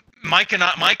Mike and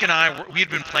I, we had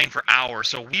been playing for hours,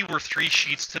 so we were 3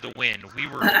 sheets to the wind. We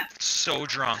were so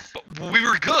drunk, but we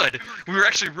were good. We were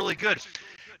actually really good.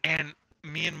 And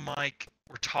me and Mike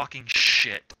were talking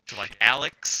shit to like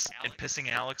Alex and pissing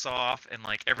Alex off and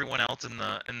like everyone else in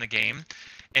the game.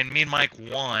 And me and Mike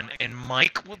won, and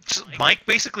Mike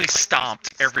basically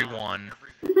stomped everyone.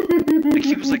 Like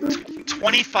he was like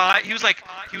 25. He was like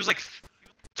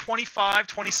 25,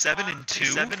 27 and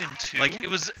 2. Like it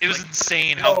was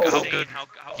insane how good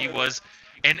he was.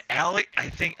 And Alex, I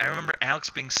remember Alex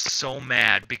being so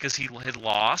mad because he had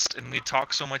lost and we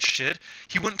talked so much shit.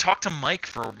 He wouldn't talk to Mike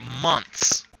for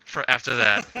months after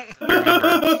that. I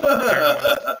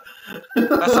remember.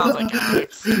 That sounds like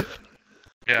Alex.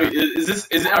 Yeah. Wait,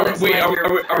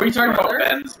 are we talking about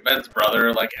Ben's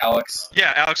brother, like Alex?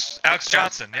 Yeah, Alex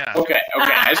Johnson. Yeah. Okay.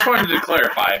 I just wanted to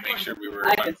clarify, make sure we were.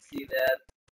 I could see that.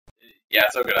 Yeah,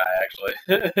 so could I actually.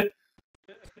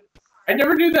 I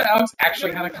never knew that Alex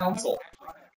actually had a console.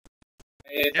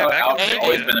 I thought Alex had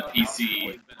always been a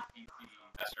PC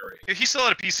master race. He still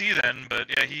had a PC then, but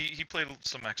yeah, he played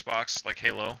some Xbox, like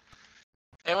Halo.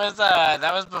 It was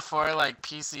that was before like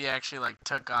PC actually like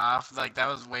took off. Like that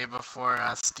was way before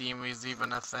Steam was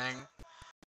even a thing.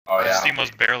 Oh yeah. Steam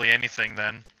was barely anything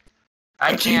then. The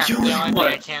only thing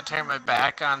I can't turn my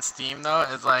back on Steam though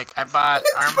is like I bought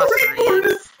Arma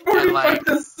 3 and like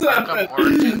Arkham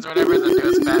Origins or whatever, the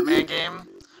newest Batman game.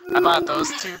 I bought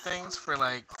those 2 things for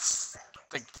like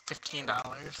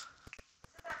 $15.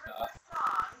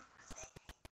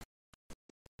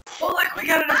 Well, like we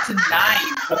got it up to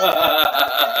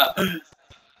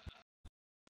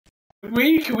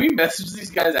 9. Can we message these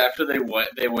guys after they went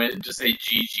and just say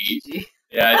GG?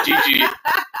 Yeah, GG.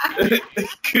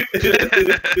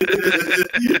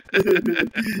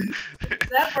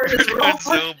 That part is real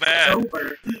so bad.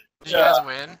 sober. Did you guys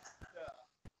win?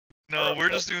 No, we're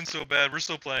just doing so bad. We're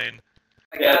still playing.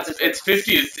 Yeah, it's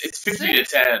 50 to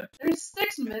 10. There's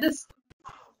 6 minutes.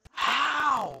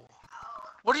 How?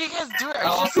 What are you guys doing? Are you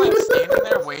just like standing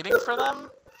there waiting for them?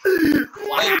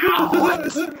 Wow.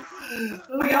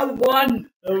 We got 1.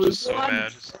 That was so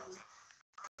bad.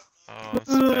 Oh,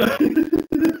 that's so bad.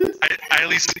 I at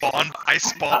least spawned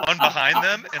behind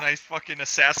them, and I fucking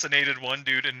assassinated one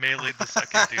dude and meleeed the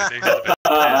second dude. They should have been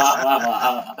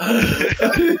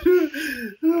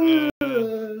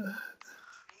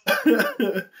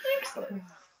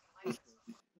pissed.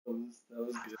 That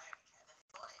was good.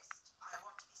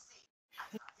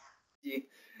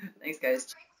 Thanks,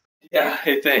 guys. Yeah,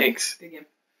 hey, thanks. Good game.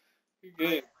 Good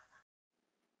game.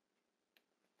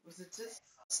 Was it just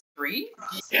 3?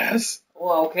 Yes.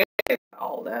 Well, okay.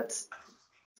 Oh, that's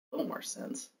a little more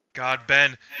sense. God,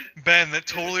 Ben, that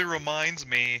totally reminds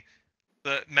me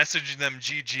that messaging them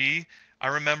GG. I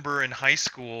remember in high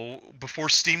school, before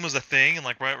Steam was a thing, and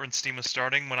like right when Steam was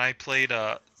starting, when I played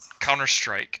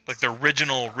Counter-Strike, like the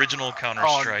original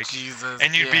Counter-Strike. Oh, Jesus,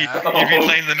 and you'd be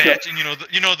playing the match, and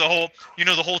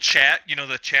the whole chat,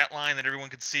 the chat line that everyone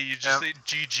could see. You just say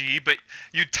GG, but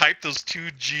you type those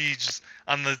 2 G's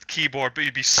on the keyboard, but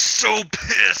you'd be so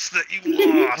pissed that you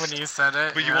lost when you said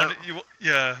it. But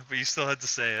but you still had to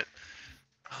say it.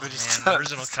 Oh, man, the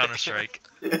original Counter-Strike.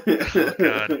 Oh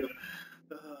god.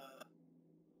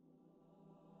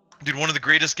 Dude, one of the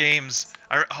greatest games.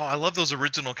 I love those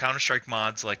original Counter-Strike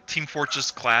mods, like Team Fortress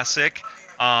Classic.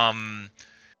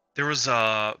 There was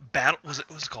a battle. Was it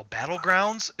called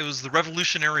Battlegrounds? It was the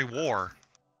Revolutionary War.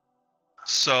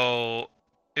 So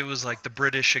it was like the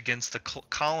British against the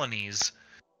colonies,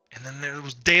 and then there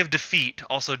was Day of Defeat.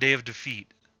 Also, Day of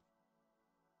Defeat.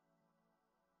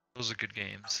 Those are good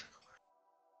games.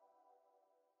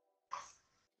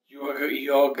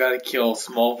 You all gotta kill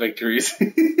small victories.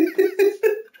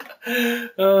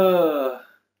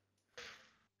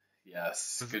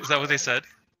 Yes. Is that what they said?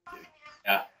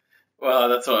 Yeah. Well,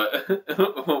 that's what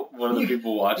one of the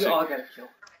people watching. You all gotta kill.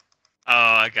 Oh,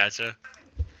 I gotcha.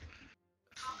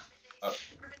 Oh.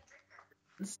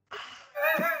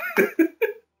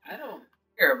 I don't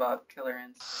care about Killer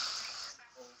Instinct.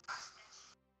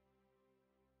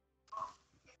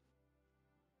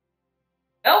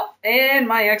 Oh, and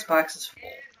my Xbox is full.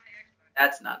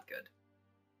 That's not good.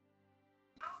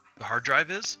 The hard drive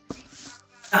is?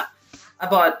 I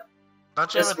bought.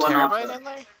 Don't you have a terabyte in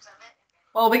there?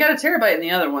 Well, we got a terabyte in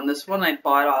the other one. This one I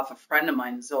bought off a friend of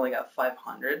mine. It's only got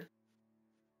 500.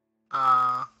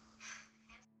 Oh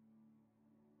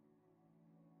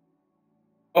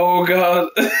god.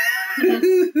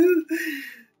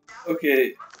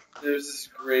 Okay. There's this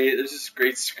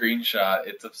great screenshot.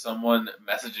 It's of someone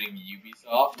messaging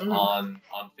Ubisoft on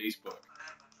Facebook.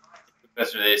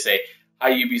 They say,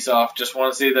 "Hi Ubisoft, just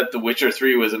want to say that The Witcher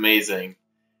 3 was amazing."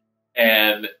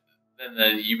 and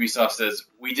then Ubisoft says,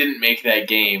 "We didn't make that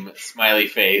game," smiley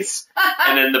face.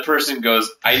 And then the person goes,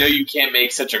 "I know you can't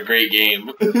make such a great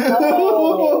game."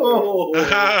 Oh,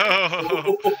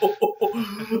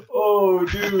 Oh,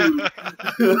 dude.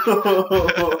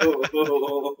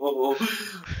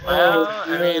 well,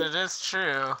 I mean, it is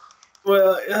true.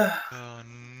 Well, yeah. Oh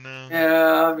no.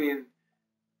 Yeah, I mean,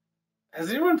 has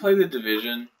anyone played The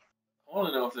Division? I want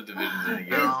to know if The Division's any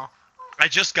good. No. I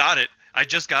just got it. I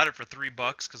just got it for $3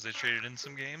 because they traded in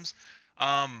some games.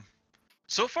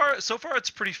 So far it's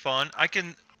pretty fun. I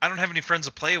don't have any friends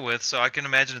to play with, so I can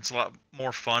imagine it's a lot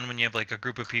more fun when you have like a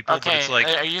group of people. Okay, But it's like,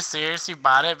 are you serious? You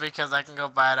bought it? Because I can go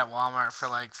buy it at Walmart for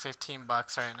like $15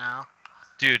 right now.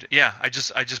 dude, yeah, I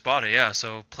just bought it. Yeah,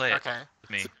 so play it Okay. with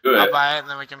me. Good. I'll buy it and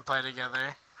then we can play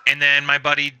together. And then my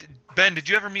buddy Ben, did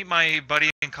you ever meet my buddy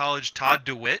in college, Todd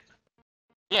DeWitt?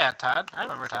 Yeah, Todd. I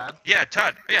remember Todd. Yeah,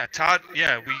 Todd. Yeah, Todd.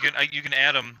 Yeah, you can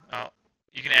add him.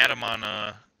 You can add him on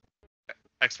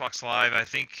Xbox Live. I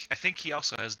think he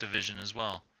also has Division as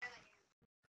well.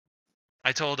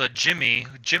 I told Jimmy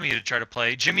to try to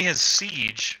play. Jimmy has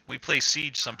Siege. We play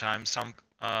Siege sometimes.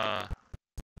 But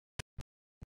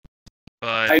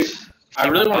I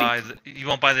really he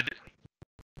won't buy the.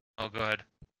 Oh, go ahead.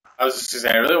 I was just gonna say,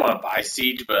 I really want to buy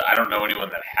Siege, but I don't know anyone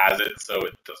that has it, so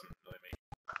it doesn't really make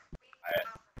me buy it.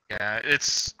 Yeah,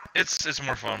 it's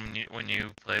more fun when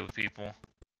you play with people.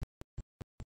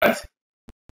 What?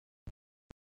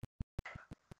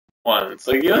 One, it's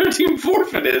like the other team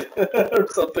forfeited or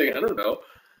something. I don't know.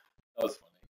 That was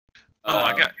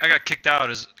funny. Oh, I got kicked out.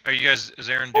 Is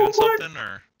Aaron doing something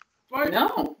or?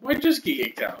 No. Why just get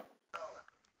kicked out?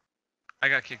 I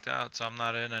got kicked out, so I'm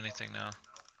not in anything now.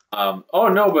 Oh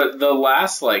no, but the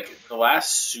last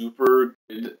super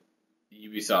good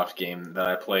Ubisoft game that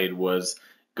I played was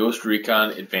Ghost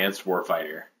Recon Advanced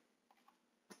Warfighter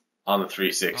on the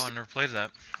 360. Oh, I never played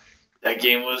that. That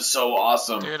game was so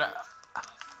awesome. Dude,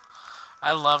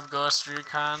 I love Ghost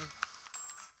Recon.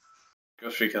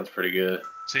 Ghost Recon's pretty good.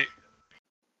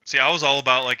 See, I was all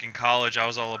about, like, in college, I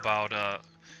was all about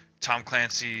Tom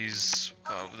Clancy's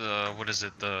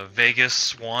the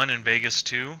Vegas 1 and Vegas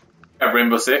 2. Got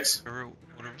Rainbow Six.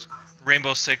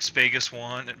 Rainbow Six Vegas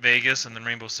 1 Vegas, and then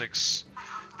Rainbow Six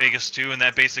Vegas 2, and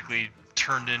that basically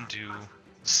turned into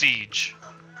Siege.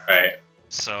 Right.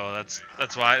 So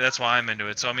that's why I'm into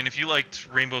it. So I mean, if you liked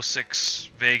Rainbow Six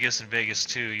Vegas and Vegas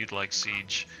 2, you'd like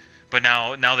Siege. But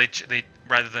now they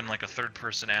rather than like a third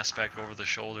person aspect over the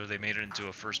shoulder, they made it into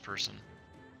a first person.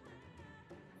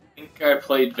 I think I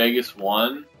played Vegas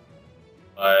 1,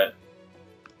 but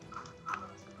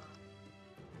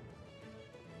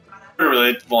it's been a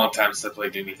really long time since I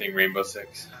played anything Rainbow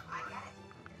Six.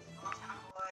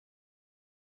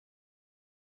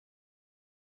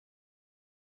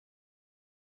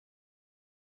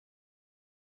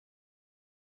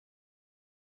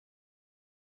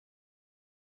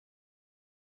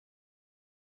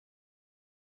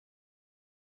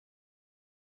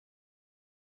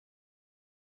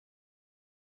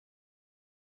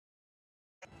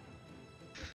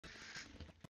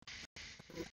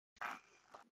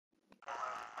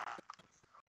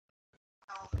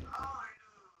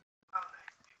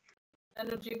 And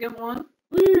did you get one?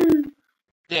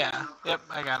 Yeah. Yep,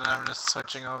 I got it. I'm just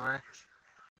switching over.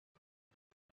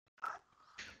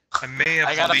 I may have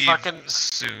I to gotta leave fucking-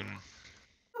 soon.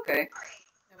 Okay.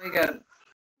 And we got.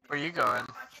 Where you going?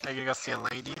 Are you gonna go see a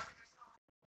lady?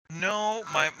 No,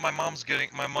 my mother's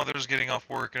getting off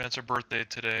work and it's her birthday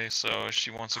today, so she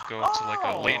wants to go to like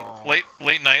a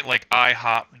late night like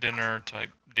IHOP dinner type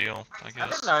deal, I I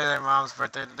guess. didn't know their mom's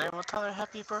birthday today. We'll tell her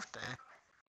happy birthday.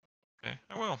 Okay,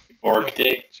 I will. Work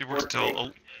day. She works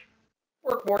till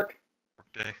Work.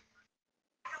 day.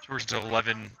 She works until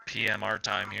 11 p.m. our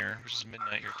time here, which is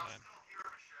midnight your time.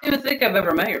 I don't think I've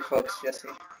ever met your folks, Jesse.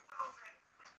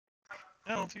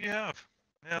 I don't think you have.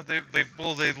 Yeah, they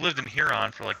lived in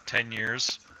Huron for like 10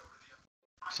 years,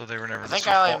 so they were never. I think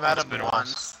I only met it's him been a while.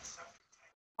 once.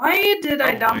 Why did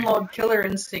I Probably. download Killer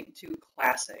Instinct 2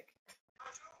 Classic?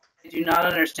 I do not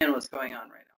understand what's going on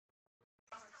right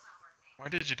now. Why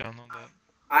did you download that?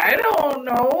 I don't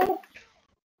know.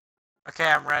 Okay,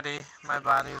 I'm ready. My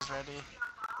body is ready.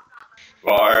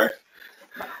 Bar.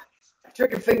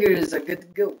 Trigger fingers are good to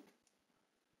go.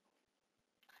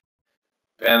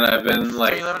 And I've been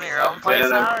like. Are you living at your own place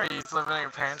now, or are you living at your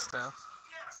parents still?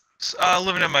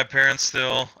 Living at my parents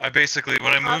still. I basically,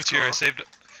 when I moved here, cool.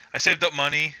 I saved up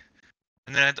money,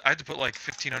 and then I had to put like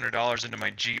 $1,500 into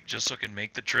my Jeep just so I could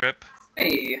make the trip.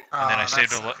 Hey. And then I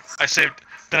saved sucks. I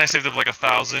saved up like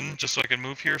 $1,000 just so I could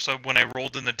move here. So when I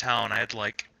rolled into town, I had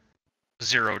like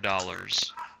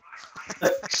 $0.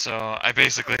 So I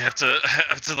basically have to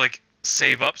like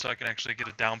save up so I can actually get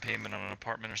a down payment on an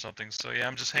apartment or something. So yeah,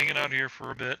 I'm just hanging out here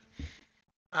for a bit.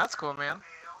 That's cool, man.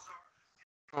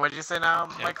 What'd you say now,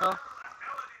 Yeah. Michael?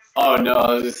 Oh no,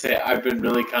 I was just saying I've been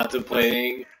really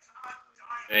contemplating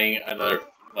getting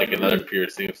another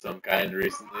piercing of some kind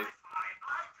recently.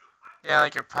 Yeah,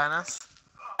 like your penis?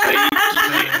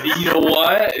 You know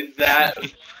what? That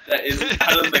isn't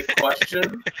out of the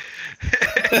question.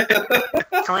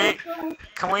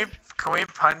 Can we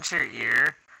punch your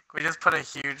ear? Can we just put a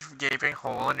huge gaping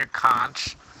hole in your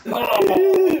conch?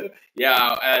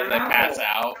 Yeah, as I pass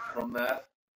out from that.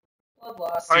 Blood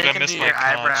loss. Or Dude, you I can miss do my your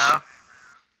conch. eyebrow.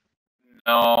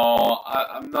 No,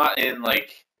 I'm not in I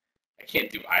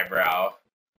can't do eyebrow.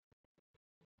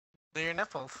 Do your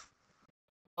nipples.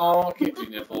 Oh, I can't do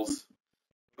nipples.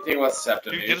 You think about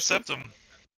septum? Dude, get a septum. I was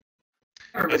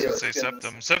Everybody gonna always say gets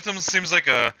septum. Septum seems like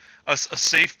a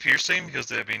safe piercing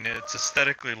because I mean it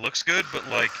aesthetically looks good, but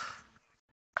like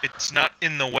it's not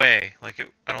in the way. Like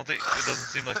I don't think it doesn't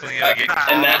seem like something I get caught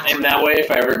And on. that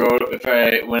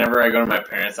way, whenever I go to my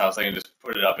parents' house, I can just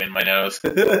put it up in my nose.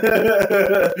 Look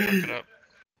it up.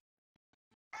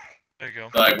 There you go.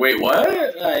 Like, wait, what?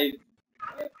 I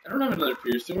don't have another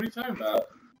piercing. What are you talking about?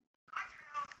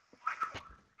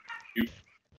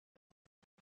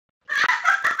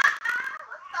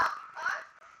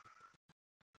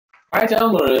 I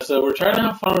downloaded it, so we're trying to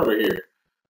have fun over here.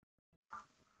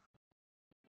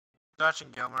 Watching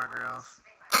Gilmore Girls.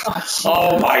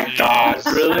 Oh my Jeez. god,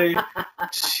 really?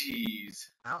 Jeez.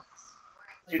 No.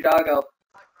 How's your doggo?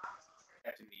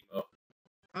 Captain Nemo.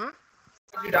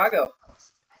 How's your doggo?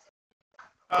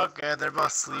 Oh, good. They're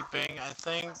both sleeping, I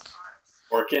think.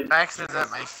 Working? Max is at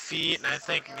my feet, and I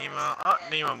think Nemo... Oh,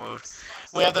 Nemo moved.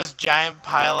 We have this giant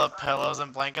pile of pillows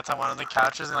and blankets on one of the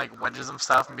couches and, like, wedges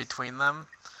himself in between them.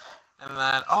 And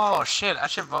then... Oh, shit. I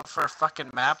should vote for a fucking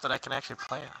map that I can actually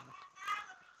play on.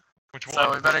 Which one?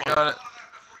 So we better Which go one? to...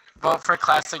 Vote for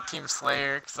Classic Team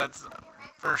Slayer, because that's...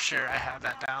 For sure, I have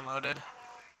that downloaded.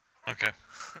 Okay.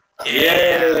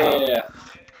 Yeah!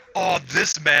 Oh,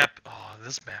 this map. Oh,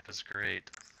 this map is great.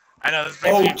 I know, this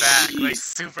brings me Oh, back. Like, jeez.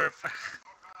 super...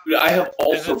 Dude, I have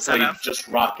also it set played up? just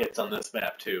rockets on this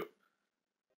map, too.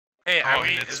 Hey, Oh, are we...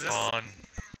 and it's Is this... fun.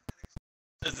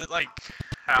 Is it, like...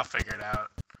 I'll figure it out.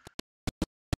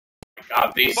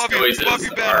 God, these Bobby noises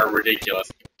Benner. are ridiculous.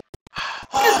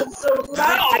 Oh, it's so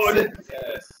loud!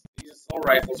 Yes. These assault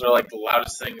rifles are like the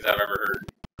loudest things I've ever heard.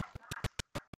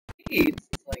 It's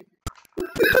like,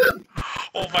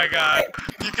 Oh my god.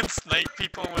 You can snipe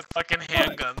people with fucking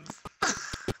handguns.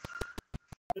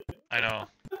 I know.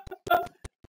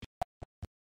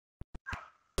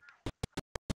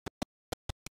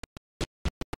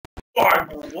 Oh,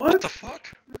 What what? the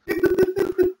fuck?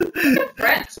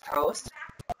 French toast.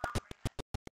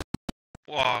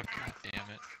 Oh, god damn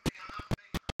it.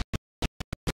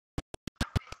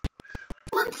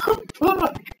 What the fuck?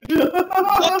 What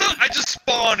the? I just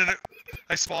spawned and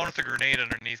I spawned with a grenade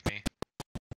underneath me.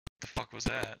 What the fuck was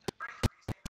that?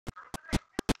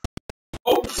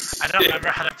 Oh, I don't shit. remember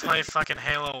how to play fucking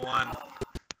Halo 1.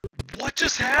 What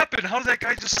just happened? How did that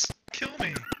guy just kill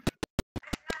me? I'm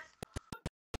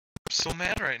so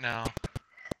mad right now.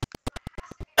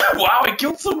 Wow, I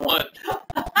killed someone!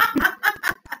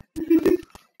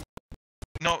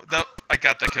 No, that I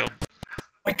got that kill.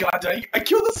 My god, I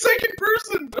killed the second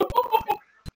person!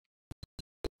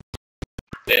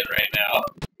 Dead right now.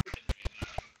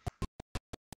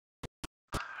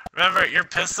 Remember, your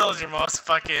pistol is your most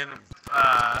fucking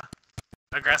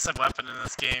aggressive weapon in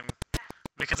this game.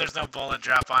 Because there's no bullet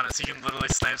drop on it, so you can literally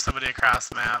snipe somebody across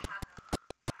the map.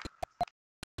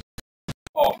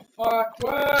 Oh, fuck, So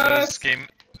what? this game.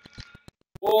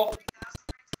 Well,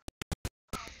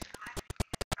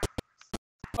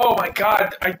 oh my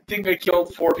god, I think I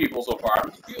killed 4 people so far.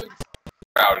 I'm feeling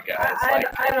proud, guys. I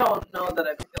don't know that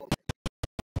I've killed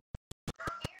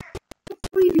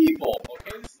 3 people.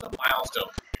 Okay, this is a milestone.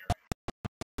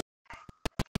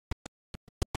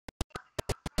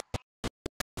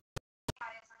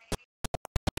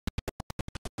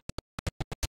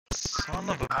 Son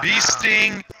of a bee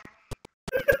sting!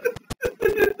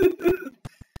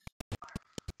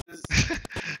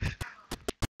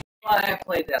 I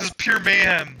played This that. is pure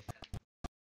mayhem.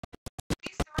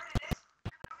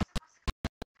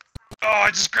 Oh,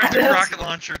 I just grabbed a rocket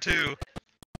launcher too.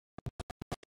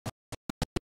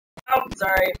 Oh,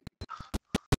 sorry.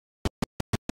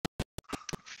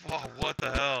 Oh, what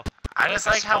the hell? I just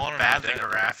like how Spawn bad and the dead.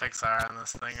 graphics are on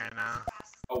this thing right now.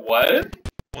 A what?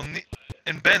 Well,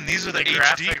 and Ben, these are the The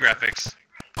HD graphics.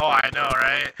 Oh, I know,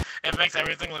 right? It makes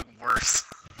everything look worse.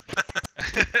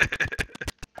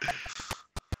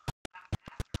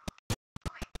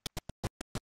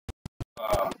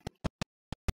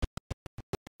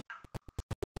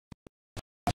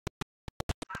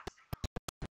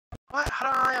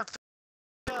 How do I have 3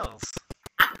 kills?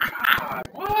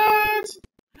 What?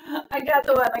 I got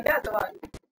the one. I got the one.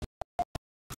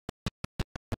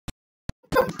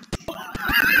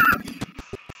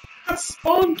 That's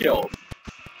spawn kill.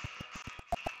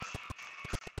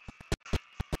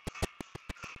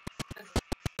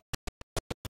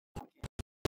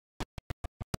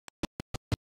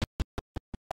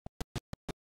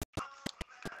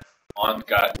 One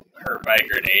got hurt by a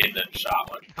grenade and then shot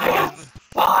one. I got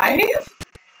 5?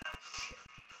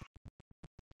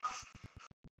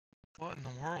 What in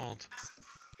the world?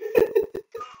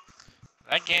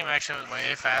 That game actually was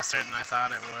way faster than I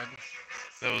thought it would.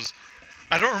 That was.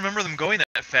 I don't remember them going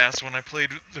that fast when I played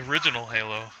the original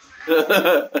Halo.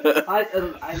 I'm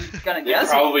gonna guess.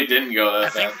 It probably didn't go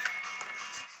that fast.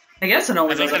 I guess it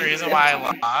only I think goes the like reason 50. why I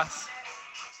lost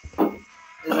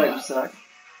is that you suck.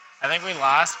 I think we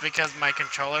lost because my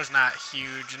controller's not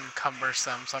huge and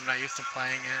cumbersome, so I'm not used to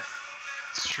playing it.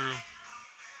 It's true.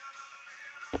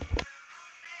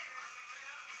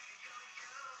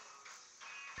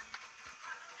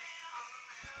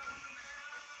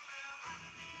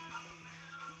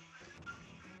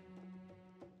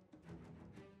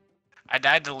 I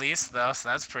died the least though, so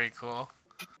that's pretty cool.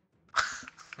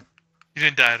 You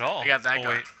didn't die at all. I got that oh,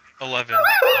 going. wait. 11. Oh.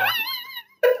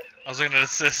 I was looking at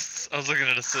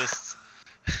assists.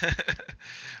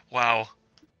 Wow.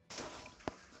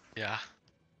 Yeah.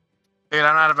 Dude,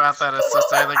 I'm not about that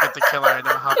assist. I either get the kill or I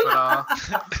don't help at all.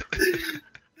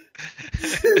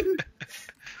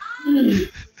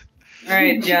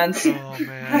 Alright, John. Oh,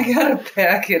 man. I gotta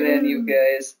pack it in, you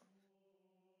guys.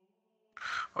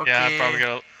 Okay. Yeah,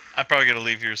 I probably gotta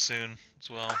leave here soon as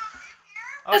well.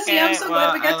 Jesse, I'm so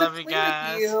glad we got to love play you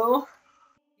guys. with you.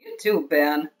 You too,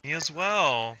 Ben. Me as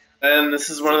well. And this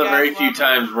is one of the very few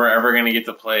times we're ever gonna get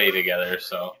to play together,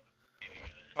 so.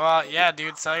 Well, yeah,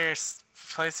 dude, sell your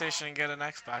PlayStation and get an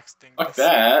Xbox. Dingus. Fuck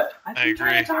that. I've been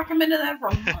trying to talk him into that for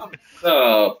a month.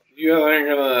 So, you guys aren't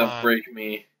gonna break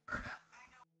me.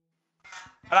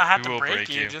 I don't have We to will break break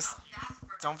you, you. just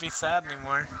don't be sad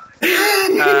anymore.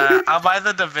 I'll buy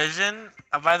the Division.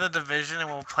 And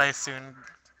we'll play soon.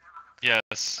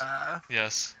 Yes.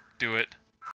 Yes. Do it.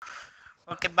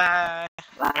 Okay, bye.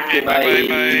 Bye. Okay,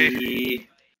 bye.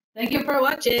 Thank you for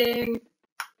watching.